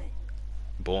bull meat.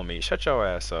 Bull meat. Shut your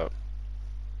ass up.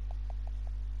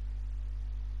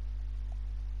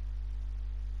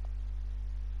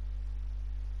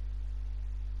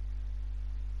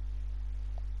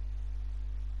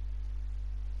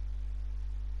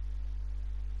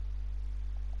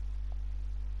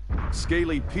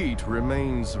 Scaly Pete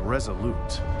remains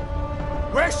resolute.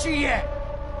 Where's she at?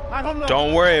 I don't know.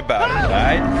 Don't worry about it,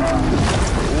 alright?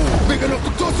 Big enough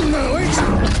to toss him now, ain't you?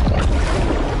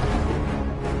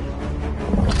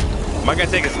 Am I gonna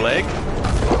take his leg?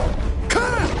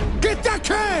 Can! Get that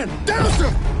can! Douse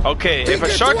him! Okay, if a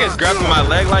shark is grabbing my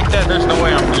leg like that, there's no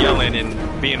way I'm yelling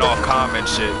and being all calm and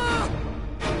shit.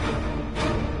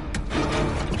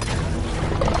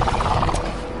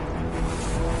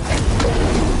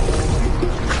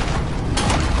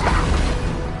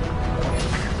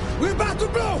 We're about to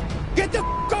blow! Get the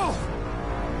f off!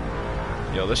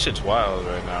 Yo, this shit's wild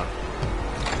right now.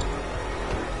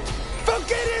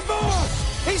 Forget it,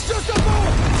 boss! He's just a ball!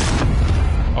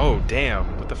 Oh,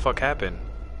 damn. What the fuck happened?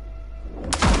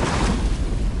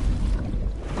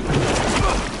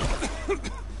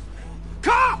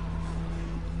 Carl!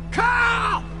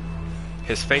 Carl!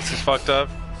 His face is fucked up.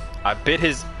 I bit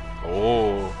his...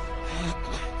 Oh.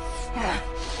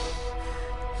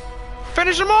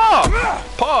 Finish him off!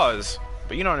 Pause.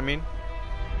 But you know what I mean.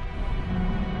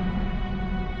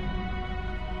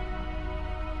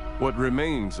 What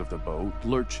remains of the boat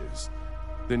lurches,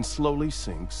 then slowly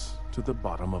sinks to the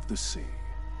bottom of the sea.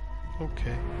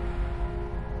 Okay.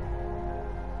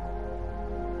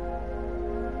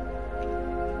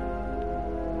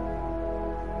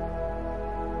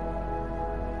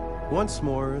 Once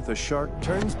more, the shark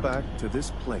turns back to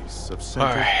this place of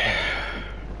central. Alright.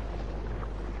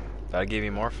 That gave me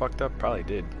more fucked up? Probably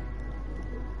did.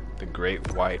 The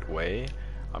Great White Way.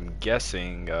 I'm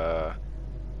guessing the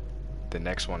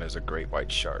next one is a great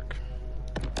white shark.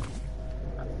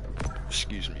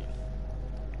 Excuse me.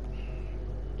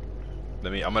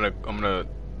 I'm gonna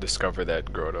discover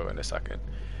that grotto in a second.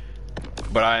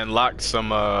 But I unlocked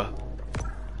some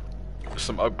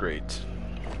upgrades.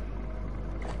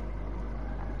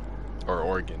 Or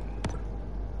organ.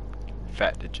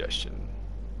 Fat digestion.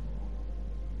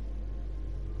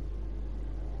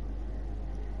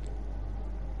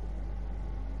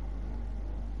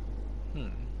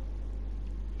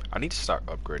 I need to start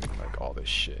upgrading like all this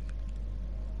shit.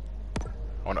 I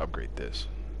want to upgrade this.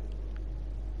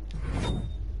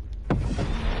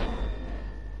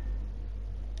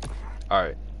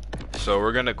 Alright. So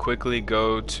we're gonna quickly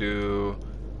go to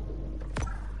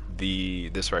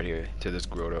this right here, to this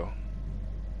grotto.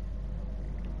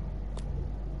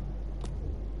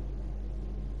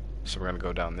 So we're gonna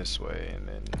go down this way and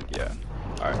then yeah.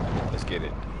 Alright, let's get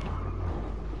it.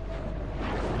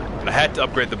 And I had to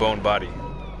upgrade the bone body.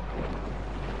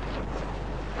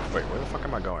 Wait, where the fuck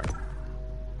am I going?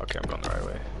 Okay, I'm going the right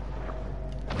way.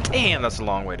 Damn, that's a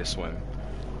long way to swim.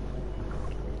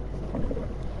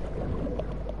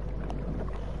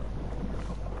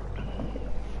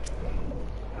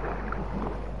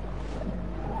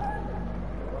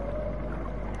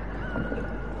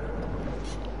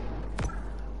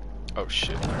 Oh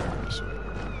shit, I gotta go this way.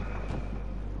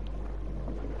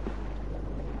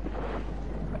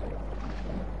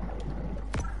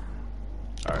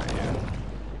 Alright, yeah.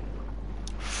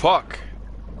 Fuck!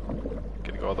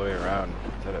 Gotta go all the way around.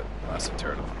 Is that that's a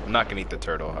turtle. I'm not gonna eat the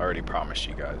turtle. I already promised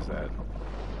you guys that.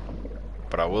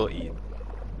 But I will eat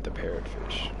the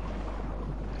parrotfish.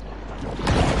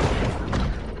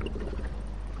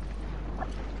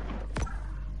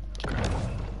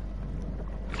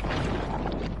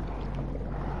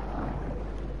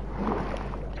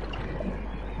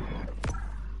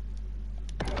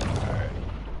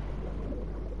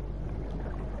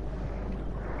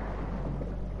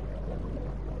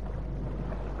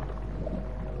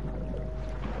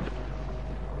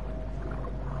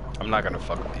 I'm not gonna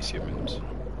fuck with these humans.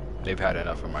 They've had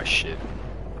enough of my shit.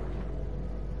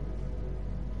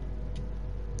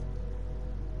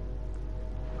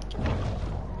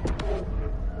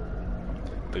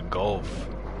 The Gulf.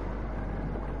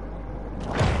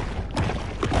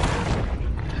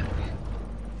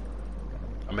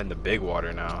 I'm in the big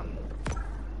water now.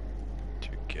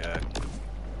 Dear God.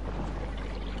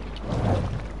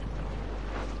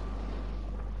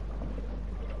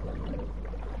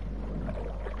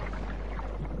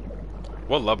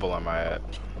 What level am I at?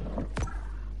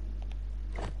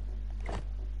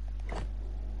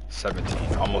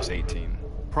 17, almost 18.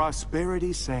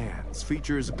 Prosperity Sands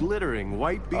features glittering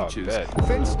white beaches, bet.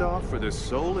 fenced off for the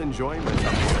sole enjoyment of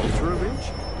the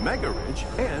ultra-rich, mega-rich,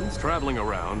 and traveling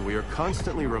around, we are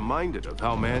constantly reminded of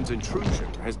how man's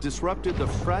intrusion has disrupted the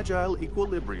fragile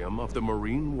equilibrium of the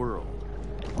marine world.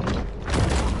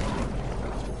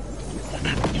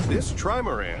 This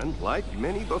trimaran, like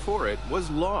many before it, was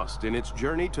lost in its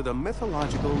journey to the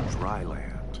mythological dry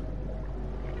land.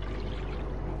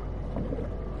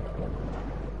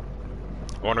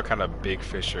 I wonder what kind of big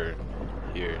fish are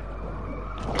here.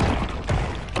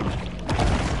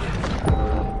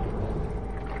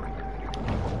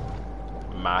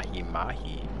 Mahi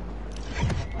mahi.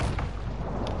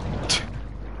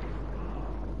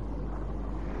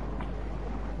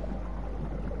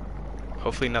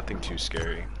 Hopefully nothing too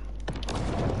scary.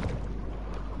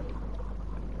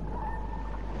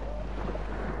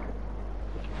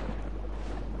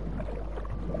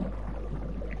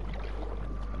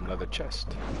 Another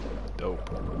chest. Dope.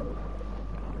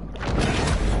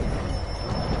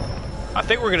 I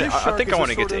think we're gonna. I think I want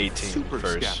to get to 18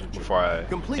 first before I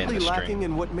completely end the lacking stream.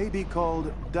 in what may be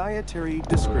called dietary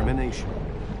discrimination.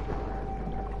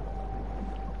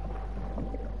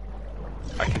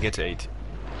 I can get to 18.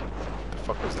 The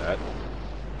fuck was that?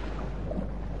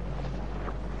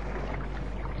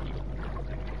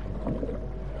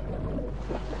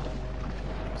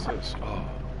 What's this? Oh,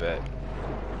 bet.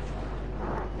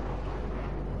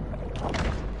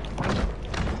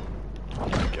 Oh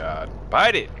my God!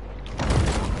 Bite it!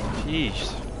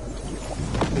 Jeez.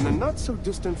 In the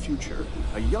not-so-distant future,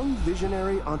 a young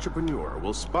visionary entrepreneur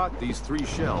will spot these 3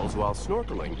 shells while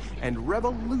snorkeling and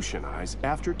revolutionize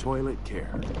after-toilet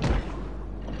care.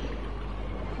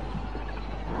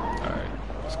 Alright,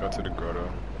 let's go to the grotto.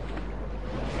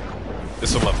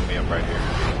 This will level me up right here.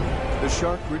 The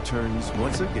shark returns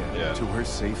once again Yeah. to her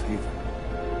safe haven.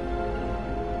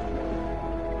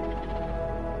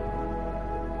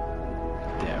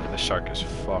 shark is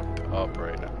fucked up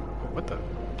right now. What the?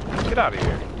 Get out of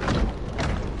here.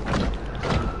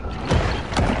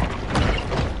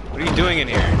 What are you doing in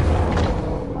here?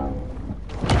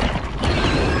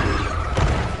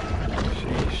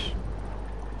 Sheesh.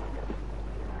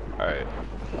 Alright.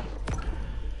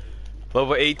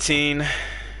 Level 18.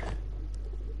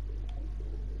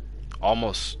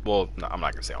 Almost, well, no, I'm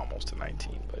not gonna say almost to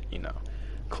 19, but you know,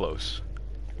 close.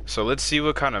 So let's see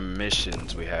what kind of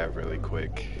missions we have really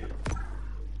quick.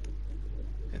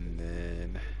 And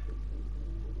then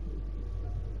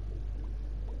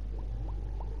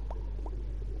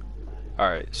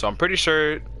alright, so I'm pretty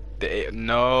sure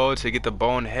no, to get the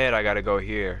bone head I gotta go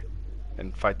here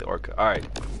and fight the orca. Alright.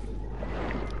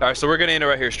 Alright, so we're gonna end it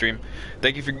right here, stream.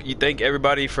 Thank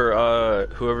everybody for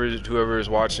whoever is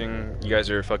watching. You guys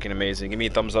are fucking amazing. Give me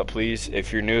a thumbs up, please.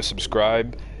 If you're new,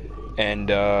 subscribe and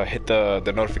hit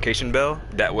the notification bell.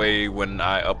 That way, when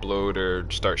I upload or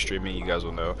start streaming, you guys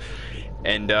will know.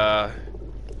 And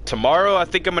tomorrow, I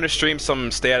think I'm gonna stream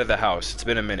some Stay Out of the House. It's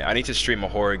been a minute. I need to stream a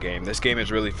horror game. This game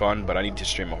is really fun, but I need to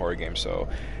stream a horror game. So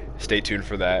stay tuned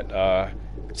for that.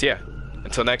 So yeah,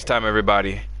 until next time,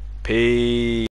 everybody. Peace.